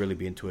think you'd really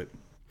be into it."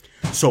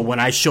 So when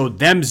I showed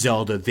them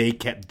Zelda, they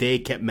kept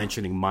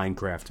mentioning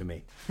Minecraft to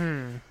me.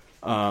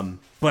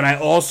 But I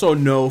also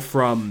know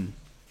from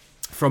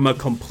a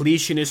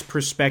completionist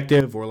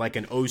perspective, or like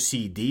an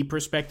OCD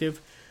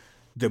perspective,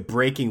 the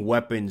breaking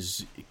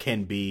weapons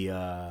can be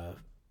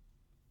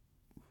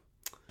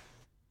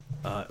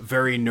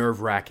very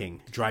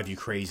nerve-wracking, drive you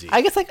crazy. I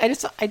guess, like,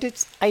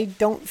 I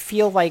don't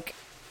feel like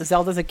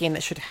Zelda's a game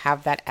that should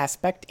have that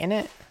aspect in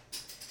it.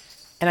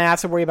 And I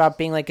also worry about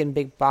being, like, in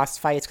big boss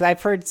fights, because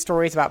I've heard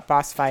stories about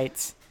boss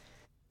fights,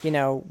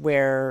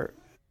 where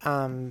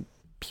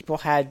people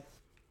had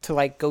to,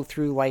 like, go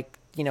through, like,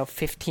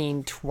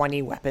 15,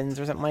 20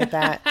 weapons or something like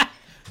that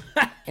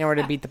in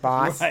order to beat the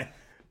boss. Right.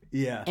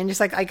 Yeah. And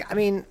just, like, I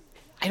mean,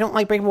 I don't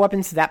like breakable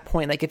weapons to that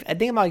point. Like, if I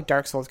think about, like,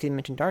 Dark Souls, because you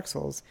mentioned Dark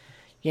Souls,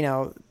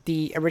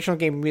 the original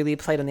game really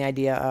played on the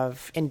idea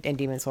of, and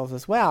Demon Souls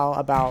as well,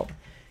 about...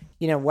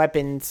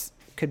 weapons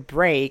could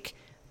break,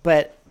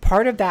 but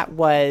part of that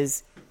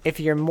was if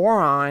you're a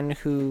moron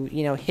who,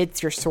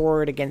 hits your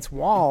sword against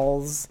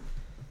walls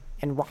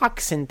and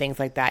rocks and things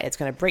like that, it's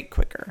going to break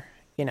quicker,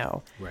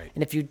 Right.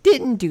 And if you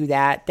didn't do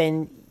that,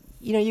 then,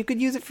 you could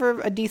use it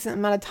for a decent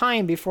amount of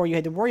time before you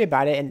had to worry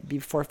about it and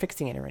before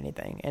fixing it or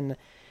anything. And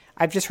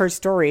I've just heard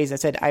stories.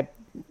 To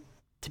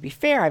be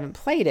fair, I haven't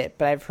played it,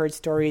 but I've heard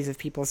stories of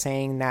people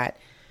saying that,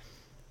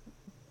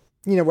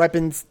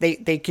 weapons, they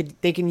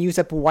can use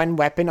up one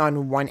weapon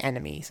on one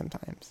enemy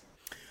sometimes.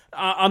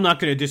 I'm not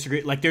going to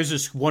disagree. Like, there's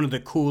this one of the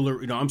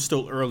cooler, I'm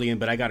still early in,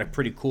 but I got a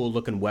pretty cool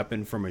looking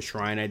weapon from a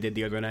shrine I did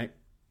the other night.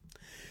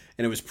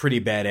 And it was pretty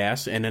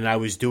badass. And then I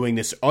was doing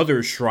this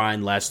other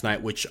shrine last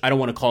night, which I don't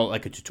want to call it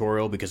like a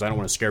tutorial because I don't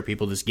want to scare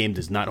people. This game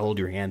does not hold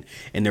your hand.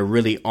 And there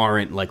really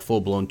aren't like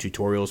full-blown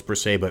tutorials per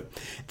se. But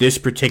this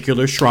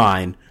particular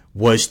shrine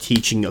was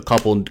teaching a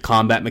couple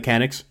combat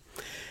mechanics.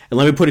 And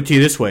let me put it to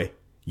you this way.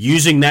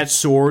 Using that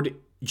sword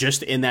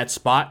just in that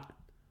spot,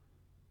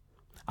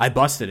 I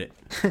busted it.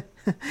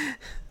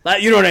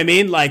 You know what I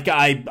mean? Like,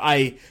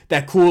 I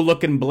that cool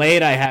looking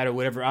blade I had or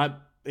whatever,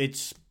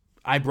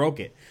 I broke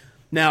it.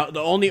 Now, the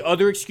only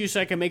other excuse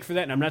I can make for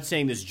that, and I'm not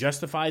saying this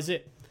justifies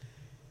it,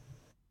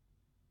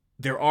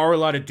 there are a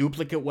lot of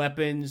duplicate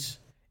weapons,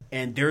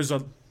 and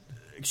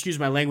excuse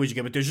my language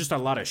again, but there's just a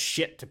lot of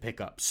shit to pick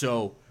up.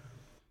 So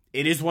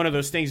it is one of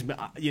those things,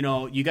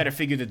 you got to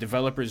figure the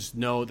developers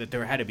know that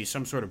there had to be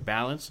some sort of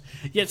balance.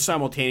 Yet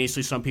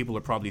simultaneously, some people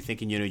are probably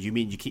thinking, you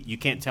mean you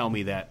can't tell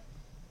me that,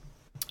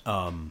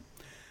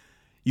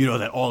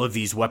 that all of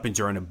these weapons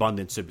are in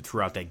abundance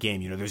throughout that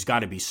game. There's got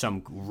to be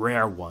some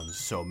rare ones.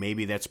 So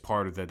maybe that's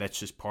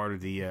just part of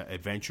the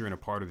adventure and a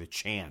part of the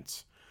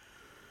chance.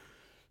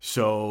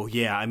 So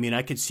yeah, I mean,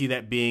 I could see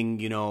that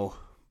being,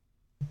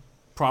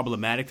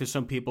 problematic to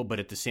some people, but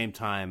at the same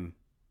time,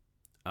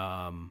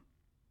 the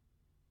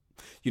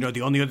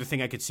only other thing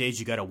I could say is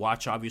you got to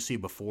watch, obviously,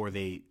 before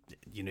they,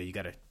 you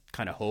got to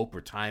kind of hope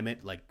or time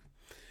it, like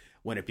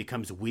when it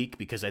becomes weak,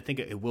 because I think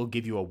it will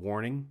give you a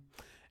warning.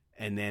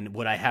 And then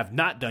what I have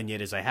not done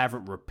yet is I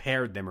haven't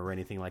repaired them or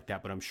anything like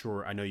that, but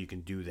I know you can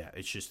do that.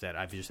 It's just that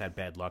I've just had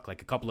bad luck.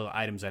 Like a couple of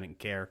items I didn't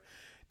care.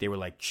 They were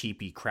like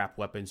cheapy crap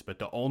weapons, but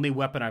the only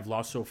weapon I've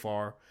lost so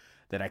far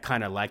that I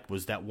kind of liked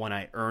was that one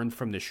I earned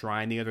from the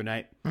shrine the other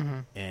night.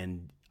 Mm-hmm.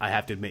 And I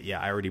have to admit,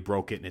 I already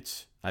broke it and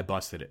I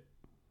busted it.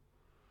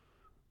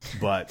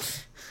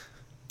 But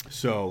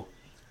so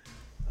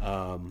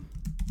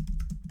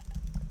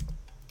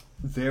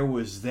there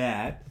was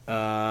that.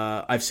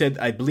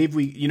 I believe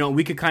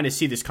we could kind of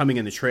see this coming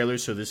in the trailer,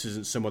 so this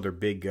isn't some other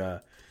big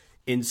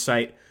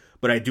insight.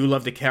 But I do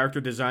love the character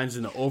designs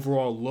and the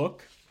overall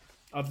look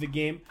of the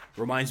game.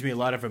 Reminds me a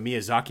lot of a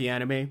Miyazaki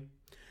anime.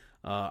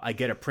 I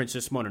get a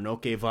Princess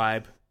Mononoke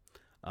vibe.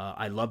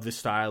 I love the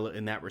style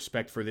in that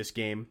respect for this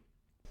game.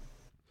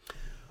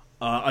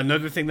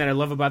 Another thing that I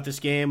love about this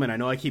game, and I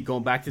know I keep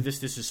going back to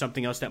this is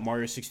something else that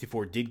Mario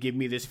 64 did give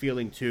me this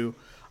feeling too.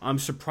 I'm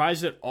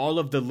surprised at all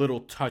of the little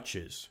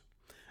touches,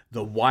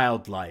 the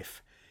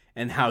wildlife,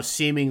 and how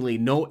seemingly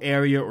no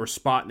area or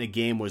spot in the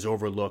game was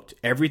overlooked.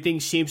 Everything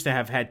seems to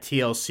have had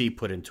TLC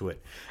put into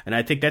it. And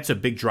I think that's a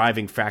big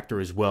driving factor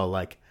as well.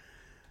 Like,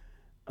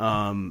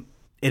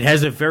 it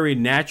has a very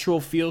natural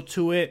feel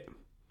to it.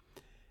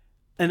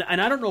 And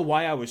I don't know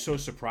why I was so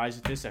surprised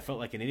at this. I felt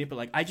like an idiot, but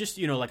like I just,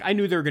 I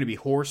knew there were going to be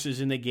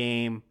horses in the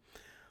game.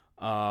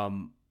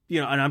 And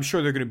I'm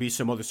sure there are going to be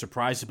some other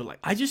surprises, but like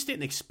I just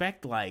didn't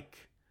expect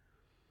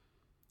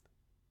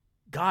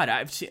God,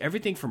 I've seen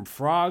everything from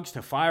frogs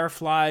to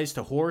fireflies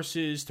to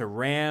horses to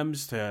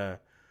rams to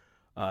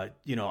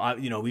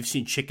we've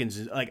seen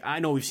chickens. Like I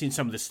know we've seen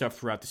some of this stuff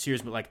throughout the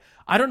series, but like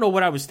I don't know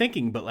what I was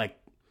thinking, but like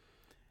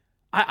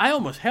I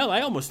almost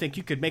think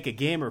you could make a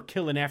game or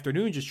kill an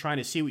afternoon just trying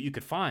to see what you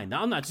could find.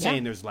 Now, I'm not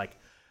saying there's like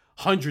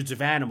hundreds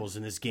of animals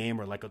in this game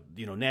or like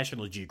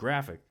National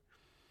Geographic,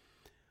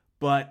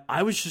 but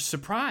I was just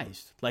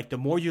surprised. Like the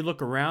more you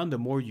look around, the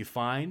more you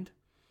find.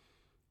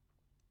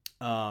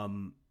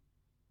 And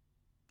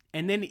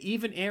then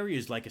even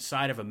areas like a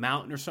side of a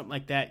mountain or something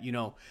like that,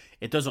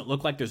 it doesn't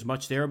look like there's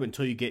much there, but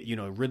until you get,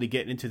 really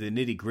get into the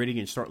nitty gritty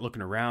and start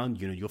looking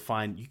around, you'll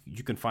find,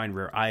 you can find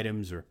rare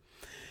items or,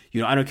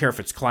 I don't care if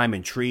it's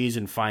climbing trees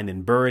and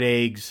finding bird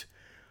eggs.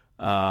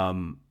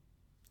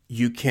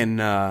 You can,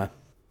 there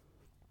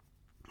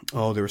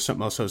was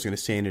something else I was going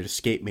to say and it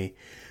escaped me.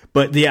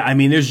 But yeah, I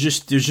mean, there's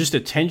just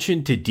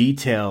attention to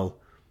detail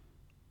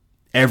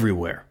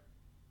everywhere.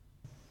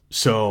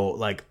 So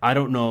like, I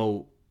don't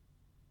know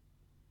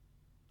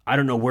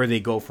where they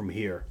go from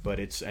here,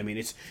 but it's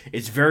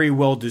very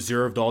well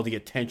deserved, all the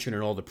attention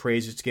and all the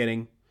praise it's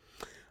getting.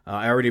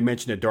 I already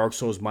mentioned the Dark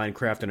Souls,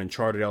 Minecraft, and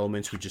Uncharted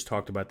elements. We just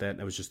talked about that.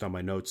 That was just on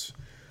my notes.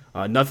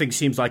 Nothing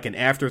seems like an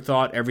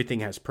afterthought. Everything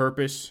has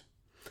purpose.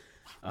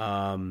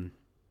 Due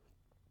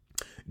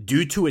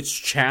to its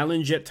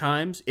challenge at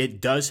times,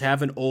 it does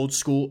have an old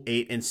school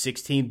 8 and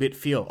 16-bit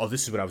feel. Oh,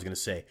 this is what I was going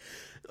to say.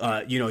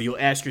 You'll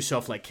ask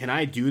yourself, like, can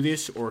I do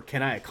this or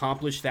can I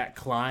accomplish that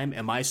climb?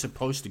 Am I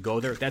supposed to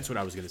go there? That's what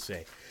I was going to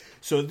say.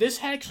 So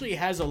this actually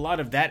has a lot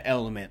of that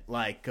element,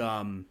 like,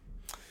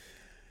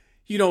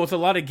 with a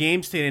lot of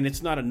games today, and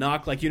it's not a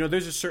knock, like,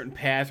 there's a certain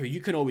path where you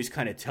can always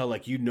kind of tell,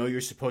 like, you're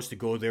supposed to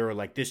go there, or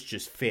like, this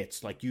just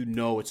fits. Like,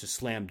 it's a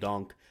slam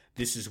dunk.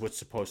 This is what's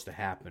supposed to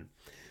happen.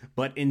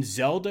 But in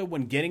Zelda,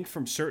 when getting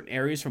from certain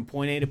areas from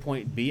point A to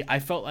point B, I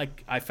felt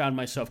like I found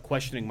myself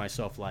questioning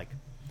myself, like,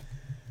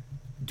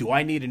 do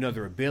I need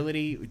another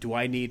ability? Do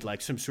I need,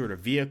 like, some sort of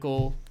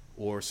vehicle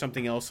or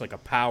something else, like a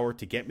power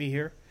to get me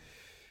here?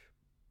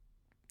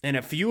 And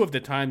a few of the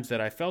times that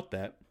I felt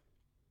that,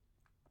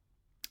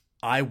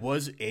 I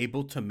was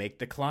able to make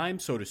the climb,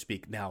 so to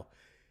speak. Now,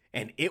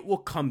 and it will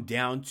come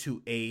down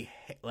to a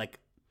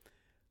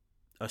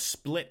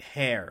split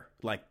hair,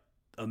 like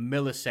a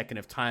millisecond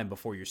of time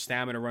before your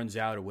stamina runs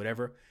out or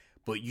whatever,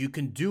 but you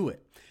can do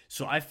it.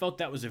 So I felt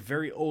that was a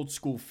very old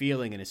school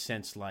feeling in a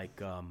sense, like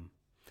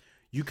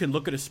you can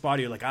look at a spot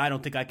and you're like, I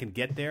don't think I can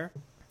get there.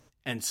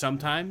 And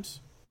sometimes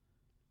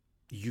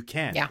you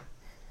can. Yeah.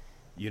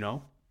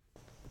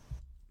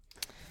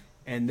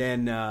 And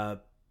then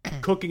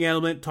cooking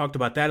element, talked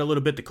about that a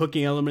little bit. The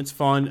cooking element's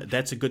fun.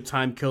 That's a good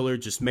time killer,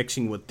 just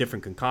mixing with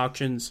different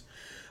concoctions.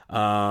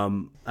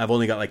 I've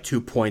only got like 2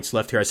 points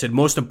left here. I said,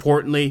 most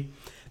importantly,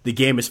 the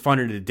game is fun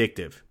and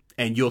addictive,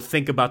 and you'll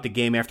think about the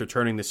game after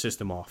turning the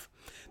system off.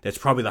 That's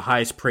probably the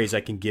highest praise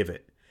I can give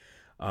it.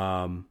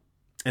 And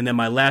then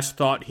my last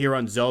thought here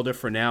on Zelda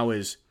for now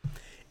is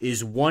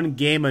one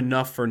game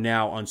enough for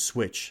now on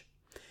Switch?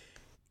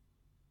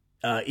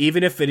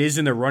 Even if it is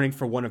in the running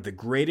for one of the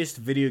greatest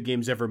video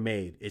games ever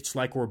made, it's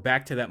like we're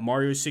back to that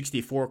Mario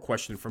 64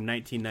 question from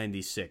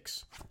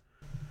 1996.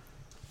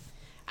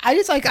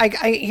 Here's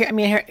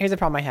the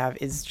problem I have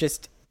is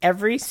just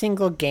every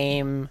single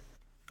game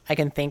I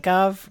can think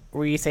of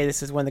where you say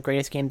this is one of the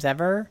greatest games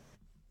ever,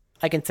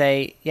 I can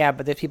say, yeah,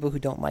 but there's people who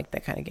don't like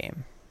that kind of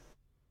game.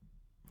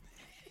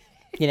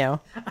 You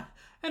know?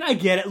 And I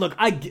get it. Look,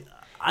 I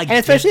and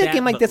especially get a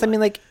game like but this, I mean,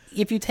 like,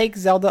 if you take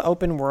Zelda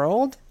open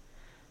world,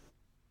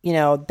 you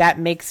know, that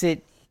makes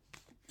it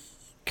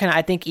kind of,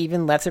 I think,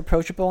 even less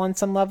approachable on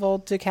some level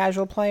to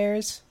casual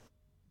players.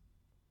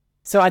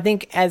 So I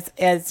think as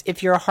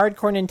if you're a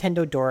hardcore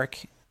Nintendo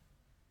dork,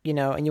 you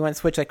know, and you want to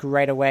switch like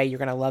right away, you're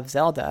going to love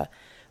Zelda.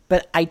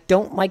 But I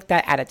don't like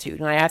that attitude.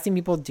 And I have seen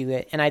people do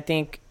it. And I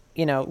think,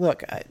 you know,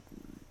 look,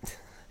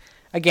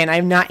 again,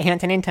 I'm not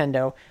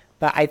anti-Nintendo,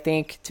 but I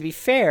think, to be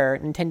fair,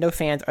 Nintendo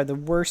fans are the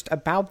worst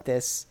about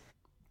this,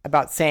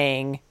 about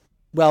saying,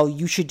 well,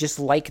 you should just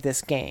like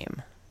this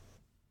game.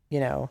 You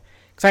know?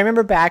 Because I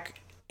remember back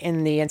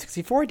in the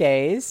N64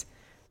 days,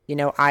 you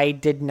know, I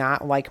did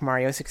not like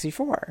Mario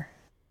 64.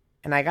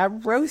 And I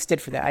got roasted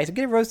for that. I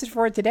get roasted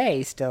for it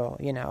today still,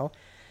 you know?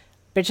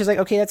 But it's just like,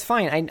 okay, that's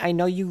fine. I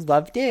know you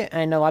loved it.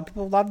 I know a lot of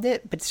people loved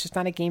it, but it's just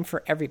not a game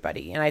for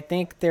everybody. And I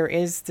think there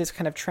is this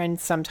kind of trend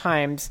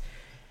sometimes,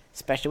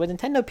 especially with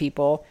Nintendo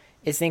people,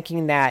 is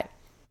thinking that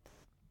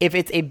if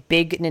it's a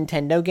big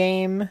Nintendo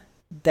game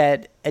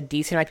that a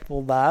decent amount of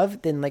people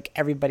love, then like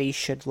everybody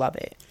should love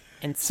it.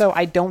 And so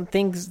I don't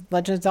think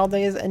Legend of Zelda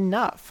is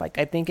enough. Like,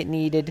 I think it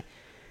needed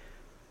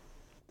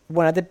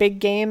one other big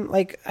game.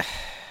 Like,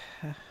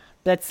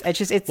 it's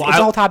a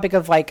whole topic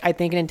of like, I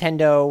think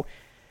Nintendo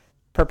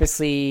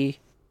purposely,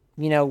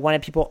 you know,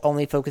 wanted people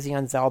only focusing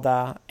on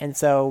Zelda, and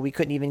so we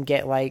couldn't even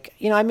get like,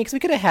 you know, I mean, because we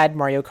could have had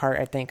Mario Kart,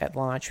 I think, at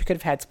launch. We could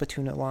have had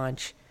Splatoon at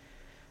launch.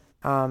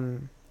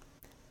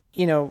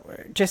 You know,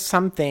 just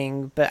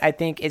something, but I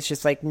think it's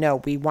just like, no,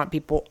 we want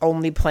people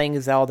only playing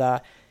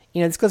Zelda.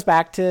 You know, this goes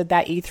back to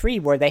that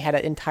E3 where they had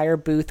an entire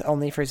booth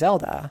only for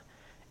Zelda,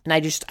 and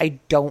I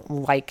don't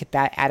like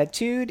that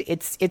attitude.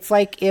 It's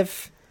like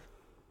if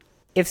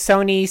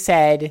Sony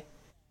said,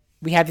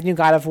 we have the new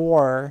God of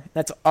War,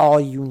 that's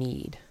all you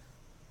need.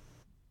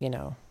 You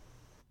know.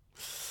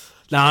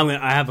 Now,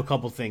 I have a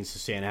couple things to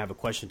say, and I have a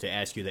question to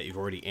ask you that you've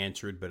already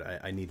answered,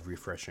 but I need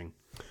refreshing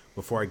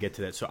before I get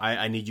to that. So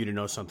I need you to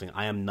know something.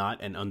 I am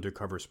not an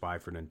undercover spy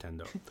for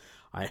Nintendo.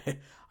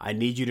 I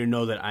need you to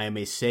know that I am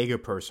a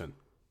Sega person.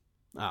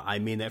 I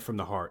mean that from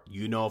the heart.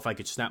 You know, if I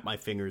could snap my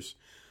fingers,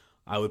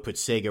 I would put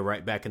Sega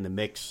right back in the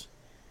mix.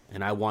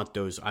 And I want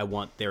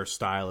their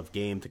style of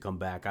game to come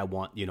back. I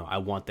want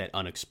that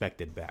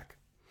unexpected back.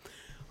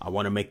 I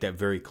want to make that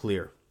very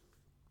clear.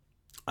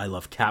 I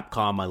love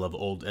Capcom. I love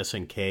old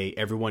SNK.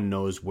 Everyone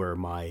knows where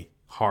my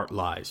heart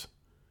lies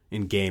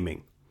in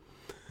gaming.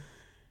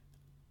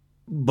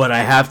 But I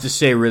have to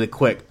say really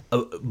quick,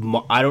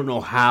 I don't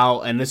know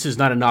how, and this is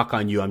not a knock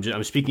on you.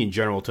 I'm speaking in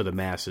general to the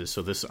masses.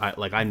 So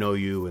I know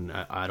you, and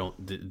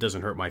it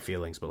doesn't hurt my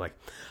feelings. But like,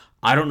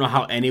 I don't know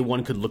how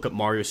anyone could look at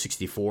Mario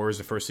 64 as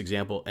the first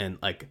example, and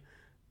like,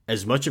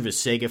 as much of a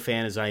Sega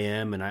fan as I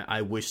am, and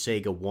I wish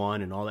Sega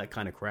won and all that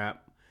kind of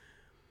crap,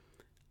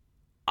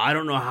 I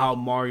don't know how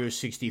Mario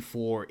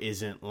 64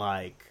 isn't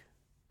like,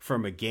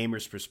 from a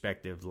gamer's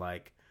perspective,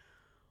 like,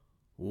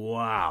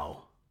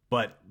 wow.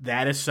 But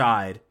that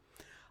aside,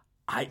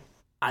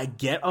 I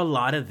get a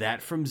lot of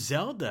that from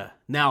Zelda.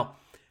 Now,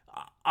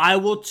 I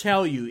will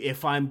tell you,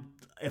 if I'm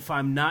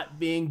not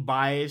being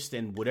biased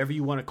and whatever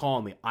you want to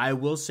call me, I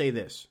will say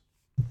this.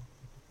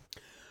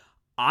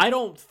 I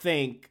don't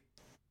think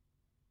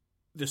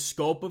the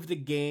scope of the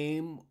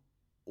game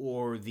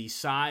or the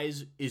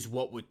size is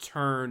what would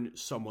turn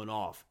someone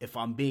off. If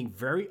I'm being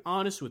very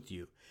honest with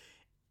you,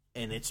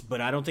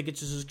 but I don't think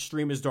it's as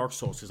extreme as Dark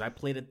Souls, because I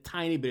played a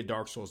tiny bit of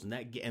Dark Souls, and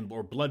that game,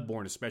 or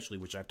Bloodborne especially,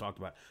 which I've talked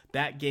about.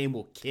 That game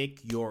will kick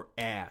your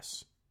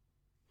ass.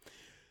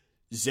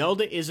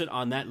 Zelda isn't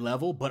on that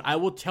level, but I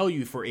will tell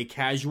you, for a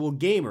casual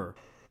gamer,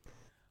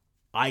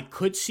 I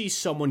could see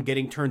someone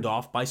getting turned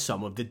off by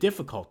some of the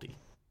difficulty.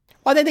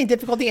 Well, I think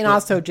difficulty, and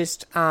also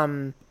just,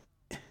 I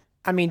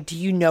mean, do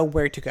you know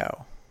where to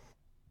go?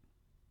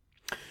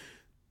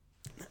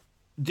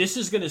 This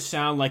is going to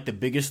sound like the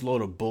biggest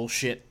load of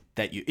bullshit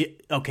that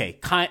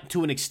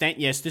to an extent,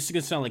 yes, this is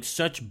going to sound like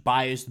such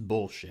biased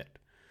bullshit.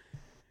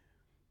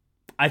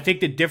 I think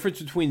the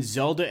difference between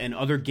Zelda and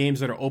other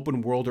games that are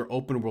open world or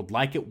open world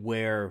like it,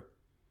 where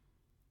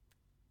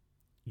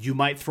you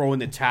might throw in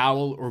the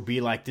towel or be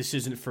like, this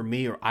isn't for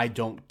me, or I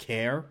don't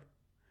care.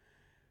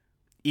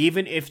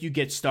 Even if you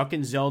get stuck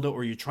in Zelda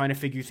or you're trying to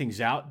figure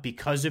things out,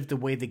 because of the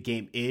way the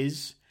game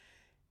is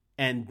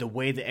and the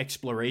way the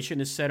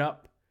exploration is set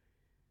up,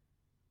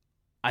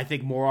 I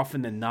think more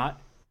often than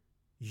not,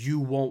 you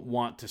won't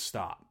want to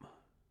stop.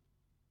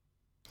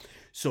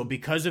 So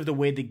because of the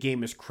way the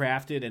game is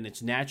crafted and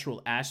its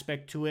natural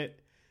aspect to it,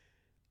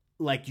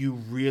 like, you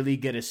really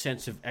get a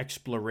sense of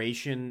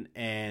exploration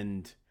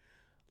and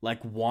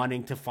like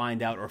wanting to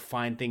find out or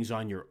find things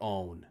on your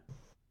own.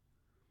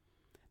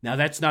 Now,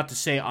 that's not to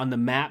say on the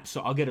map,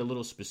 so I'll get a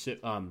little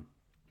specific.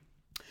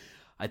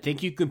 I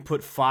think you can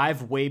put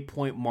 5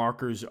 waypoint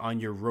markers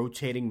on your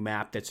rotating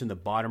map that's in the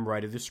bottom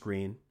right of the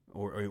screen,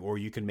 or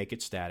you can make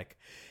it static.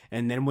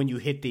 And then when you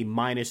hit the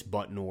minus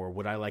button, or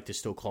what I like to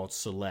still call it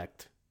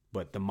select,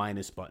 but the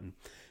minus button,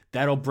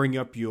 That'll bring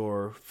up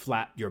your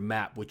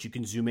map, which you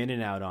can zoom in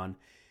and out on.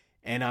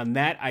 And on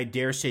that, I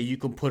dare say you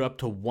can put up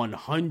to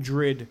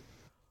 100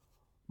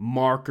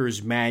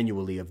 markers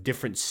manually of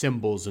different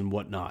symbols and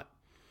whatnot.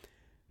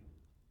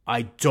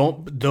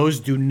 Those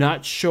do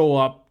not show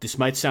up. This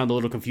might sound a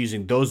little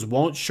confusing. Those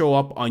won't show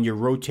up on your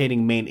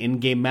rotating main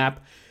in-game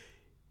map.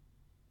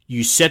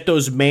 You set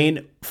those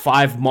main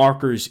 5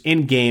 markers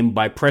in-game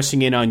by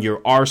pressing in on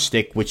your R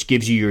stick, which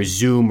gives you your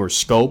zoom or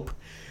scope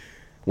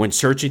when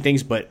searching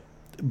things. But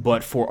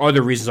for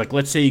other reasons, like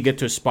let's say you get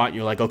to a spot and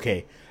you're like,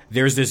 okay,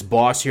 there's this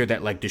boss here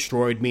that like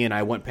destroyed me and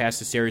I went past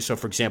this area. So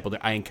for example,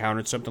 I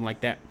encountered something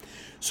like that.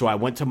 So I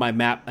went to my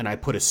map and I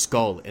put a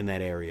skull in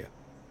that area.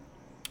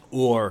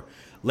 Or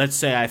let's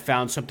say I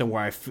found something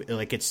where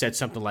it said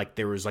something like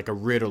there was like a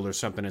riddle or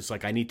something. It's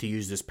like I need to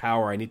use this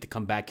power. I need to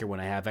come back here when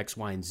I have X,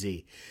 Y, and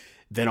Z.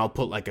 Then I'll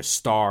put like a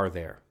star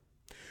there.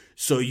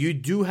 So you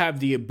do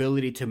have the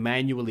ability to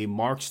manually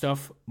mark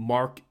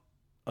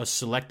a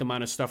select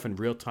amount of stuff in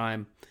real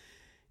time.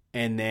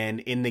 And then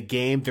in the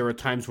game, there are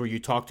times where you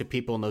talk to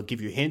people and they'll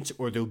give you hints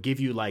or they'll give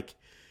you like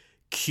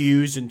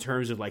cues in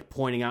terms of like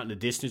pointing out in the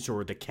distance,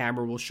 or the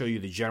camera will show you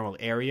the general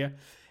area.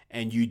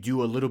 And you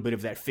do a little bit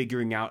of that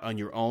figuring out on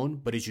your own.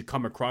 But as you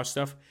come across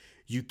stuff,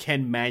 you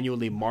can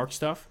manually mark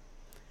stuff.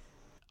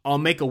 I'll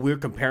make a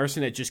weird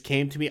comparison that just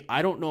came to me.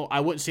 I don't know. I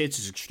wouldn't say it's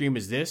as extreme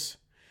as this.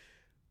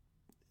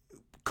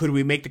 Could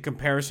we make the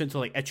comparison to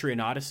like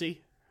Etrian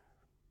Odyssey?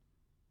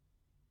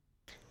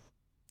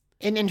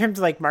 In terms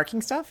of like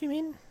marking stuff, you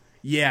mean?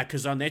 Yeah,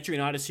 because on the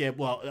Etrian Odyssey,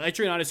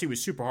 Etrian Odyssey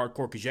was super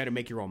hardcore because you had to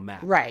make your own map.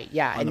 Right.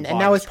 Yeah, and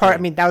that was part.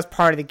 I mean, that was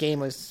part of the game.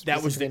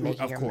 That was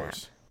making of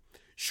course. Map.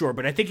 Sure,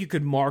 but I think you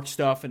could mark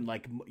stuff and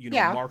like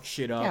mark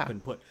shit up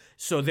and put.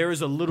 So there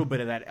is a little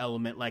bit of that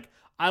element. Like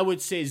I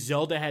would say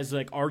Zelda has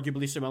like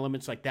arguably some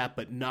elements like that,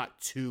 but not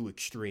too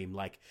extreme.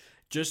 Like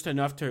just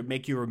enough to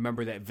make you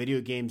remember that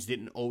video games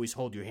didn't always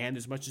hold your hand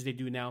as much as they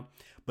do now,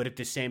 but at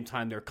the same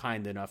time they're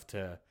kind enough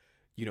to,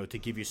 to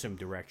give you some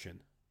direction.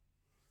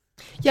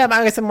 Yeah, but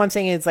I guess what I'm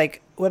saying is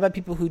like, what about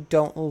people who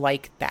don't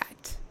like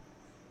that?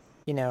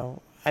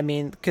 I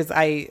mean, because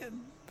I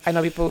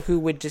know people who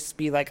would just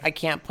be like, I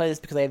can't play this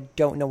because I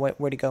don't know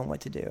where to go and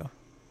what to do.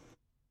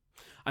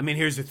 I mean,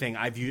 here's the thing.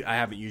 I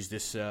haven't used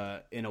this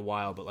in a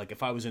while, but like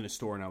if I was in a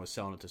store and I was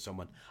selling it to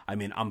someone, I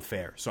mean, I'm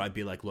fair. So I'd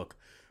be like, look,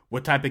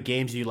 what type of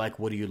games do you like?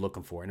 What are you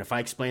looking for? And if I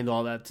explained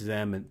all that to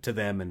them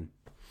and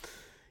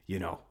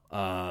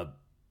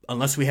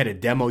unless we had a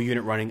demo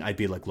unit running, I'd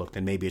be like, look,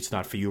 then maybe it's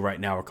not for you right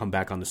now, or come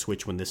back on the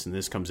Switch when this and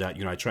this comes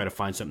out. I try to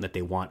find something that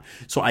they want.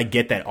 So I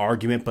get that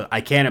argument, but I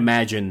can't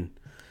imagine.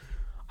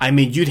 I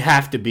mean, you'd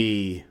have to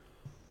be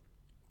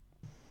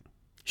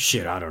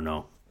I don't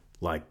know.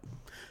 Like,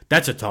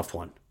 that's a tough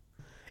one.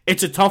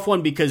 It's a tough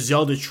one because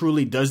Zelda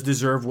truly does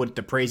deserve what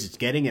the praise it's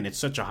getting, and it's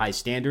such a high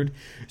standard.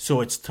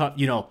 So it's tough.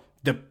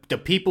 The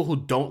people who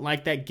don't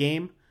like that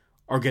game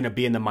are going to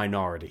be in the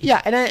minority.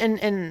 Yeah,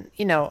 and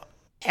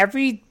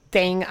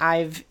everything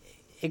I've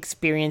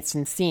experienced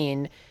and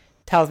seen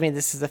tells me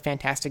this is a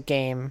fantastic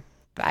game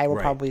that I will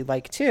probably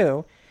like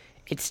too.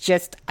 It's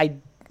just I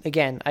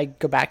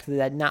go back to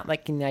that not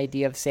liking the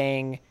idea of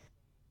saying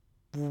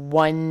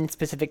one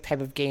specific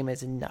type of game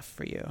is enough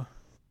for you.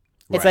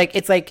 Right.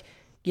 It's like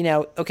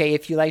okay,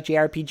 if you like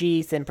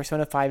JRPGs, then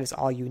Persona 5 is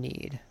all you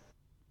need.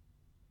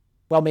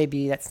 Well,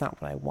 maybe that's not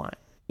what I want.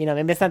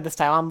 Maybe it's not the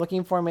style I'm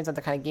looking for. Maybe it's not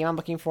the kind of game I'm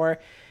looking for.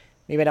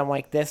 Maybe I don't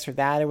like this or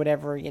that or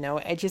whatever.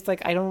 It's just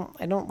like I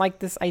don't like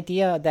this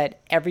idea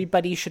that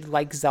everybody should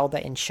like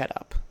Zelda and shut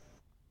up.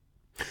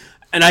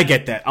 And I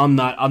get that. I'm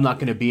not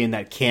going to be in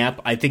that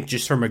camp. I think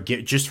just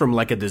from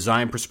like a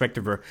design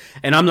perspective,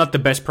 and I'm not the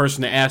best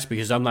person to ask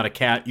because I'm not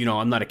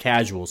I'm not a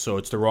casual, so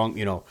it's the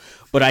wrong,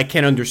 but I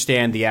can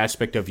understand the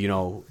aspect of,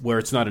 where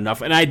it's not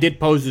enough. And I did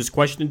pose this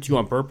question to you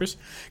on purpose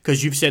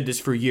because you've said this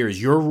for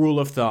years. Your rule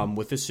of thumb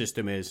with the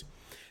system is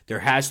there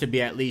has to be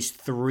at least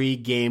 3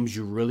 games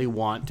you really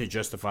want to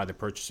justify the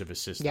purchase of a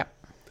system.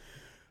 Yep.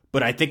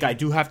 But I think I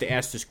do have to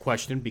ask this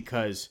question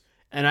because,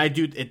 and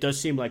it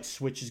does seem like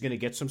Switch is going to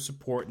get some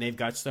support and they've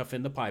got stuff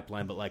in the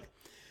pipeline, but like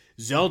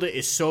Zelda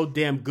is so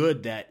damn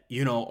good that,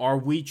 are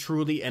we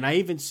truly, and I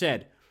even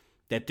said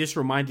that this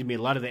reminded me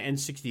a lot of the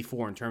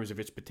N64 in terms of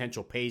its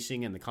potential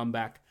pacing and the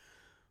comeback.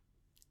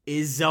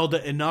 Is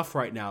Zelda enough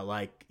right now?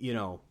 Like,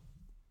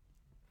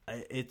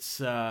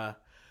 it's a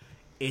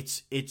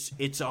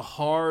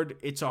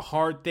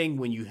hard thing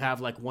when you have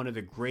like one of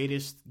the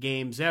greatest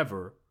games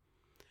ever,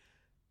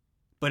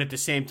 but at the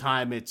same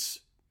time it's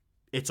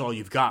all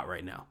you've got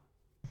right now.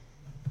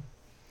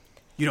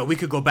 We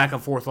could go back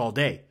and forth all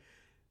day.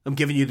 I'm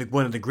giving you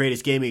one of the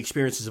greatest gaming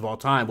experiences of all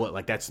time. What,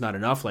 like that's not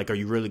enough? Like, are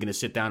you really going to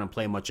sit down and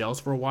play much else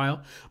for a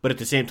while? But at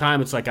the same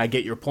time, it's like I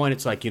get your point.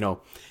 It's like,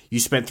 you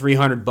spent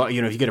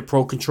 $300, if you get a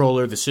Pro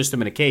Controller, the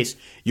system, and a case,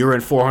 you're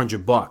in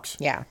 $400.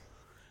 Yeah.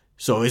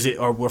 So we're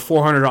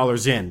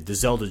 $400 in?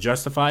 Does Zelda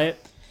justify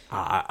it?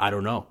 I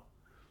don't know.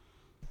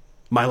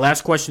 My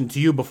last question to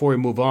you before we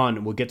move on,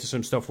 and we'll get to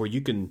some stuff where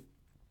you can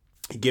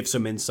give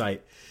some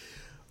insight.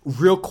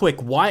 Real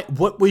quick,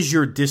 what was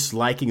your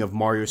disliking of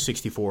Mario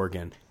 64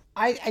 again?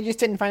 I just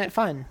didn't find it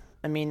fun.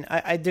 I mean,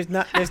 there's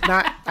not.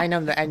 I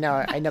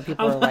know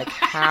people are like,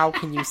 how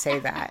can you say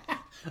that?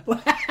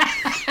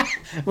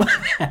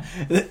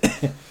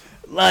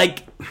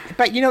 Like,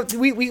 but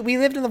we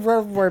lived in the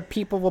world where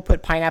people will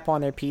put pineapple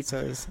on their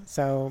pizzas,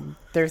 so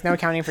there's no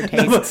accounting for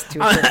tastes.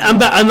 I'm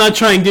not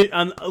trying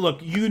to.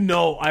 Look,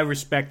 I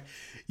respect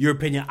your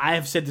opinion. I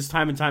have said this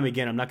time and time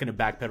again. I'm not going to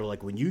backpedal.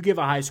 Like, when you give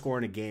a high score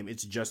in a game,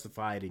 it's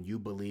justified and you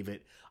believe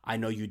it. I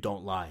know you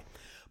don't lie,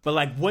 but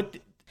like, what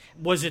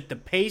was it? The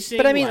pacing?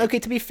 But I mean, okay.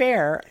 To be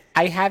fair,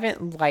 I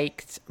haven't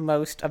liked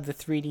most of the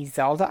 3D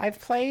Zelda I've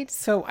played,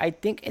 so I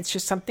think it's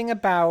just something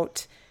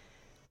about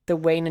the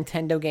way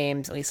Nintendo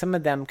games, at least some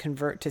of them,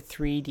 convert to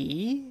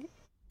 3D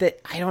that,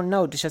 I don't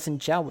know, just doesn't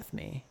gel with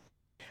me.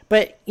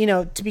 But,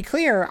 to be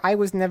clear, I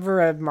was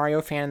never a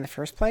Mario fan in the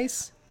first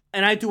place.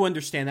 And I do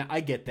understand that. I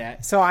get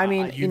that. So, I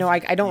mean,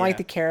 I don't like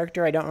the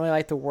character. I don't really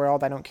like the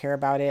world. I don't care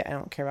about it. I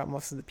don't care about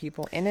most of the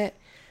people in it.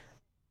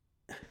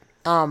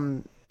 I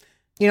mean,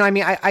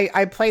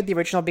 I played the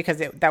original because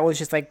that was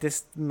just like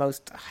this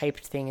most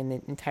hyped thing in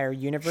the entire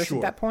universe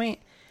at that point.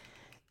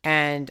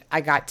 And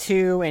I got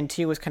 2, and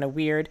 2 was kind of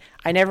weird.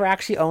 I never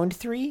actually owned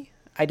 3.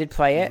 I did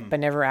play it, but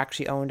never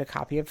actually owned a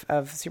copy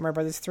of Super Mario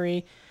Bros.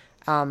 3.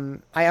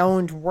 I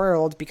owned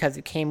World because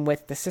it came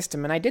with the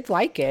system, and I did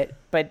like it,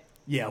 but...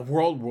 Yeah,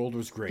 World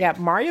was great. Yeah,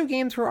 Mario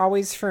games were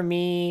always, for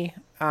me,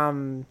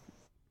 they're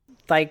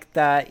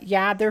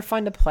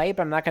fun to play,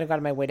 but I'm not going to go out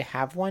of my way to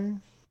have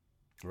one.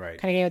 Right.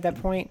 Kind of game at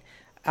that point.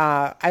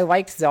 I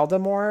liked Zelda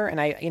more,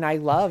 and I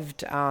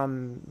loved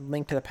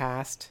Link to the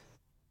Past.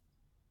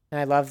 And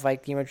I love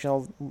like the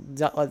original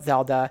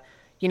Zelda.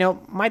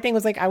 My thing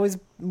was like I was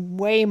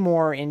way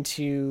more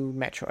into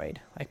Metroid.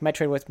 Like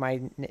Metroid was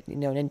my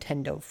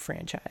Nintendo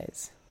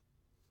franchise.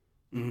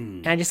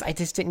 And I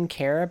just didn't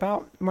care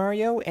about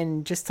Mario,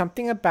 and just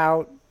something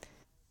about,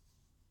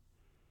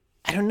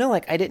 I don't know,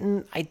 like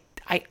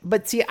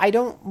but see, I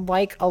don't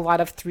like a lot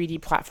of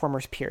 3D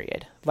platformers,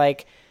 period.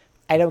 Like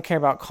I don't care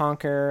about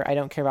Conker, I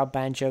don't care about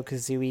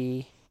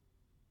Banjo-Kazooie.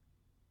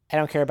 I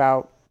don't care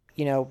about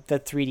the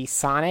 3D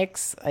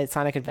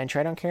Sonic Adventure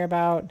I don't care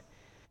about.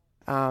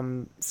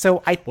 Well,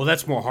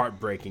 that's more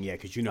heartbreaking, yeah,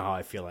 because you know how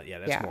I feel. Yeah,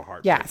 that's more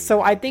heartbreaking. Yeah,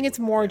 so I think it's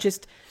more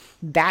just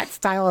that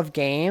style of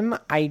game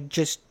I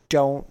just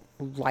don't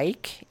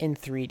like in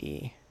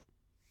 3D.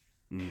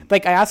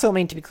 Like, I also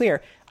mean, to be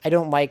clear, I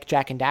don't like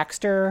Jak and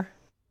Daxter.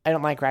 I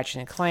don't like Ratchet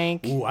and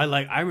Clank. Ooh, I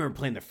remember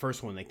playing the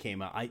first one that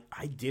came out. I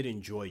did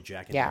enjoy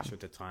Jak and Daxter at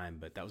the time,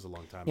 but that was a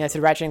long time ago. So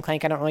Ratchet and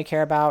Clank I don't really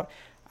care about.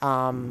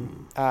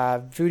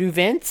 Voodoo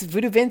Vince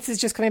is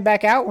just coming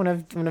back out, one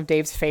of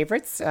Dave's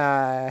favorites.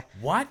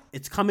 What?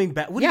 It's coming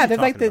back? What yeah, are you they're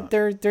talking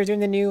about? they're doing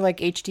the new like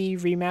HD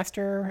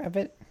remaster of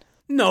it.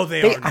 No,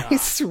 they are not. I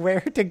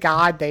swear to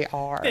God, they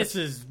are. This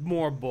is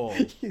more bull.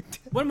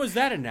 When was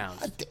that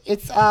announced?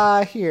 It's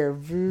here,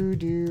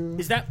 Voodoo.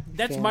 That's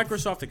Vince.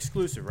 Microsoft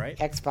exclusive, right?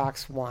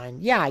 Xbox One.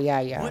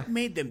 Yeah. What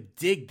made them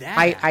dig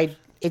that?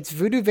 It's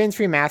Voodoo Vince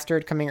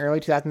remastered, coming early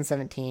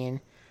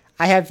 2017.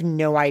 I have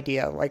no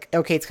idea. Like,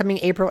 okay, it's coming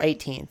April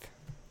 18th.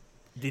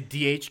 Did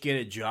DH get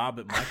a job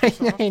at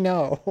Microsoft? I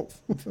know.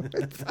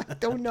 I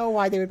don't know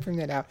why they would bring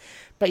that out,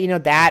 but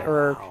that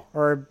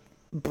or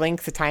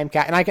Blink the Time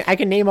Cat, and I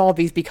can name all of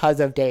these because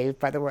of Dave,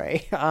 by the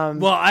way.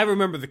 Well, I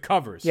remember the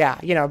covers. Yeah,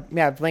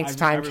 Blink's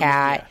Time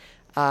Cat.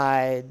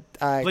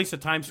 Blink's a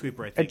Time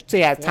Sweeper, I think. So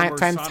yeah,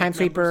 Time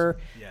Sweeper.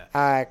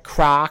 Yeah.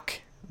 Croc,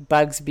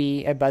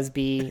 Busby.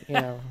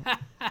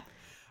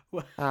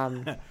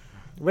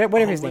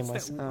 Whatever his name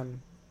was.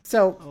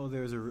 So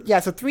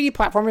 3D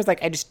platformers,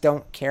 like, I just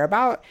don't care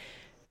about,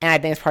 and I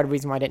think it's part of the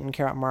reason why I didn't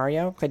care about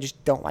Mario, because I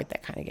just don't like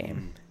that kind of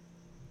game.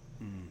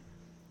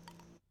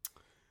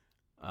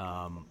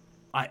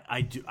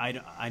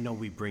 I know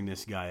we bring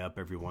this guy up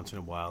every once in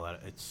a while.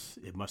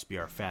 It must be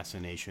our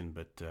fascination,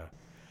 but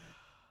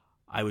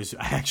I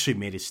actually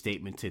made a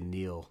statement to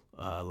Neil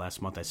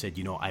last month. I said,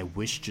 I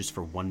wish just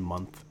for 1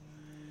 month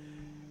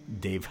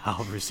Dave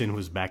Halverson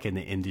was back in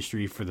the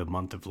industry for the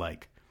month of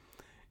like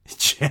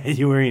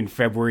January and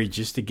February,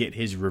 just to get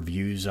his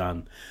reviews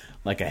on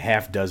like a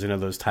half dozen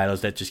of those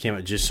titles that just came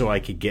out, just so I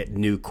could get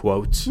new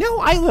quotes. No,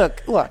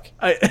 look.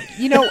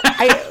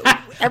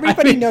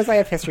 Everybody knows I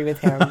have history with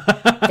him.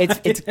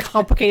 It's a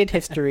complicated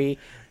history,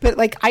 but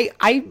like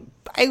I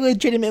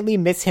legitimately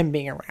miss him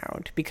being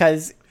around,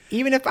 because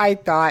even if I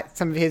thought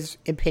some of his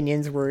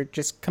opinions were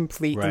just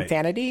complete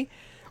insanity,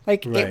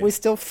 like it was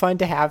still fun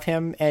to have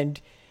him,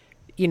 and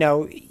you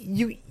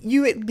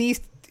at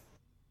least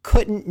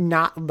couldn't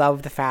not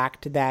love the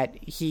fact that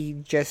he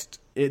just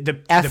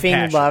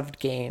effing loved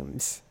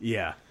games.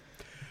 Yeah.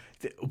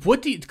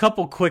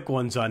 Couple quick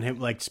ones on him,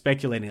 like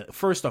speculating.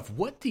 First off,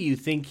 what do you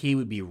think he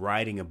would be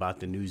writing about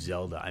the new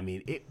Zelda? I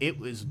mean, it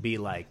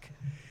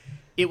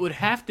would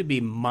have to be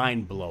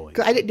mind blowing.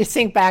 I just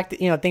think back to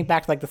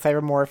like the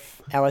Cybermorph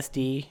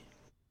LSD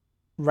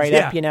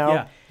write-up,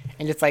 and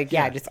just like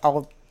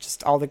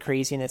just all the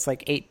craziness,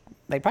 like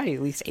probably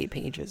at least 8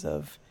 pages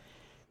of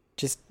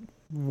just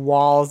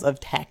walls of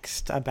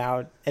text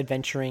about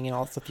adventuring and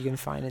all the stuff you can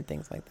find and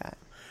things like that.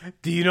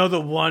 Do you know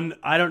the one?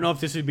 I don't know if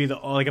this would be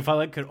if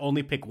I could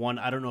only pick one.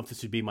 I don't know if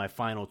this would be my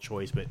final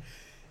choice, but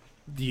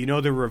do you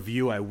know the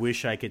review I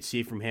wish I could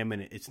see from him,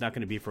 and it's not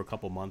going to be for a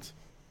couple months?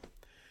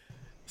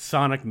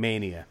 Sonic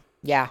Mania.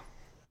 Yeah.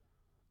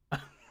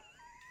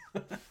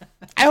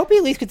 I hope he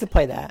at least gets to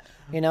play that.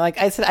 Like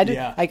I said,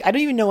 I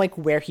don't even know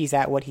where he's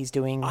at, what he's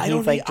doing. He's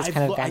just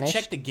kind of vanished. I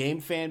checked the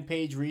Game Fan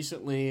page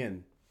recently,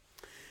 and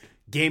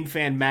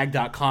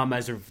GameFanMag.com,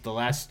 as of the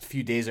last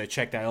few days I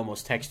checked, I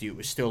almost texted you. It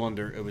was still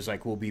under. It was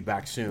like, we'll be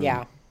back soon.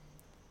 Yeah.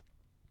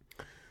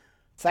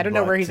 So I don't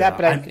know where he's at,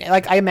 but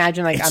I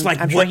imagine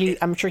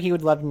I'm sure he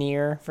would love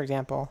Nier, for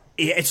example.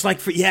 Yeah, it's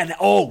like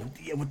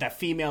with that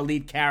female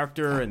lead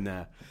character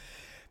and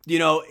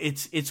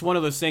it's one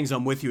of those things.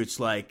 I'm with you. It's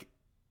like,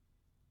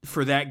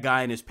 for that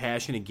guy and his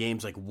passion in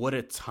games, like, what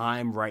a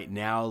time right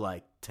now,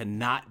 like, to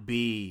not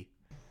be,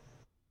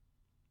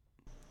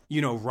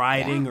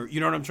 riding or, you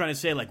know what I'm trying to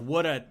say? Like,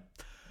 what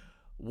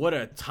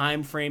a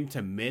time frame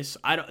to miss.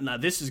 Now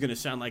this is going to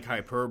sound like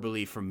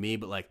hyperbole from me,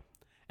 but like,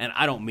 and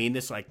I don't mean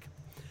this, like,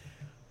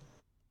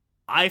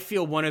 I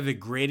feel one of the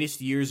greatest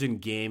years in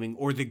gaming,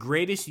 or the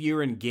greatest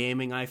year in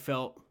gaming I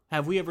felt.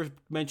 Have we ever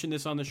mentioned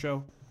this on the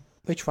show?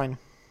 Which one?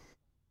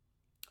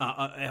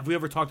 Have we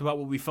ever talked about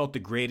what we felt the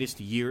greatest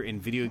year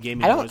in video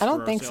gaming was? I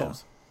don't think so.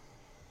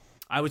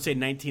 I would say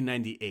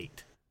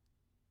 1998.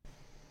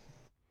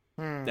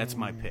 That's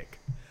my pick.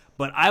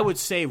 But I would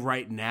say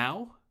right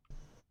now,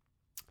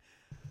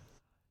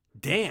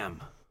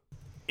 damn,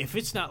 if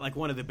it's not like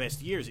one of the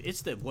best years,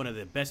 it's one of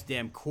the best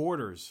damn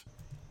quarters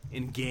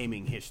in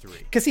gaming history.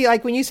 Because see,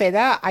 like, when you say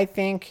that, I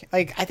think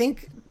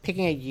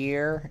picking a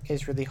year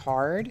is really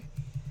hard.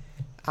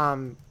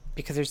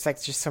 Because there's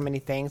just so many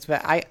things,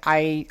 but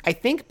I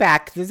think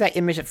back. There's that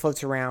image that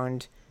floats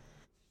around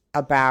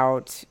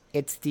about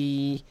it's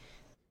the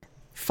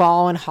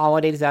fall and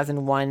holiday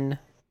 2001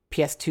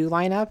 PS2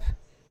 lineup.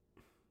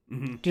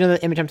 Mm-hmm. Do you know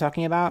the image I'm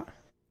talking about?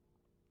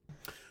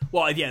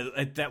 Well, yeah,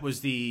 that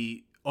was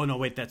the. Oh no,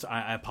 wait,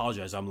 I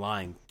apologize. I'm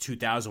lying.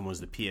 2000 was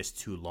the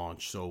PS2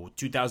 launch. So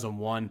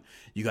 2001,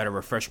 you got to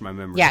refresh my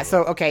memory. Yeah.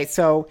 So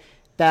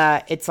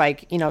it's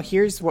like,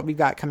 here's what we've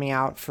got coming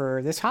out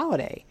for this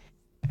holiday.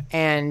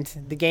 And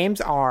the games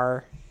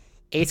are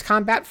Ace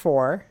Combat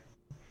 4,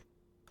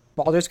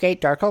 Baldur's Gate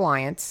Dark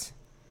Alliance,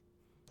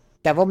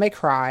 Devil May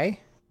Cry,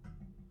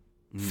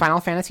 Final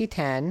Fantasy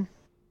X,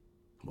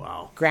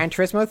 wow, Gran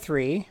Turismo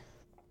 3,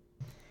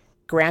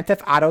 Grand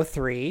Theft Auto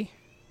 3,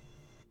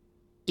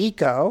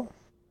 Eco,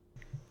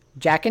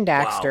 Jak and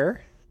Daxter,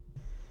 wow,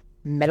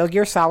 Metal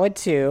Gear Solid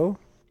 2,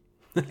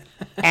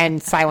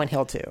 and Silent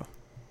Hill 2.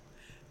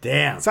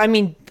 Damn. So I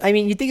mean,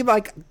 you think about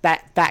like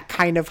that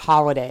kind of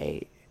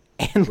holiday.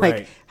 And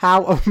like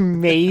how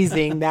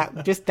amazing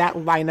that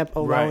lineup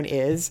alone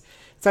is.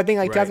 So I think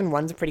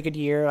 2001 is a pretty good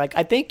year. Like,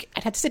 I think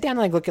I'd have to sit down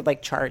and look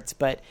at charts,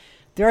 but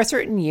there are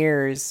certain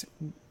years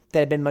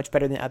that have been much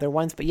better than other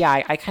ones. But yeah,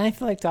 I kind of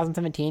feel like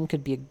 2017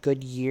 could be a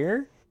good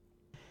year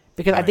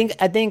because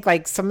I think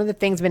like some of the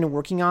things I've been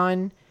working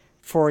on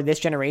for this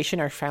generation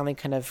are finally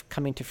kind of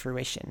coming to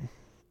fruition.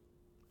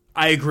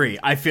 I agree.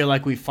 I feel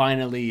like we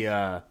finally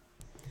they're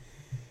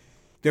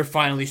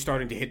finally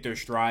starting to hit their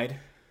stride.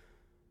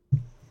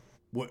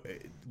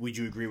 Would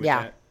you agree with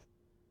that?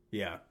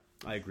 Yeah,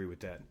 I agree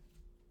with that.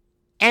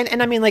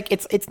 And I mean, like,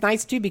 it's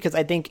nice too because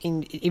I think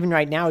even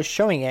right now is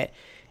showing it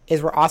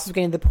is we're also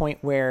getting to the point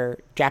where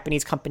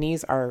Japanese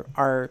companies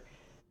are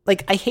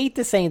like, I hate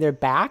to say they're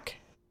back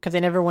because they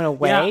never went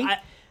away. Yeah,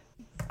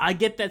 I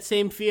get that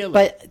same feeling.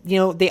 But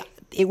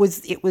it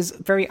was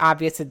very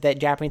obvious that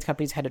Japanese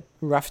companies had a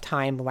rough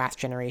time last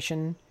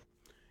generation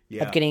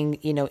of getting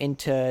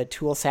into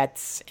tool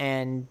sets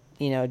and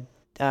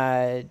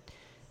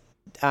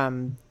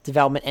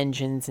development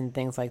engines and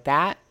things like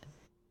that.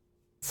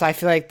 So I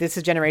feel like this is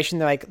a generation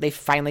that they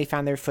finally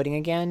found their footing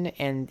again,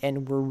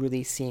 and we're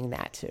really seeing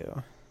that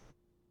too.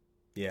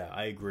 Yeah,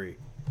 I agree.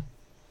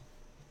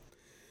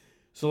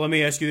 So let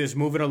me ask you this: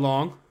 moving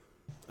along,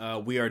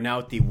 we are now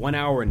at the 1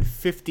 hour and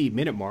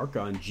 50-minute mark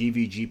on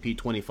GVGP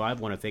 25. I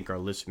want to thank our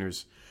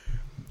listeners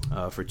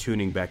for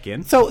tuning back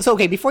in. So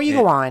okay, before you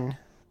go on,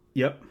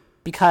 yep,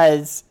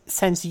 because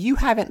since you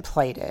haven't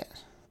played it,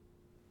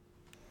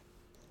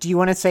 do you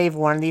want to save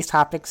one of these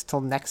topics till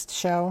next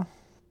show?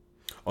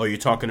 Oh, you're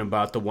talking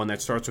about the one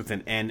that starts with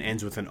an N,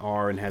 ends with an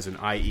R, and has an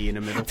IE in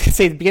the middle?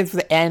 Say it begins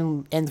with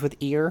N, ends with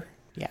ear?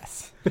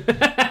 Yes.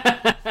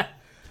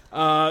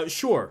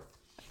 Sure.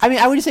 I mean,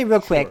 I would just say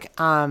real quick,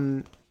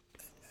 just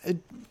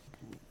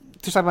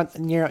talk about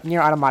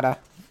Nier Automata,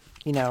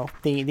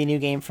 the new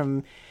game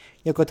from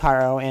Yoko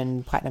Taro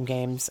and Platinum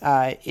Games.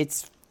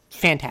 It's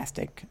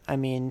fantastic. I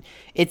mean,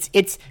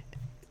 it's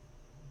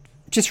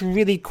just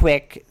really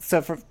quick, so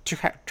to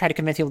try to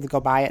convince people to go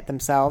buy it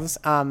themselves.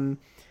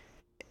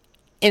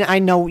 And I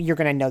know you're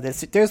going to know this.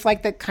 There's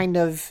like the kind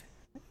of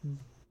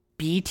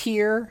B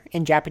tier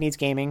in Japanese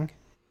gaming,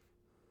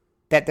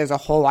 that there's a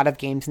whole lot of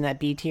games in that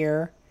B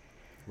tier.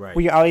 Right.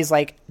 Where you're always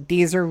like,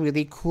 these are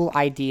really cool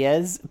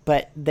ideas,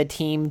 but the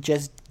team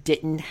just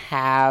didn't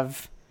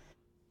have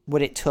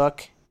what it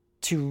took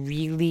to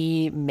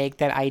really make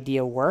that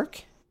idea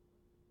work.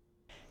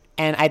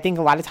 And I think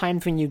a lot of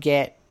times when you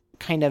get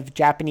kind of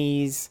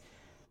Japanese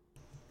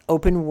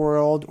open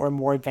world or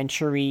more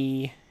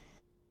adventure-y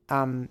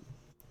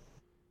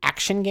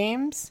action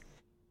games,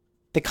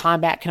 the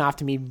combat can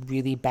often be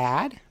really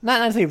bad. Not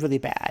necessarily really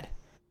bad,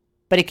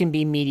 but it can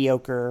be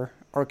mediocre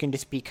or it can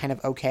just be kind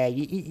of okay.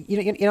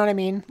 You know what I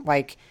mean?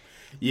 Like,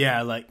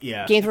 yeah,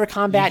 games where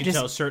combat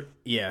just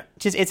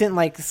isn't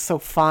like so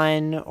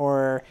fun,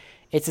 or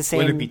it's the same.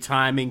 Whether it be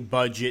timing,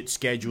 budget,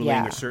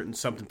 scheduling, or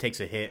something takes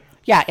a hit.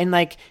 Yeah, and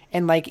like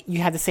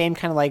you have the same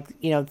kind of like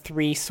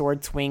 3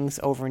 sword swings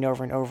over and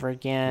over and over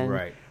again.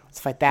 Right.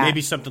 Stuff like that.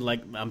 Maybe something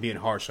like, I'm being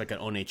harsh, like an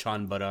One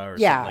Chanbara or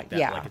something like that.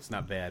 Yeah. Like, it's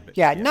not bad. But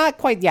not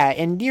quite. Yeah,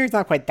 and Nier's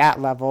not quite that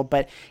level,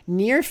 but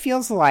Nier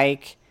feels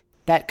like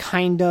that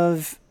kind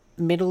of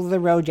middle of the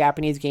road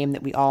Japanese game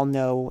that we all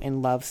know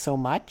and love so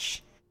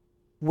much,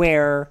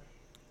 where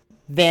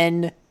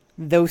then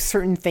those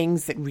certain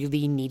things that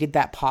really needed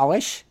that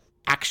polish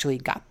actually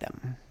got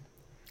them.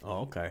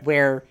 Oh, okay.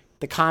 Where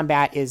the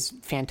combat is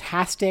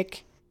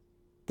fantastic,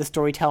 the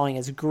storytelling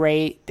is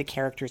great, the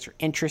characters are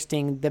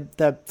interesting, the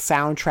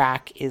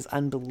soundtrack is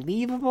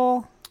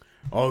unbelievable.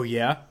 Oh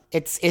yeah,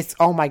 it's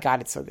oh my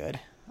god, it's so good.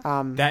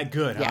 That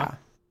good, yeah. Huh?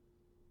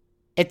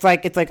 It's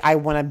like I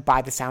want to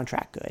buy the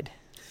soundtrack good.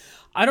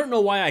 I don't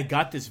know why I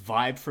got this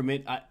vibe from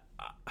it.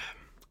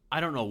 I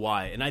don't know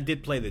why, and I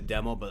did play the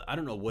demo, but I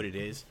don't know what it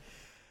is.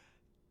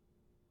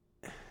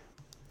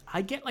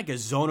 I get like a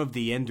Zone of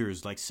the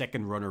Enders, like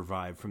Second Runner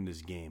vibe from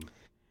this game.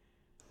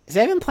 I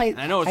haven't played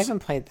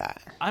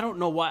that. I don't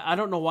know why. I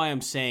don't know why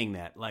I'm saying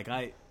that. Like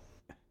I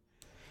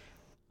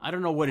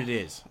don't know what it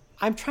is.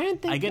 I'm trying to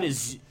think. I get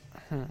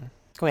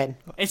Go ahead.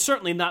 It's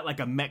certainly not like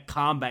a mech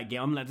combat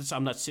game.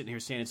 I'm not sitting here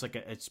saying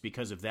it's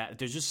because of that.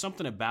 There's just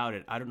something about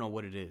it. I don't know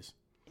what it is.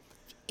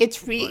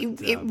 It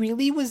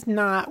really was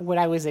not what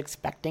I was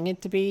expecting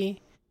it to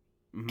be.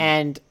 Mm-hmm.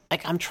 And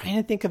like I'm trying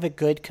to think of a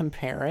good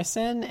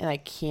comparison, and I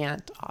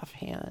can't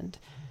offhand.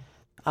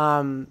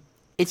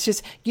 It's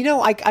just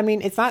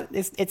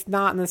it's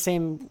not on the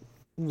same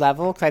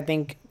level, because I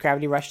think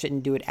Gravity Rush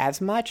didn't do it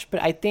as much.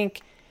 But I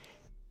think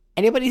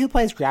anybody who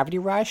plays Gravity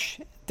Rush,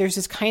 there's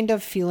this kind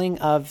of feeling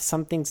of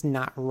something's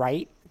not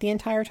right the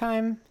entire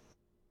time.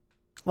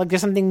 Like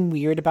there's something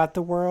weird about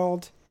the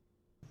world,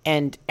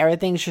 and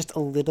everything's just a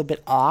little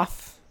bit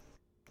off,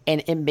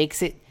 and it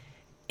makes it,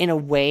 in a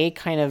way,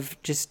 kind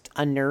of just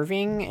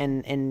unnerving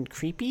and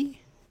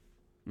creepy.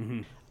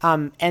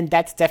 Mm-hmm. And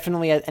that's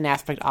definitely an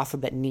aspect also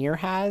that Nier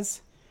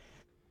has,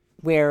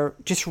 where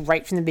just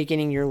right from the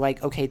beginning you're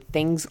like, okay,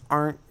 things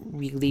aren't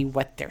really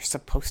what they're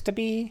supposed to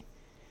be,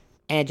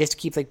 and it just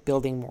keeps like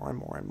building more and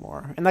more and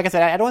more. And like I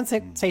said, I don't want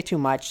to say too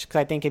much, because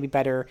I think it'd be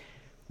better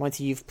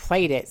once you've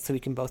played it so we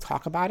can both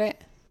talk about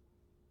it.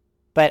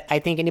 But I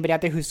think anybody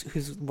out there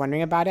who's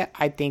wondering about it,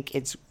 I think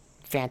it's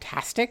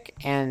fantastic.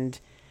 And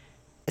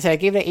I said I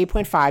gave it an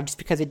 8.5 just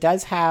because it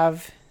does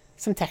have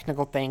some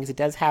technical things. It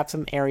does have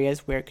some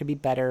areas where it could be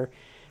better.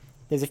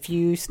 There's a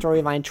few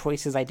storyline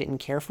choices I didn't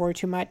care for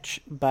too much,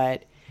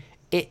 but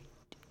it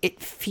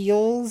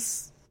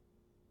feels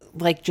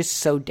like just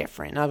so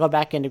different. And I'll go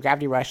back into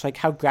Gravity Rush, like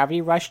how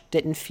Gravity Rush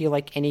didn't feel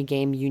like any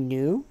game you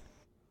knew.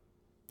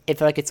 It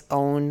felt like its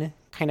own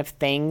kind of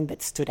thing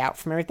that stood out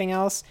from everything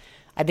else.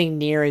 I think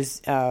Nier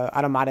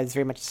Automata is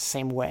very much the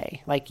same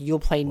way. Like you'll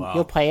play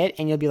it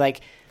and you'll be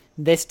like,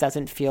 this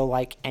doesn't feel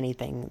like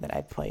anything that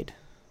I've played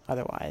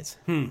otherwise.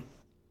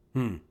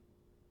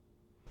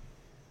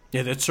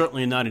 Yeah, that's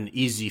certainly not an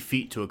easy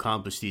feat to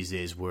accomplish these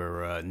days,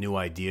 where new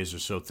ideas are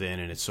so thin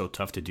and it's so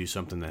tough to do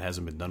something that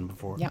hasn't been done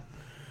before. Yeah.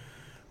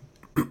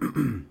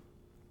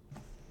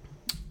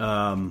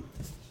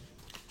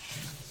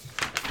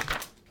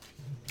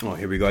 Oh,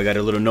 here we go. I got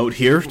a little note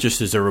here, just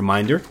as a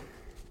reminder.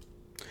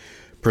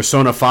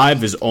 Persona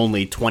 5 is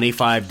only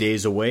 25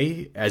 days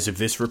away as of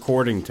this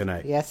recording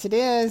tonight. Yes, it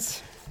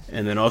is.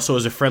 And then also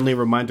as a friendly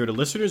reminder to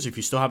listeners, if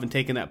you still haven't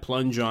taken that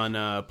plunge on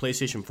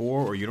PlayStation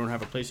 4, or you don't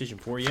have a PlayStation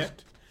 4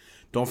 yet,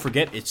 don't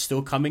forget it's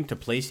still coming to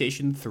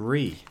PlayStation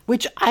 3.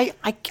 Which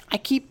I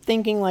keep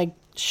thinking, like,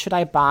 should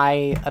I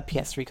buy a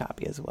PS3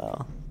 copy as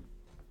well?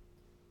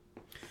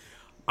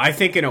 I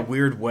think in a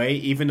weird way,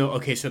 even though,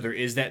 okay, so there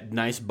is that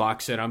nice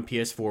box set on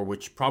PS4,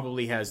 which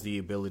probably has the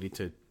ability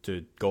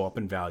to go up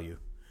in value.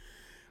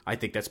 I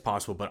think that's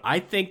possible. But I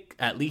think,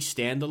 at least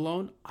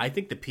standalone, I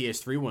think the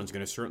PS3 one's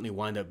going to certainly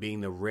wind up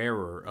being the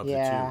rarer of the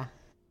two.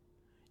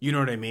 You know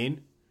what I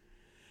mean?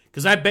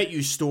 Because I bet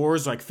you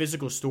stores, like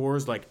physical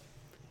stores, like,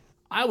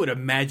 I would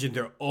imagine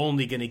they're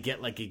only going to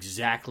get like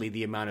exactly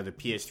the amount of the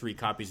PS3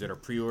 copies that are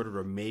pre-ordered,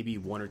 or maybe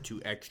one or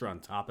two extra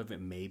on top of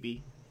it,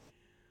 maybe.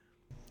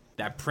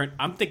 That print,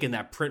 I'm thinking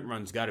that print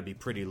run's got to be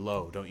pretty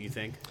low, don't you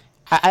think?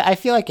 I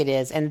feel like it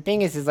is. And the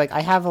thing is like,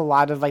 I have a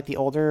lot of like the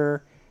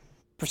older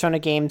Persona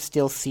games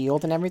still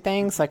sealed and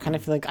everything, so I kind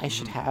of feel like I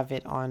should have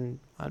it on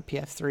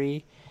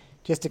PS3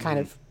 just to kind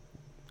of,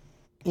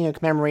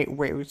 commemorate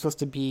where it was supposed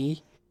to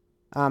be.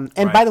 And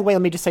by the way,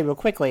 let me just say real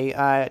quickly,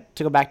 to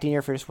go back to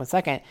Nier for just 1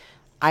 second,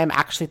 I'm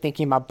actually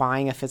thinking about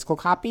buying a physical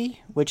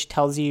copy, which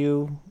tells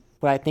you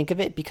what I think of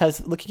it.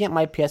 Because looking at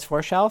my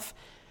PS4 shelf,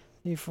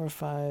 3, 4,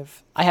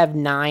 5, I have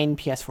 9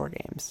 PS4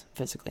 games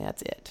physically.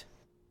 That's it.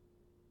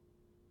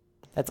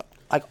 That's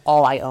like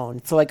all I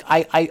own. So like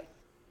I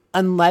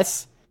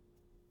unless,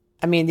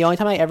 I mean, the only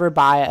time I ever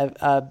buy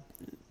a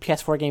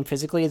PS4 game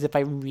physically is if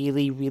I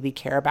really, really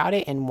care about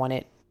it and want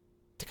it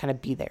to kind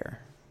of be there.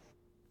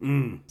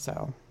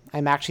 So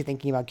I'm actually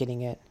thinking about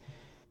getting it.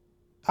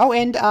 Oh,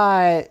 and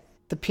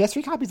the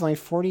PS3 copy is only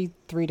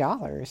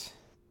 $43.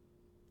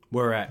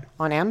 Where at?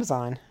 On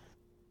Amazon.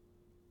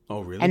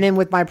 Oh, really? And then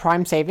with my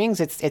Prime savings,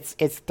 it's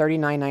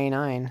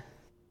 $39.99.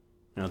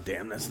 Oh,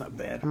 damn, that's not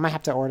bad. I might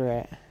have to order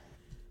it.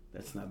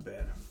 That's not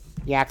bad.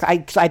 Yeah,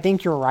 'cause I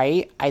think you're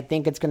right. I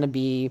think it's going to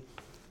be.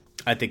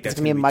 I think that's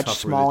going to be a much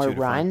smaller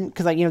run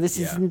because, like, this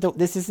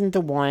isn't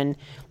the one.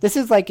 This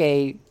is like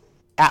a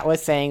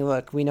Atlas saying,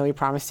 "Look, we know we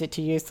promised it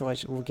to you, so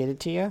we'll get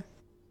it to you."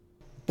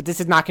 But this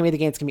is not going to be the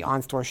game that's going to be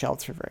on store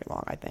shelves for very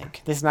long. I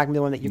think this is not going to be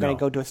the one that you're going to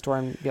go to a store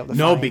and be able to.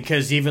 No, find.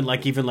 Because even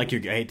like your,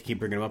 I hate to keep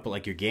bringing them up, but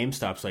like your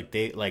GameStops, like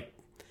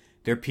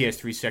their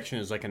PS3 section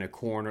is like in a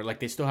corner. Like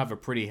they still have a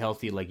pretty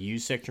healthy like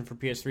used section for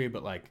PS3,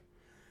 but like,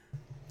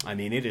 I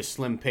mean, it is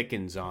slim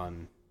pickings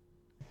on,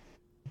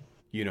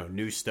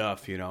 new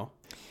stuff.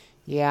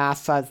 Yeah,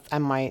 so I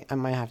might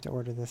have to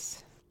order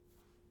this.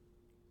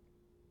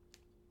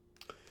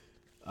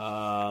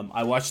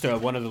 I watched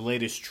one of the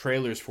latest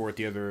trailers for it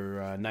the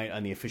other night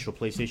on the official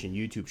PlayStation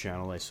YouTube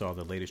channel. I saw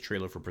the latest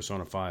trailer for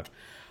Persona 5.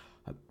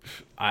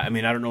 I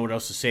mean, I don't know what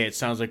else to say. It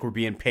sounds like we're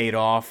being paid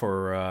off,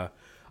 or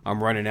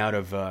I'm running out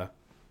of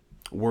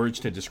words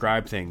to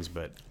describe things,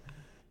 but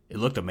it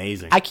looked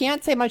amazing. I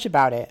can't say much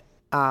about it.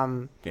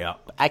 Yeah.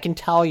 I can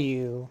tell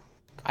you,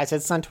 I said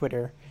this on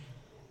Twitter,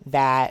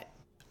 that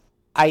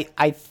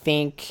I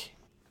think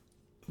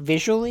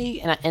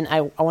visually, and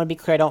I want to be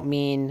clear, I don't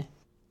mean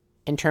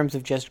in terms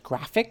of just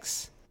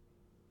graphics.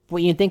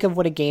 When you think of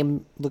what a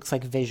game looks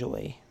like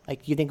visually,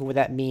 like you think of what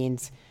that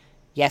means,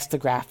 yes, the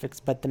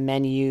graphics, but the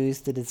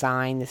menus, the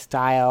design, the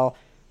style,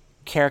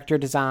 character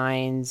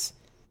designs,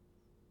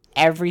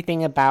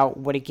 everything about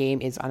what a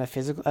game is on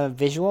a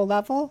visual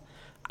level,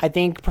 I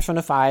think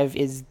Persona 5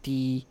 is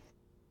the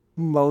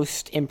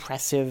most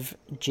impressive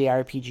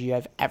JRPG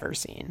I've ever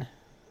seen.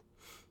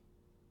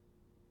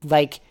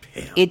 Like,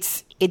 damn.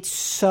 It's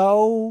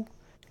so...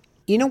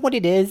 You know what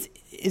it is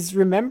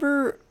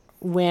remember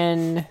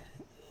when,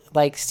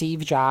 like, Steve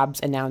Jobs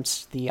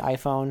announced the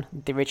iPhone,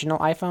 the original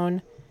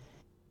iPhone,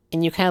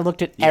 and you kind of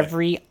looked at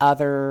every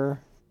other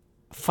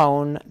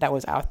phone that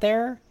was out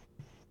there,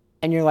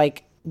 and you're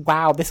like,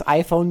 wow, this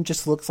iPhone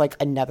just looks like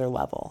another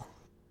level.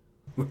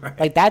 Right.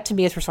 Like, that to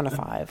me is Persona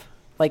 5.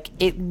 Like,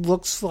 it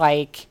looks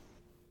like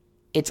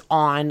it's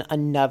on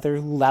another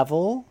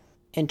level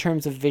in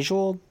terms of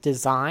visual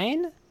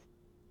design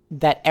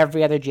that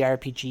every other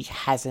JRPG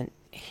hasn't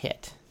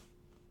hit.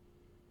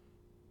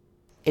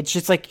 It's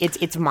just like,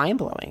 it's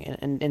mind-blowing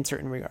in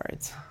certain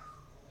regards.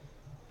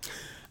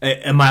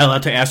 Am I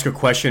allowed to ask a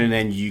question and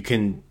then you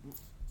can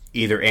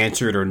either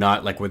answer it or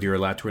not, like whether you're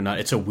allowed to or not?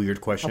 It's a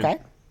weird question. Okay.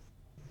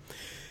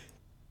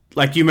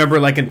 Like, you remember,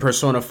 like, in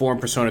Persona 4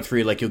 and Persona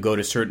 3, like, you'll go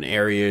to certain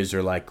areas,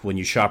 or, like, when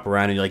you shop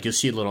around, and, like, you'll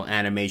see little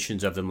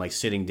animations of them, like,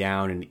 sitting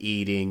down and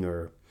eating,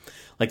 or,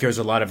 like, there's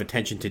a lot of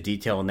attention to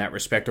detail in that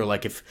respect, or,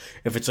 like, if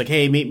it's like,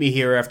 hey, meet me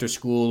here after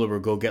school, or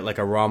go get, like,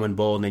 a ramen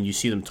bowl, and then you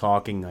see them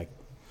talking, like,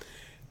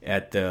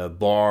 at the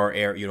bar,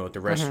 at the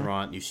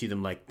restaurant, you see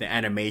them, like, the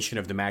animation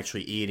of them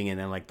actually eating, and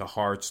then, like, the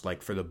hearts,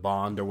 like, for the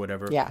bond or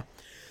whatever. Yeah.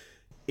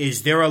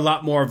 Is there a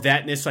lot more of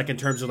thatness, like in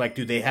terms of like,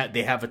 do they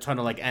have a ton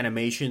of like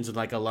animations and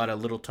like a lot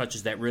of little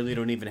touches that really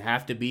don't even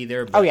have to be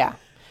there? But Oh yeah,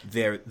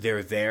 they're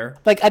there.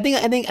 Like I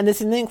think, and this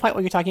isn't quite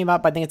what you're talking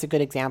about, but I think it's a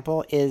good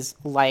example. Is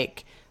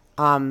like,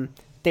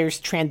 there's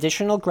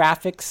transitional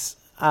graphics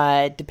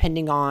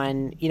depending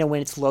on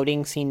when it's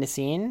loading scene to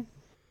scene.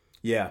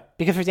 Yeah.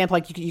 Because for example,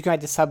 like you can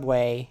ride the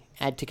subway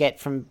to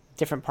get from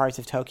different parts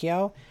of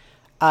Tokyo.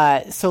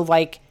 So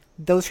like,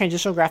 those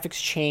transitional graphics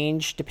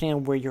change depending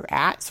on where you're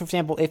at. So, for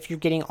example, if you're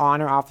getting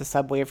on or off the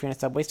subway, if you're in a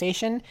subway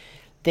station,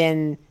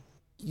 then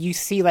you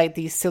see like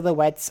these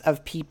silhouettes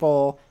of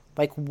people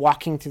like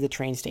walking through the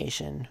train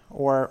station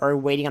or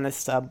waiting on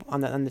the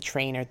on the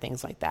train or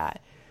things like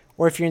that.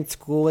 Or if you're in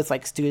school, it's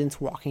like students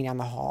walking down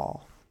the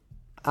hall.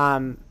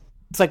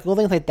 It's like little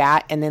things like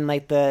that, and then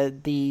like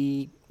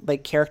the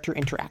like character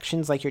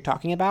interactions like you're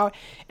talking about.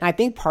 And I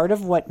think part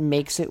of what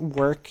makes it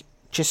work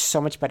just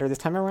so much better this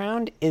time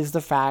around is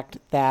the fact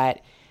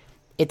that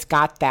it's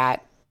got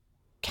that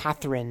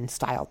Catherine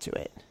style to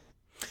it.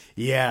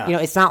 Yeah.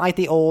 It's not like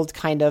the old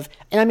kind of,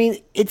 and I mean,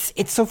 it's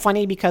so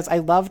funny because I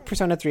love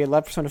Persona 3, I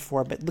love Persona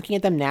 4, but looking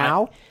at them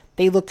now,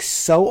 they look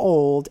so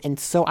old and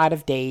so out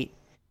of date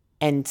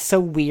and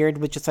so weird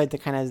with just like the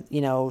kind of,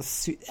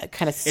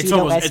 kind of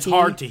pseudo it's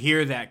hard to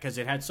hear that because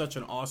it had such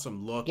an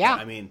awesome look. Yeah.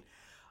 I mean,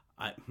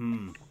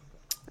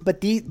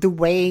 But the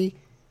way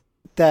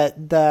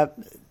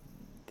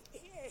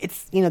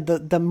it's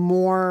the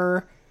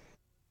more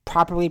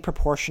properly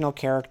proportional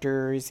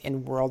characters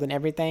and world and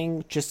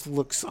everything just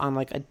looks on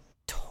like a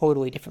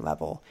totally different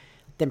level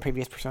than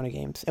previous Persona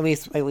games. At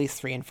least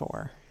 3 and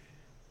 4.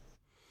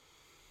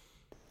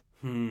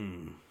 I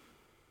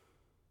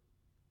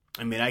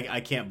mean, I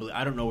can't believe,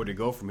 I don't know where to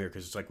go from here,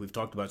 because it's like we've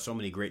talked about so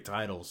many great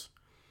titles,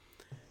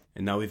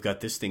 and now we've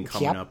got this thing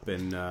coming up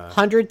in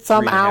 100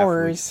 some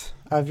hours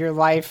of your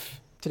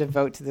life to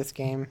devote to this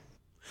game.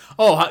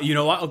 Oh, you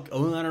know what? I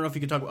don't know if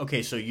you can talk about...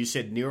 Okay, so you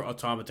said Nier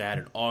Automata had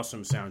an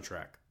awesome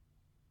soundtrack.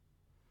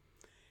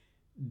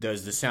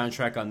 Does the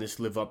soundtrack on this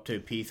live up to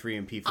P3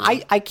 and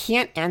P4? I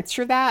can't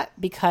answer that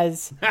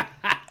because...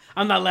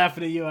 I'm not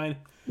laughing at you.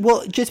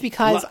 Well, just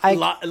because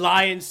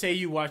Lions say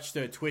you watched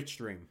the Twitch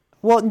stream.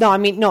 Well, no, I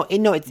mean,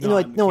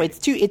 it's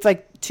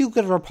two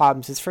good little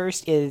problems. His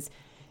first is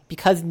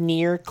because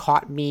Nier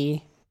caught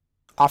me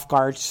off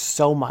guard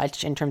so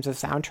much in terms of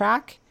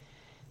soundtrack,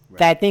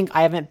 that I think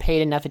I haven't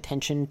paid enough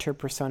attention to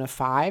Persona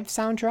 5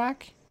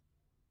 soundtrack.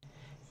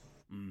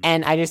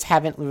 And I just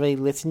haven't really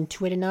listened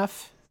to it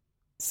enough.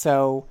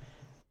 So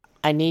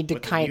I need to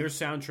Your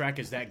soundtrack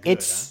is that good,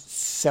 It's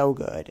so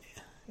good.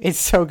 It's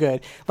so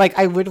good. Like,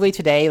 I literally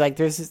today, like,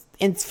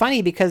 it's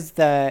funny because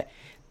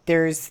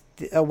there's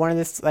one of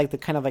this, like, the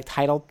kind of, like,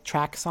 title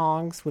track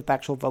songs with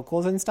actual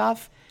vocals and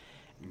stuff.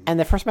 And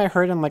the first time I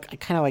heard it, I'm like, I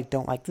kind of, like,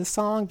 don't like this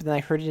song. But then I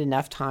heard it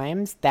enough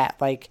times that,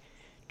 like,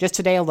 just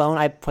today alone,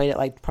 I played it,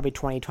 like, probably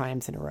 20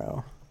 times in a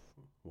row.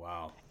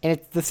 Wow. And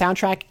the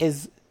soundtrack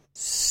is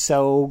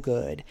so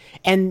good.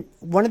 And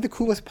one of the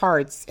coolest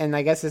parts, and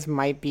I guess this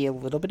might be a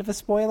little bit of a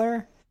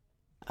spoiler,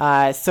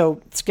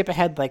 so skip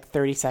ahead, like,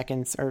 30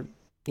 seconds or,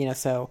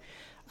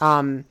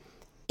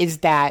 is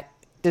that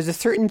there's a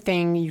certain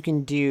thing you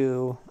can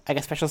do, like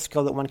a special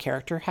skill that one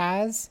character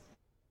has,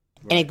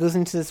 and it goes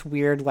into this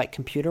weird, like,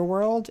 computer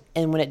world,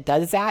 and when it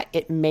does that,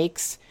 it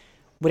makes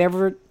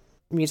whatever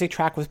music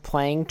track was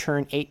playing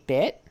turn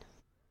 8-bit.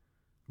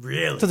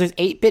 Really? So there's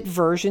 8-bit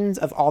versions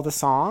of all the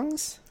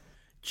songs.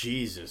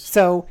 Jesus.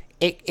 So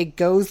it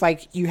goes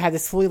like you have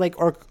this fully, like,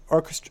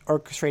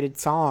 orchestrated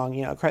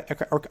song,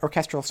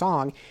 orchestral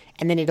song,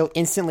 and then it'll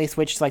instantly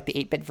switch to, like, the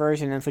 8-bit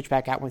version and then switch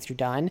back out once you're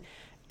done.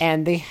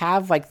 And they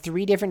have, like,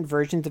 3 different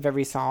versions of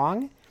every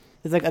song.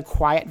 There's, like, a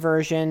quiet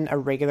version, a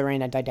regular,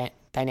 and a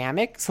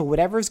dynamic. So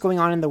whatever's going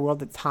on in the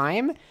world at the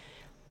time,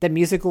 the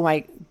music will,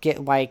 like,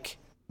 get, like,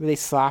 really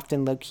soft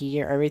and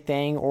low-key or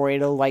everything, or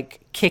it'll,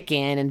 like, kick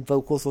in and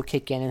vocals will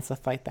kick in and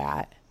stuff like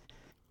that.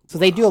 So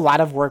they do a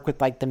lot of work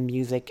with, like, the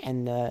music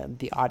and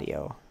the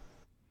audio.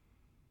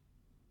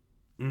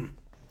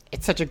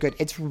 It's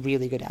it's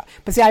really good out.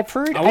 But see, I've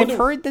heard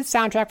the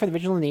soundtrack for the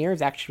original Nier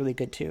is actually really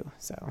good too.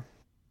 So.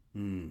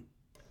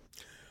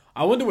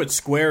 I wonder what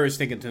Square is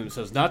thinking to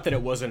themselves. Not that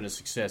it wasn't a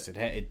success;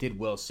 it did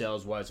well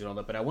sales wise and all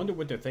that. But I wonder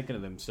what they're thinking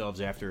of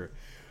themselves after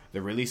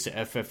the release of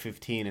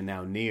FF15 and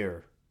now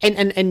Nier.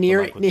 And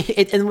Nier,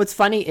 and what's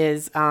funny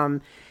is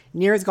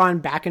Nier has gone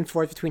back and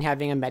forth between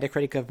having a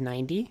Metacritic of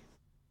 90.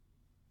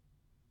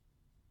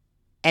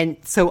 And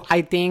so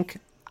I think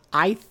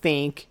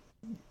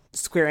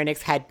Square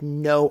Enix had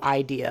no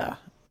idea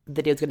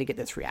that it was going to get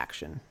this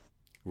reaction.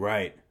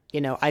 Right.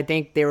 I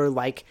think they were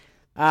like,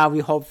 we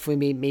hopefully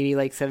maybe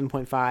like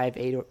 7.5,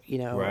 8, or,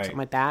 something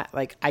like that.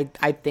 Like,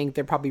 I think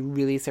they're probably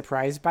really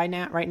surprised right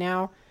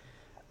now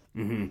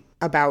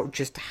about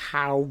just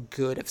how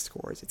good of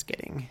scores it's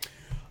getting.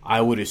 I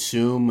would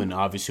assume, and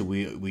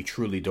obviously we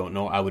truly don't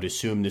know, I would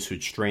assume this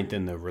would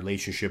strengthen the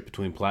relationship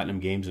between Platinum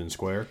Games and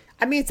Square.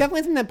 I mean, it's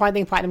definitely something that I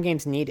think Platinum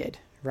Games needed,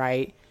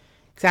 right?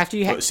 Because after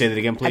you say that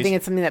again, please. I think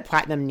it's something that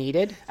Platinum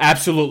needed.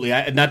 Absolutely.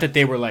 Not that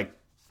they were, like,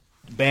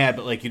 bad,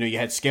 but, like, you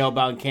had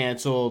Scalebound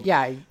canceled.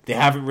 Yeah. They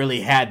haven't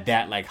really had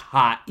that, like,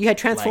 hot... You had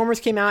Transformers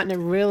came out and it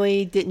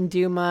really didn't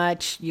do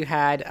much. You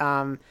had...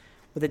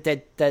 with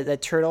the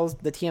Turtles,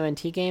 the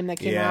TMNT game that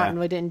came out and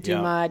really didn't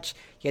do much.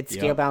 You had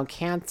Scalebound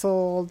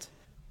canceled.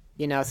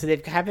 So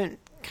they haven't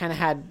kind of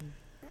had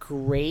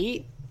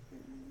great,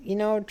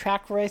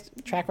 track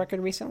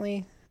record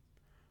recently.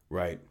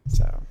 Right.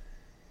 So.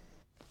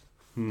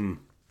 We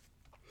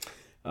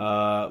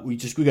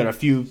got a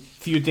few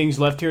things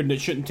left here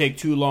that shouldn't take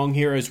too long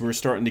here as we're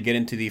starting to get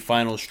into the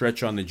final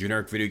stretch on the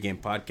Generic Video Game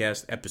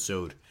Podcast,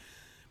 episode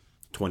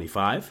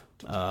 25.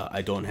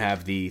 I don't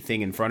have the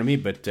thing in front of me,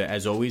 but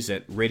as always,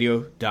 at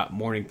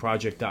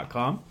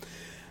radio.morningproject.com.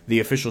 The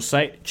official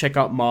site. Check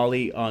out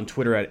Molly on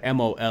Twitter at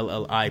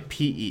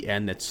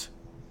MOLLIPEN. That's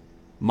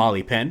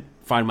Molly Penn.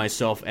 Find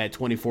myself at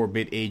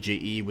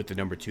 24bit-AJE with the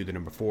number 2, the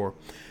number 4.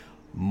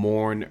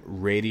 Morn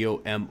Radio,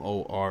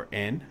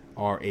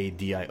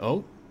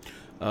 MORNRADIO.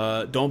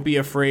 Don't be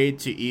afraid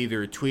to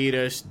either tweet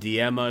us,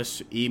 DM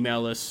us,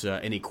 email us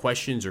any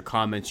questions or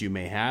comments you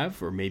may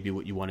have, or maybe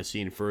what you want to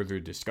see in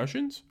further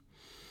discussions.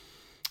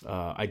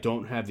 I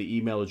don't have the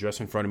email address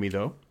in front of me,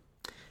 though.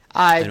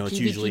 I know it's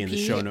usually in the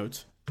show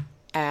notes.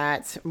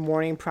 At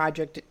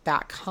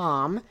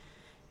morningproject.com.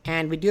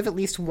 And we do have at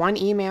least one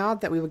email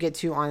that we will get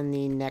to on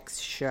the next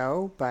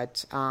show.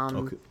 But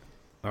okay.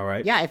 All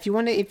right. Yeah, if you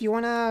want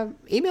to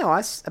email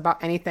us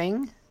about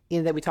anything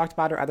that we talked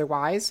about or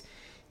otherwise,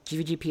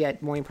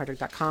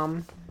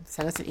 gvgp@morningproject.com.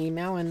 send us an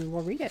email and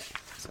we'll read it.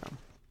 So,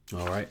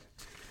 All right.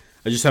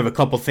 I just have a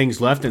couple things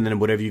left, and then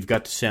whatever you've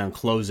got to say on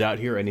close out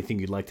here, anything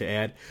you'd like to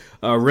add.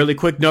 Really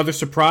quick, another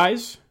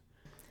surprise.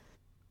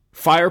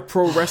 Fire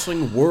Pro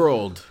Wrestling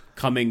World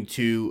coming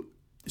to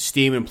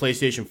Steam and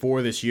PlayStation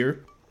 4 this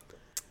year.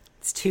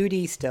 it's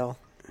 2D still.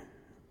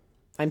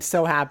 I'm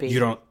so happy. You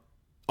don't...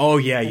 Oh,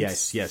 yeah, I'm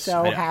yes.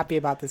 So happy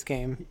about this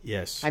game.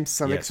 Yes. I'm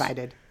so yes.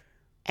 excited.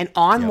 And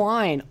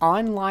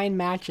online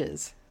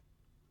matches.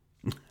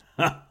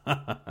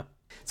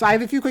 So I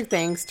have a few quick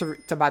things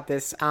about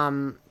this.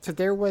 So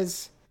there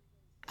was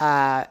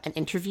an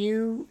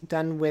interview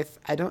done with,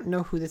 I don't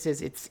know who this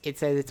is. It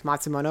says it's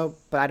Matsumoto,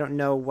 but I don't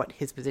know what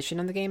his position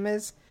on the game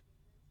is.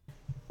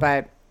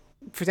 But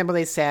for example,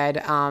 they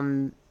said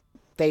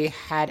they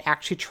had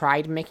actually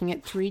tried making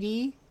it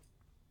 3D.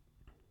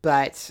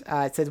 But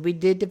it says, we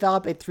did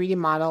develop a 3D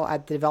model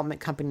at the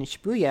development company in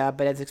Shibuya,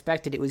 but as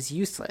expected, it was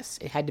useless.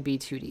 It had to be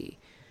 2D.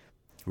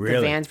 Really?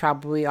 The fans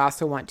probably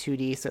also want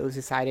 2D, so it was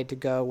decided to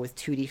go with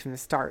 2D from the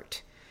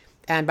start.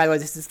 And by the way,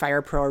 this is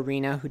Fire Pro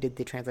Arena who did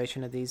the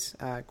translation of these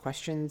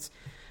questions.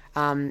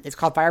 It's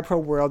called Fire Pro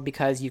World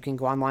because you can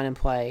go online and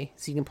play.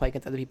 So you can play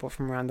against other people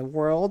from around the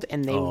world,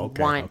 and they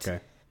want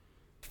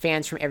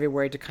fans from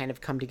everywhere to kind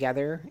of come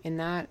together in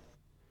that.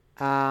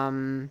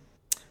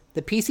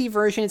 The PC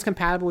version is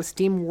compatible with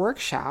Steam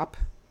Workshop,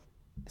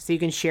 so you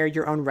can share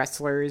your own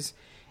wrestlers.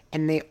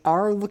 And they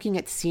are looking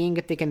at seeing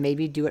if they can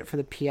maybe do it for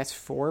the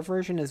PS4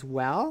 version as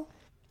well.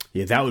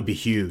 Yeah, that would be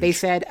huge. They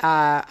said,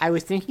 I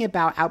was thinking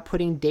about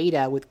outputting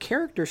data with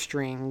character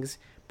strings,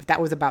 but that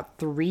was about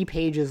 3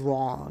 pages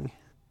long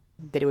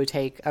that it would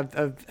take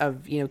of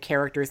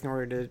characters in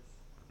order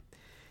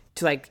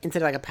to like,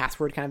 instead of like a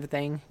password kind of a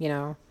thing, you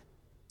know?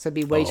 So it'd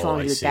be way too long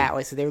to do it that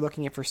way. So they're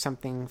looking for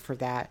something for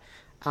that.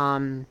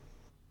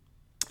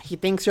 He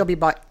thinks there'll be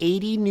about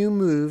 80 new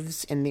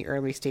moves in the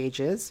early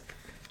stages.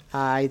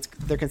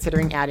 They're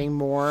considering adding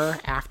more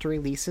after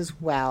release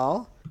as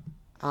well.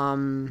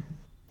 In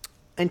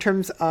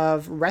terms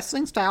of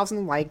wrestling styles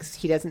and likes,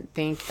 he doesn't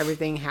think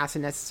everything has to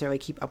necessarily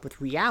keep up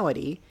with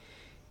reality.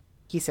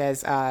 He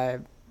says,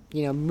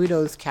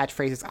 Muto's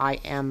catchphrase is, I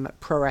am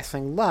pro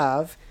wrestling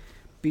love.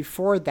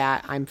 Before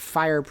that, I'm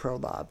Fire Pro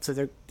love.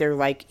 So they're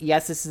like,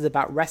 yes, this is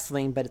about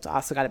wrestling, but it's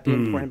also got to be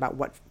important about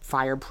what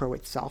Fire Pro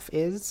itself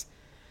is.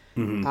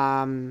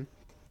 Mm-hmm.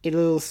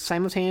 It'll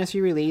simultaneously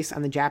release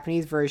on the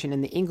Japanese version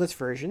and the English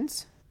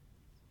versions.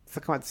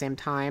 They'll come out at the same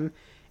time.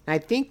 And I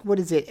think, what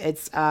is it?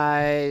 It's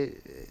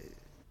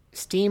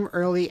Steam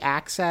Early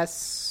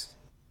Access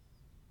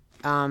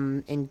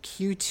in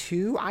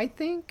Q2, I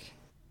think.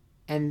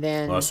 And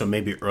then... so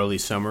maybe early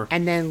summer.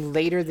 And then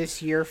later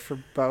this year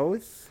for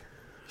both.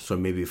 So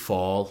maybe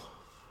fall.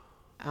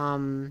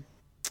 And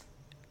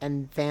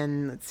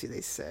then, let's see, they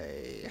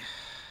say...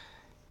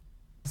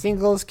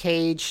 Singles,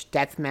 cage,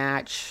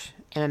 deathmatch,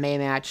 MMA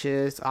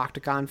matches,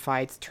 octagon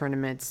fights,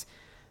 tournaments,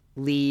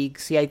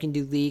 leagues. Yeah, you can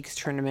do leagues,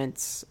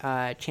 tournaments,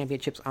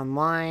 championships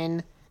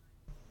online,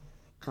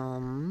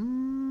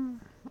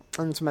 and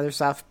some other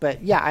stuff.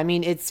 But yeah, I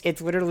mean,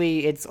 it's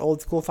literally, it's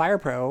old school Fire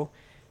Pro.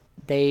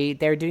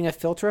 They're doing a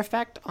filter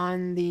effect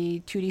on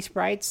the 2D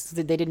sprites.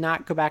 They did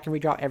not go back and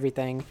redraw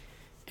everything.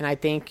 And I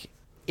think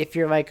if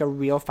you're like a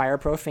real Fire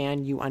Pro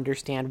fan, you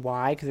understand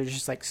why, because there's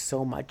just like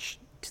so much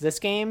to this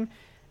game.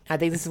 I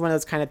think this is one of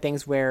those kind of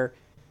things where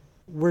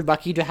we're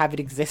lucky to have it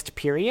exist,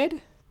 period.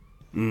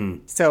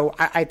 So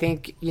I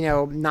think,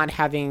 not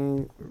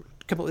having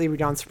completely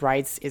redrawn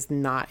sprites is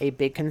not a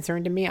big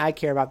concern to me. I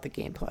care about the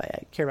gameplay.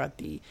 I care about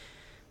the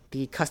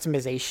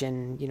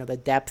customization, the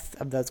depth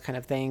of those kind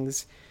of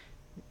things.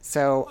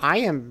 So I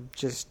am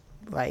just,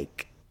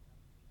 like,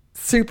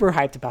 super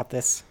hyped about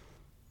this.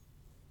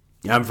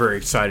 Yeah, I'm very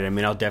excited. I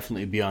mean, I'll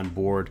definitely be on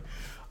board.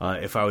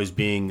 If I was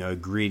being a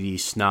greedy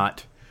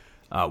snot...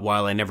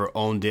 while I never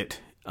owned it,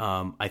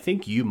 I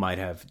think you might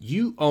have.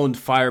 You owned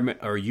Fireman,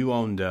 or you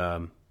owned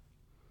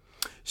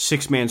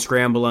Six Man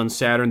Scramble on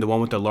Saturn, the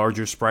one with the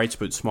larger sprites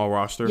but small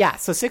roster. Yeah,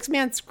 so Six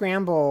Man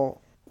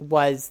Scramble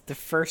was the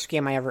first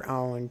game I ever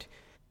owned,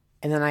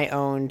 and then I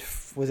owned,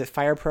 was it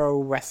Fire Pro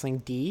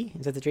Wrestling D?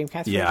 Is that the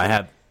Dreamcast? Yeah, version? I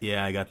have.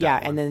 Yeah, I got that.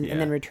 Yeah, one.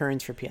 and then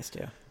Returns for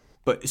PS2.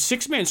 But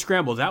Six Man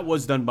Scramble, that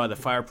was done by the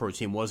Fire Pro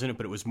team, wasn't it?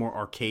 But it was more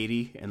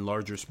arcadey and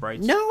larger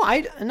sprites. No,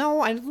 I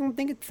don't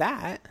think it's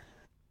that.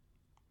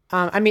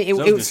 I mean,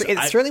 it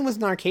certainly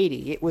wasn't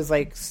arcadey. It was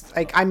like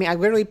I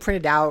literally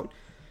printed out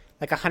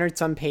like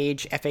 100-some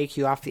page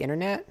FAQ off the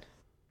internet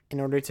in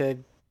order to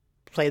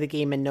play the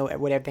game and know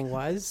what everything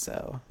was.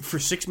 So for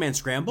Six Man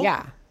Scramble,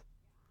 yeah.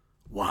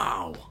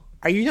 Wow.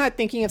 Are you not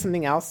thinking of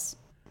something else?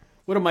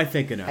 What am I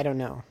thinking of? I don't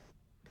know.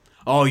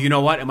 Oh, you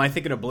know what? Am I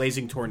thinking of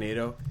Blazing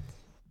Tornado?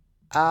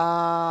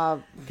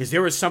 Because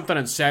there was something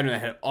on Saturn that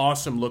had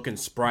awesome looking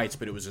sprites,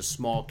 but it was a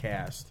small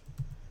cast.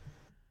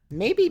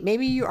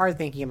 Maybe you are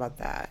thinking about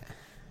that.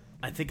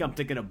 I think I'm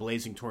thinking of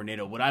Blazing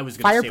Tornado. What I was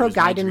going to say Fire Pro was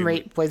Gaiden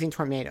rate Blazing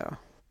Tornado.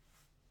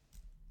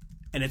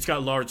 And it's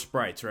got large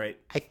sprites, right?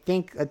 I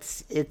think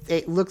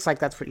it looks like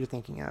that's what you're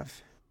thinking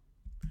of.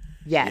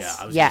 Yes,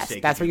 Yeah, yes,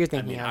 that's what you're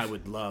thinking of. I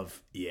would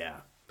love,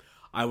 yeah.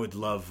 I would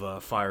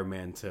love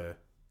Fireman to.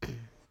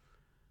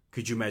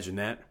 Could you imagine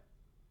that?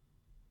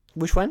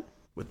 Which one?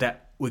 With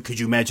that, could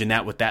you imagine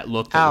that with that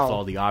look, with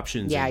all the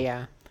options?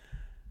 Yeah,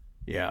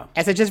 yeah.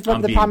 As I just, the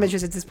problem is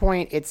just at this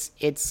point, it's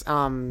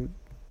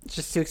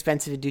just too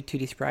expensive to do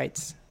 2D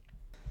sprites,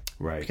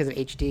 right? Because of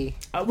HD,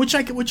 which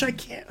I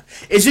can't.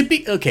 Is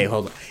it okay?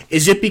 Hold on.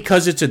 Is it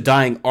because it's a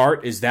dying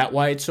art? Is that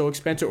why it's so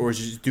expensive, or is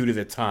it just due to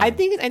the time? I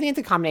think it's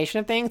a combination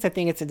of things. I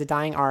think it's a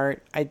dying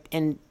art. I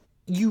think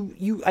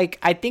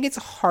it's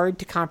hard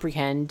to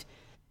comprehend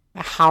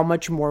how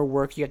much more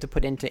work you have to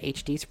put into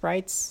HD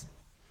sprites.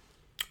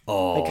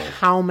 Oh, like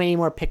how many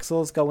more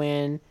pixels go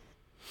in,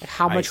 like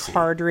how much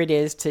harder it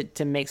is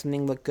to make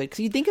something look good. Because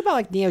you think about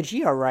like Neo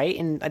Geo, right?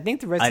 And I think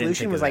the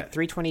resolution was like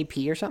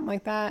 320p or something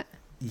like that.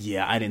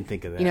 Yeah, I didn't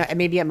think of that. And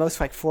maybe at most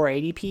like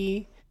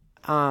 480p.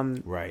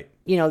 Right.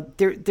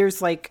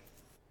 There's like,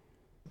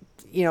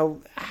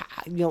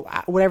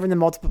 whatever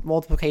the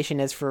multiplication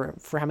is for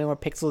how many more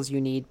pixels you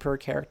need per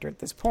character at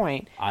this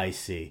point. I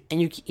see.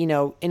 And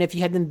and if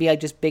you had them be like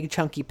just big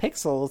chunky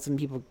pixels, and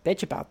people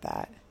bitch about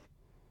that.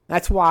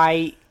 That's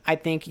why I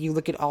think you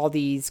look at all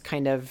these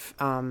kind of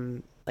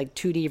like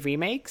 2D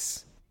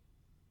remakes,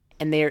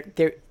 and they're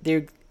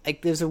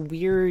like, there's a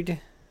weird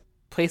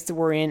place that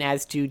we're in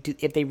as to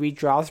if they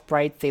redraw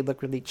sprites, they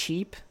look really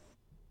cheap,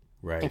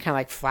 right? And kind of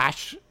like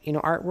Flash,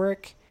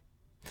 artwork.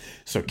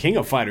 So King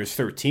of Fighters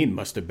 13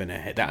 must have been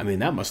ahead. I mean,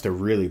 that must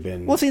have really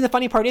been. Well, see, the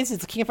funny part is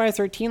King of Fighters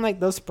 13, like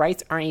those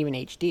sprites aren't even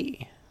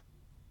HD.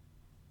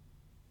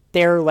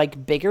 They're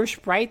like bigger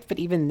sprites, but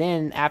even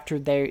then, after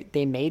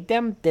they made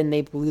them, then they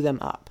blew them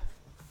up.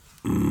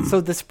 So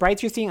the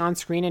sprites you're seeing on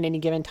screen at any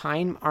given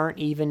time aren't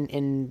even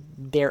in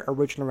their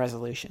original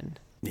resolution.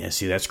 Yeah,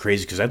 see, that's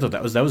crazy because I thought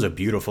that was a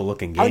beautiful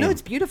looking game. Oh no,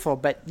 it's beautiful,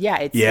 but yeah,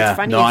 it's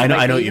funny. No, I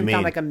know what you mean.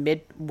 Found like a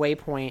midway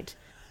point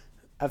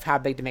of how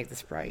big to make the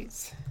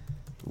sprites.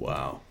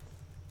 Wow.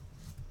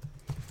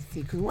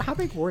 See, how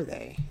big were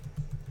they?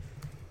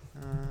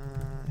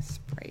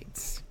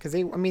 Sprites, because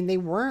they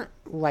weren't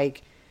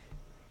like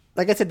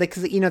I said,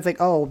 because it's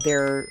like, oh,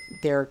 they're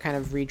kind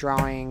of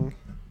redrawing,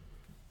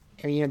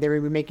 or they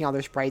were making all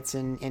their sprites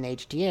in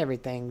HD and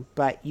everything.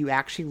 But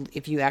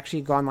if you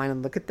actually go online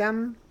and look at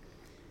them,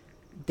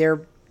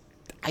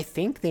 I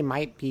think they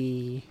might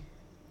be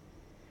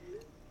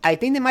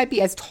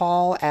as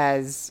tall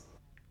as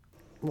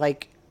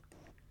like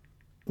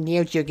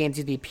Neo Geo games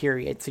used to be,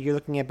 period. So you're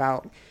looking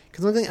about,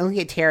 because I'm looking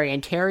at Terry,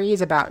 and Terry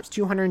is about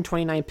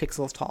 229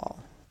 pixels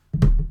tall.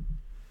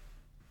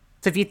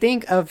 So if you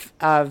think of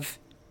our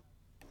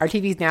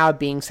TVs now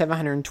being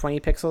 720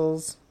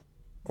 pixels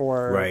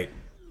or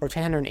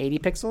 1080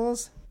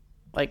 pixels,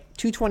 like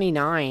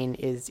 229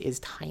 is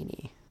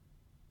tiny.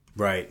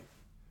 Right.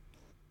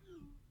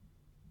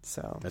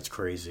 So that's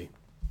crazy.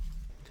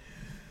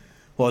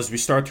 Well, as we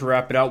start to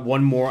wrap it out,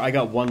 I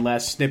got one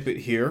last snippet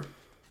here.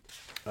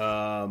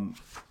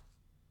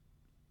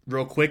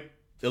 Real quick,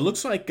 it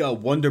looks like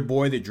Wonder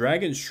Boy the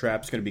Dragon's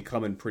Trap is going to be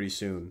coming pretty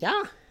soon.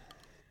 Yeah.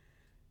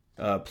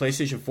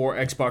 PlayStation 4,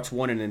 Xbox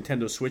One, and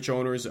Nintendo Switch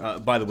owners.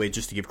 By the way,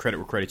 just to give credit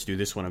where credit's due,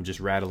 this one I'm just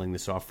rattling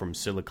this off from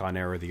Silicon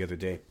Era the other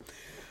day.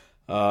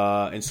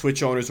 And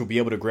Switch owners will be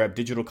able to grab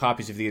digital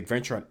copies of the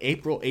adventure on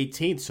April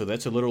 18th, so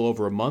that's a little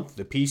over a month.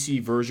 The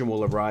PC version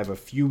will arrive a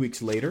few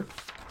weeks later.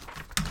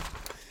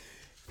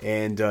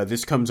 And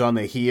this comes on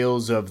the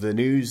heels of the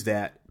news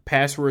that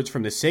passwords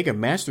from the Sega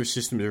Master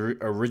System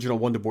original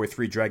Wonder Boy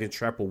 3 Dragon's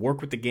Trap will work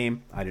with the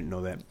game. I didn't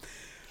know that.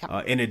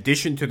 In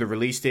addition to the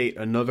release date,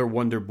 another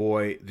Wonder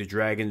Boy the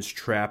Dragon's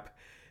Trap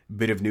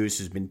bit of news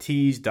has been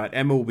teased.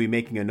 Emma will be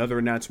making another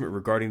announcement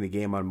regarding the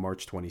game on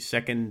March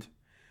 22nd.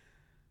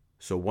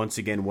 So once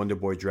again, Wonder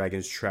Boy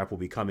Dragon's Trap will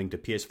be coming to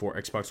PS4,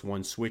 Xbox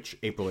One, Switch,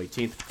 April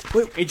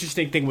 18th.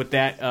 Interesting thing with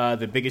that,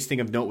 the biggest thing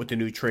of note with the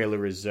new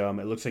trailer is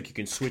it looks like you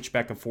can switch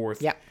back and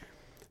forth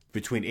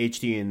between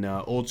HD and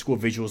old school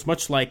visuals,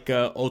 much like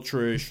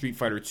Ultra Street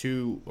Fighter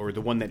 2, or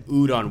the one that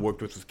Udon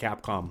worked with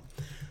Capcom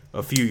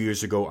a few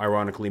years ago,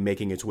 ironically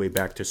making its way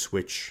back to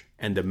Switch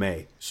end of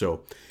May.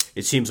 So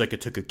it seems like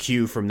it took a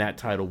cue from that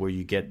title where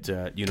you get,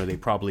 they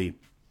probably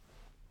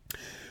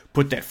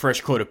put that fresh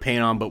coat of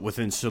paint on, but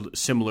within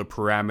similar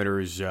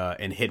parameters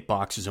and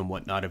hitboxes and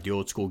whatnot of the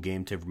old school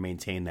game to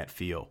maintain that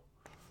feel.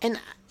 And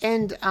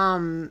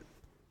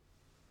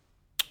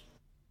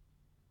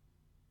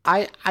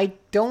I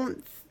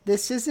don't.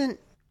 This isn't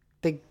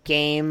the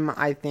game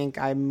I think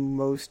I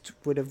most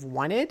would have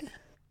wanted,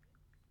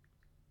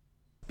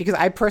 because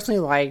I personally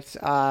liked.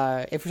 If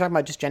we're talking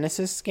about just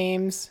Genesis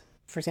games,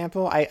 for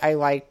example, I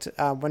liked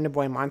Wonder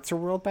Boy Monster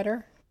World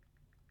better.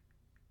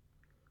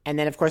 And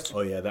then, of course,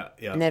 And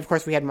then, of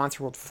course, we had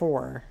Monster World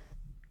 4.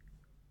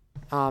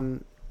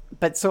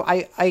 But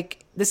so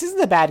this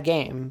isn't a bad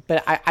game,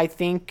 but I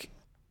think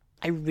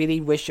I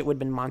really wish it would have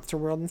been Monster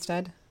World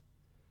instead.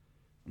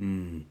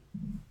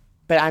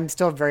 But I'm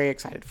still very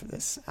excited for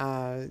this,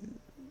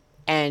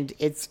 and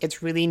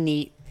it's really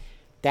neat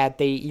that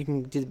you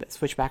can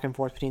switch back and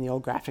forth between the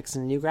old graphics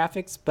and the new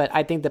graphics. But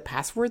I think the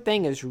password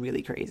thing is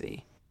really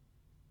crazy.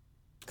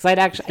 Because I'd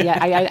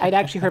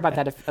actually heard about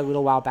that a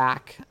little while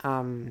back,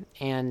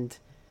 and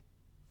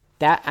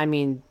that, I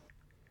mean,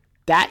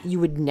 that you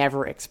would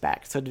never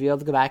expect. So to be able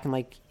to go back and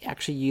like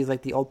actually use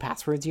like the old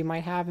passwords you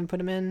might have and put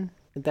them in,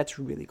 that's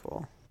really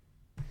cool.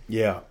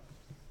 Yeah.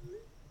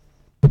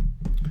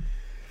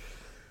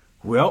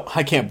 Well,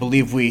 I can't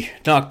believe we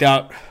knocked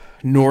out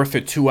north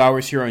of 2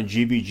 hours here on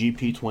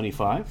GVGP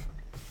 25.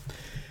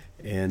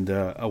 And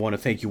I want to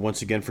thank you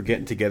once again for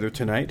getting together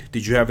tonight.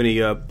 Did you have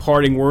any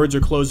parting words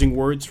or closing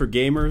words for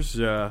gamers?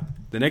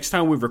 The next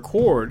time we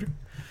record,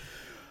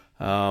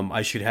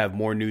 I should have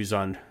more news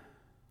on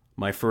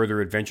my further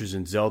adventures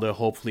in Zelda.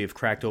 Hopefully have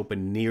cracked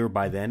open Nier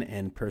by then,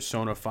 and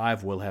Persona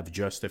 5 will have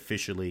just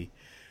officially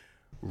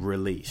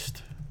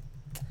released.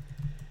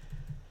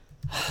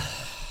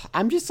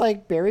 I'm just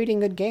like buried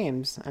in good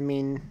games. I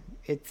mean,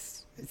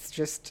 it's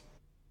just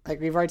like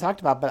we've already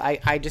talked about, but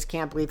I just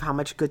can't believe how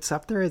much good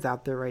stuff there is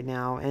out there right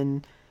now.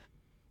 And,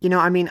 you know,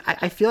 I mean,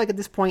 I feel like at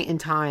this point in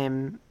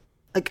time,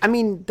 like, I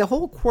mean, the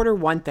whole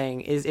Q1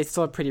 thing it's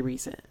still pretty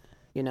recent.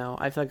 You know,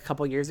 I feel like a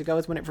couple of years ago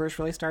is when it first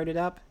really started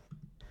up.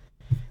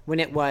 When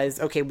it was,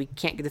 okay, we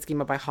can't get this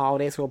game up by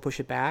holiday, so we'll push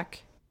it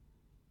back.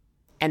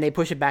 And they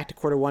push it back to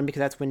Q1 because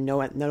that's when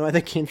no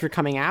other games were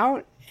coming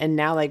out. And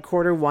now, like,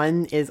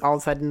 Q1 is all of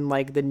a sudden,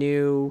 like, the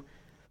new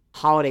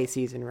holiday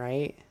season,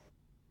 right?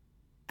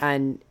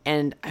 And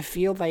I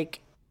feel like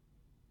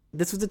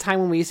this was the time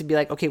when we used to be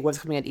like, okay, what's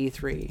coming at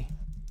E3?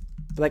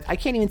 But, like, I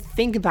can't even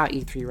think about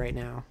E3 right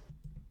now.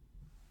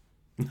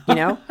 You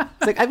know?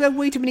 It's like, I've got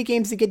way too many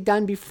games to get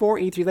done before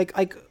E3.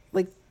 Like,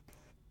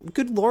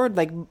 good Lord,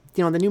 like, you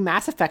know, the new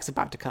Mass Effect's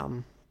about to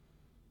come.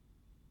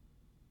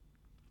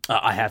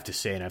 I have to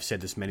say, and I've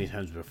said this many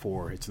times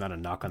before, it's not a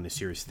knock on the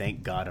series.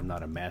 Thank God I'm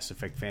not a Mass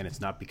Effect fan. It's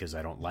not because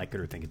I don't like it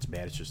or think it's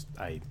bad.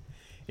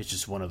 It's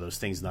just one of those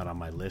things not on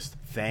my list.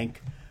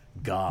 Thank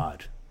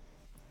God.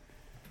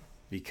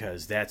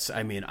 Because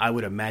I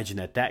would imagine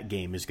that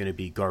game is going to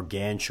be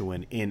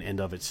gargantuan in and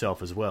of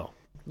itself as well.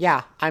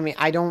 Yeah, I mean,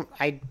 I don't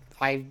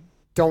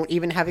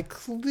even have a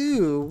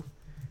clue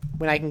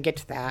when I can get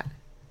to that.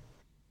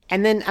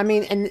 And then, I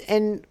mean,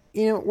 and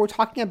you know, we're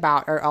talking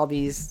about all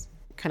these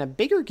kind of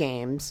bigger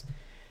games,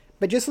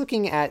 but just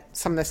looking at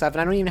some of the stuff,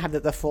 and I don't even have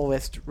the full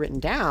list written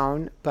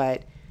down,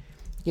 but,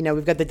 you know,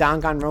 we've got the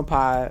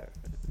Danganronpa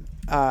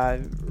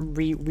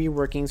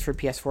reworkings for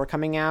PS4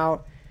 coming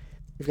out.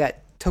 We've got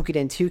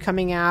Tokiden 2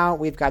 coming out.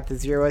 We've got the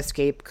Zero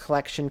Escape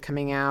collection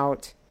coming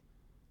out.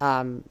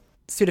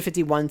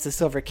 Suda51's The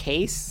Silver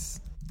Case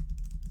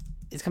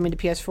is coming to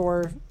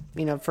PS4.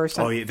 You know, first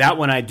time. Oh, yeah, that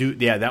one I do.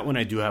 Yeah, that one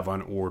I do have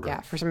on order.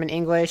 Yeah, first time in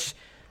English.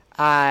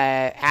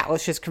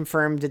 Atlas just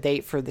confirmed the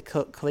date for the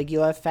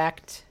Caligula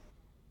Effect,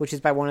 which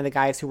is by one of the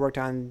guys who worked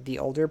on the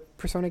older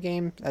Persona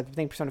game. I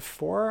think Persona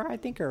 4,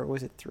 or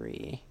was it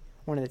 3?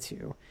 One of the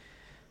two.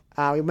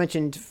 We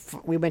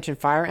mentioned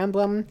Fire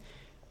Emblem,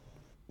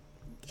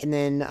 and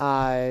then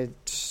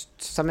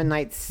Summon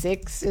Night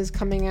 6 is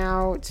coming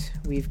out.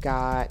 We've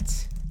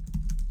got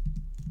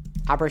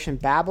Operation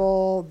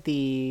Babel.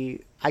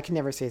 I can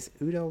never say this.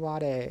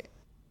 Utawareru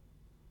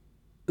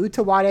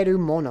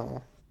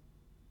Mono.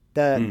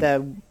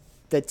 The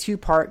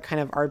 2-part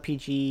kind of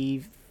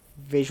RPG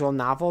visual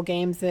novel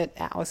games that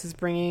Atlas is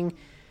bringing.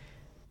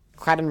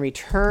 Cladden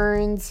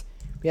Returns.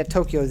 We have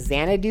Tokyo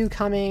Xanadu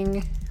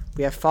coming.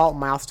 We have Fault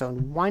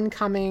Milestone 1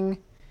 coming.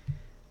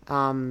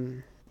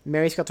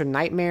 Mary Skelter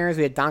Nightmares.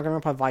 We have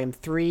Danganronpa Volume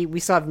 3. We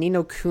still have Ni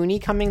no Kuni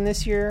coming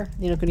this year.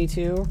 Ni no Kuni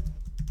 2.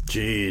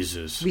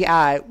 Jesus. We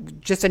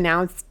just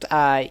announced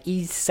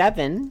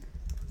E7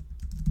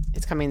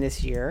 is coming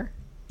this year.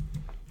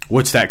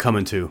 What's that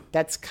coming to?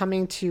 That's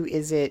coming to,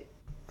 is it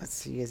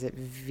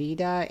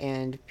Vita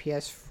and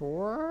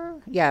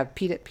PS4? Yeah,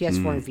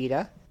 PS4 and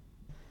Vita.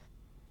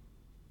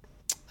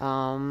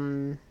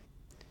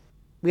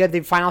 We have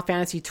the Final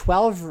Fantasy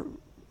 12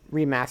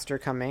 remaster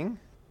coming.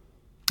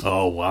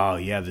 Oh, wow.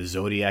 Yeah, the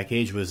Zodiac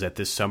Age, was that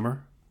this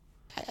summer?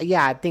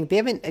 Yeah, I think they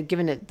haven't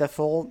given it the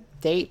full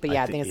date, but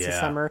yeah, I think it's this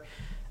summer.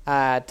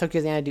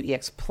 Tokyo Xanadu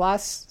EX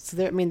Plus. So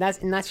there, I mean,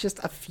 that's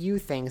just a few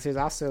things. There's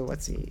also,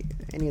 let's see,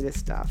 any of this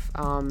stuff.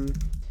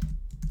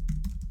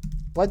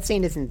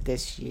 Bloodstained isn't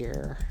this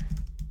year.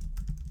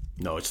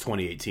 No, it's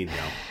 2018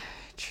 now.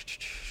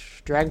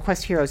 Dragon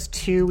Quest Heroes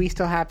 2 we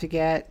still have to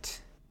get.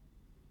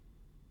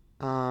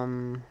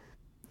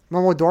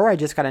 Momodora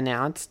just got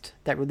announced.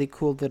 That really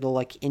cool little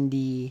like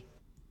indie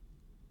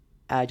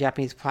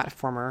Japanese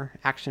platformer,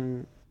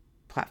 action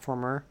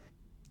platformer.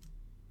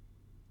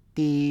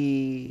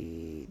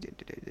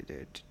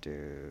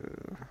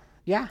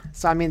 Yeah,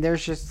 so I mean,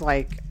 there's just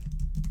like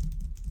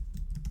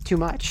too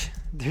much.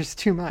 There's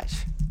too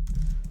much.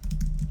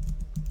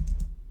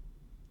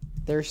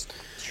 There's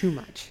too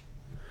much.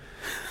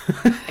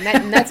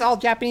 and that's all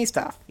Japanese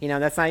stuff. You know,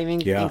 that's not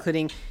even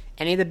including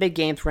any of the big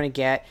games we're going to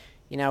get.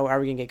 You know, are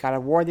we going to get God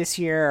of War this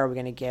year? Are we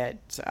going to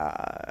get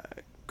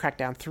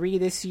Crackdown 3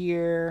 this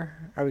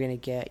year? Are we going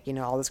to get, you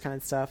know, all this kind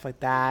of stuff like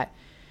that?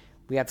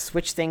 We have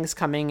Switch things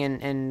coming,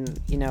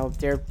 and you know,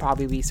 there'll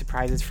probably be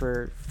surprises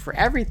for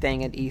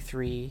everything at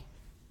E3.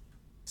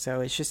 So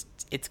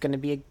it's going to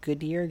be a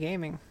good year of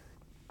gaming.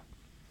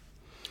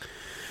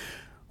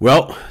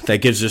 Well, that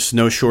gives us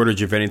no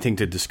shortage of anything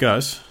to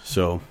discuss,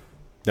 so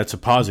that's a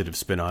positive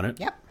spin on it.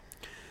 Yep.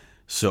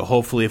 So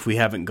hopefully if we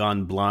haven't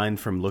gone blind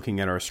from looking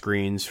at our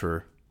screens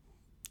for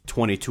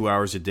 22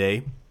 hours a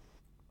day,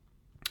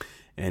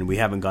 and we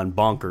haven't gone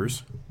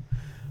bonkers,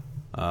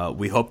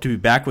 we hope to be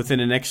back within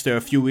the next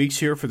few weeks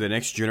here for the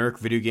next Generic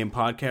Video Game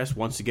Podcast.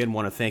 Once again,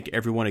 want to thank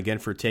everyone again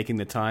for taking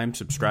the time,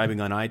 subscribing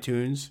on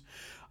iTunes.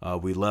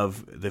 We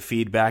love the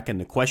feedback and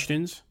the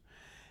questions.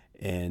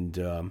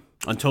 And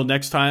until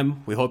next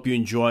time, we hope you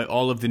enjoy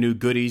all of the new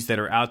goodies that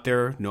are out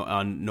there,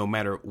 no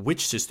matter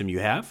which system you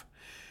have.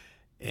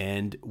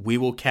 And we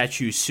will catch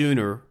you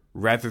sooner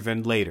rather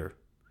than later.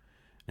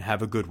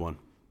 Have a good one.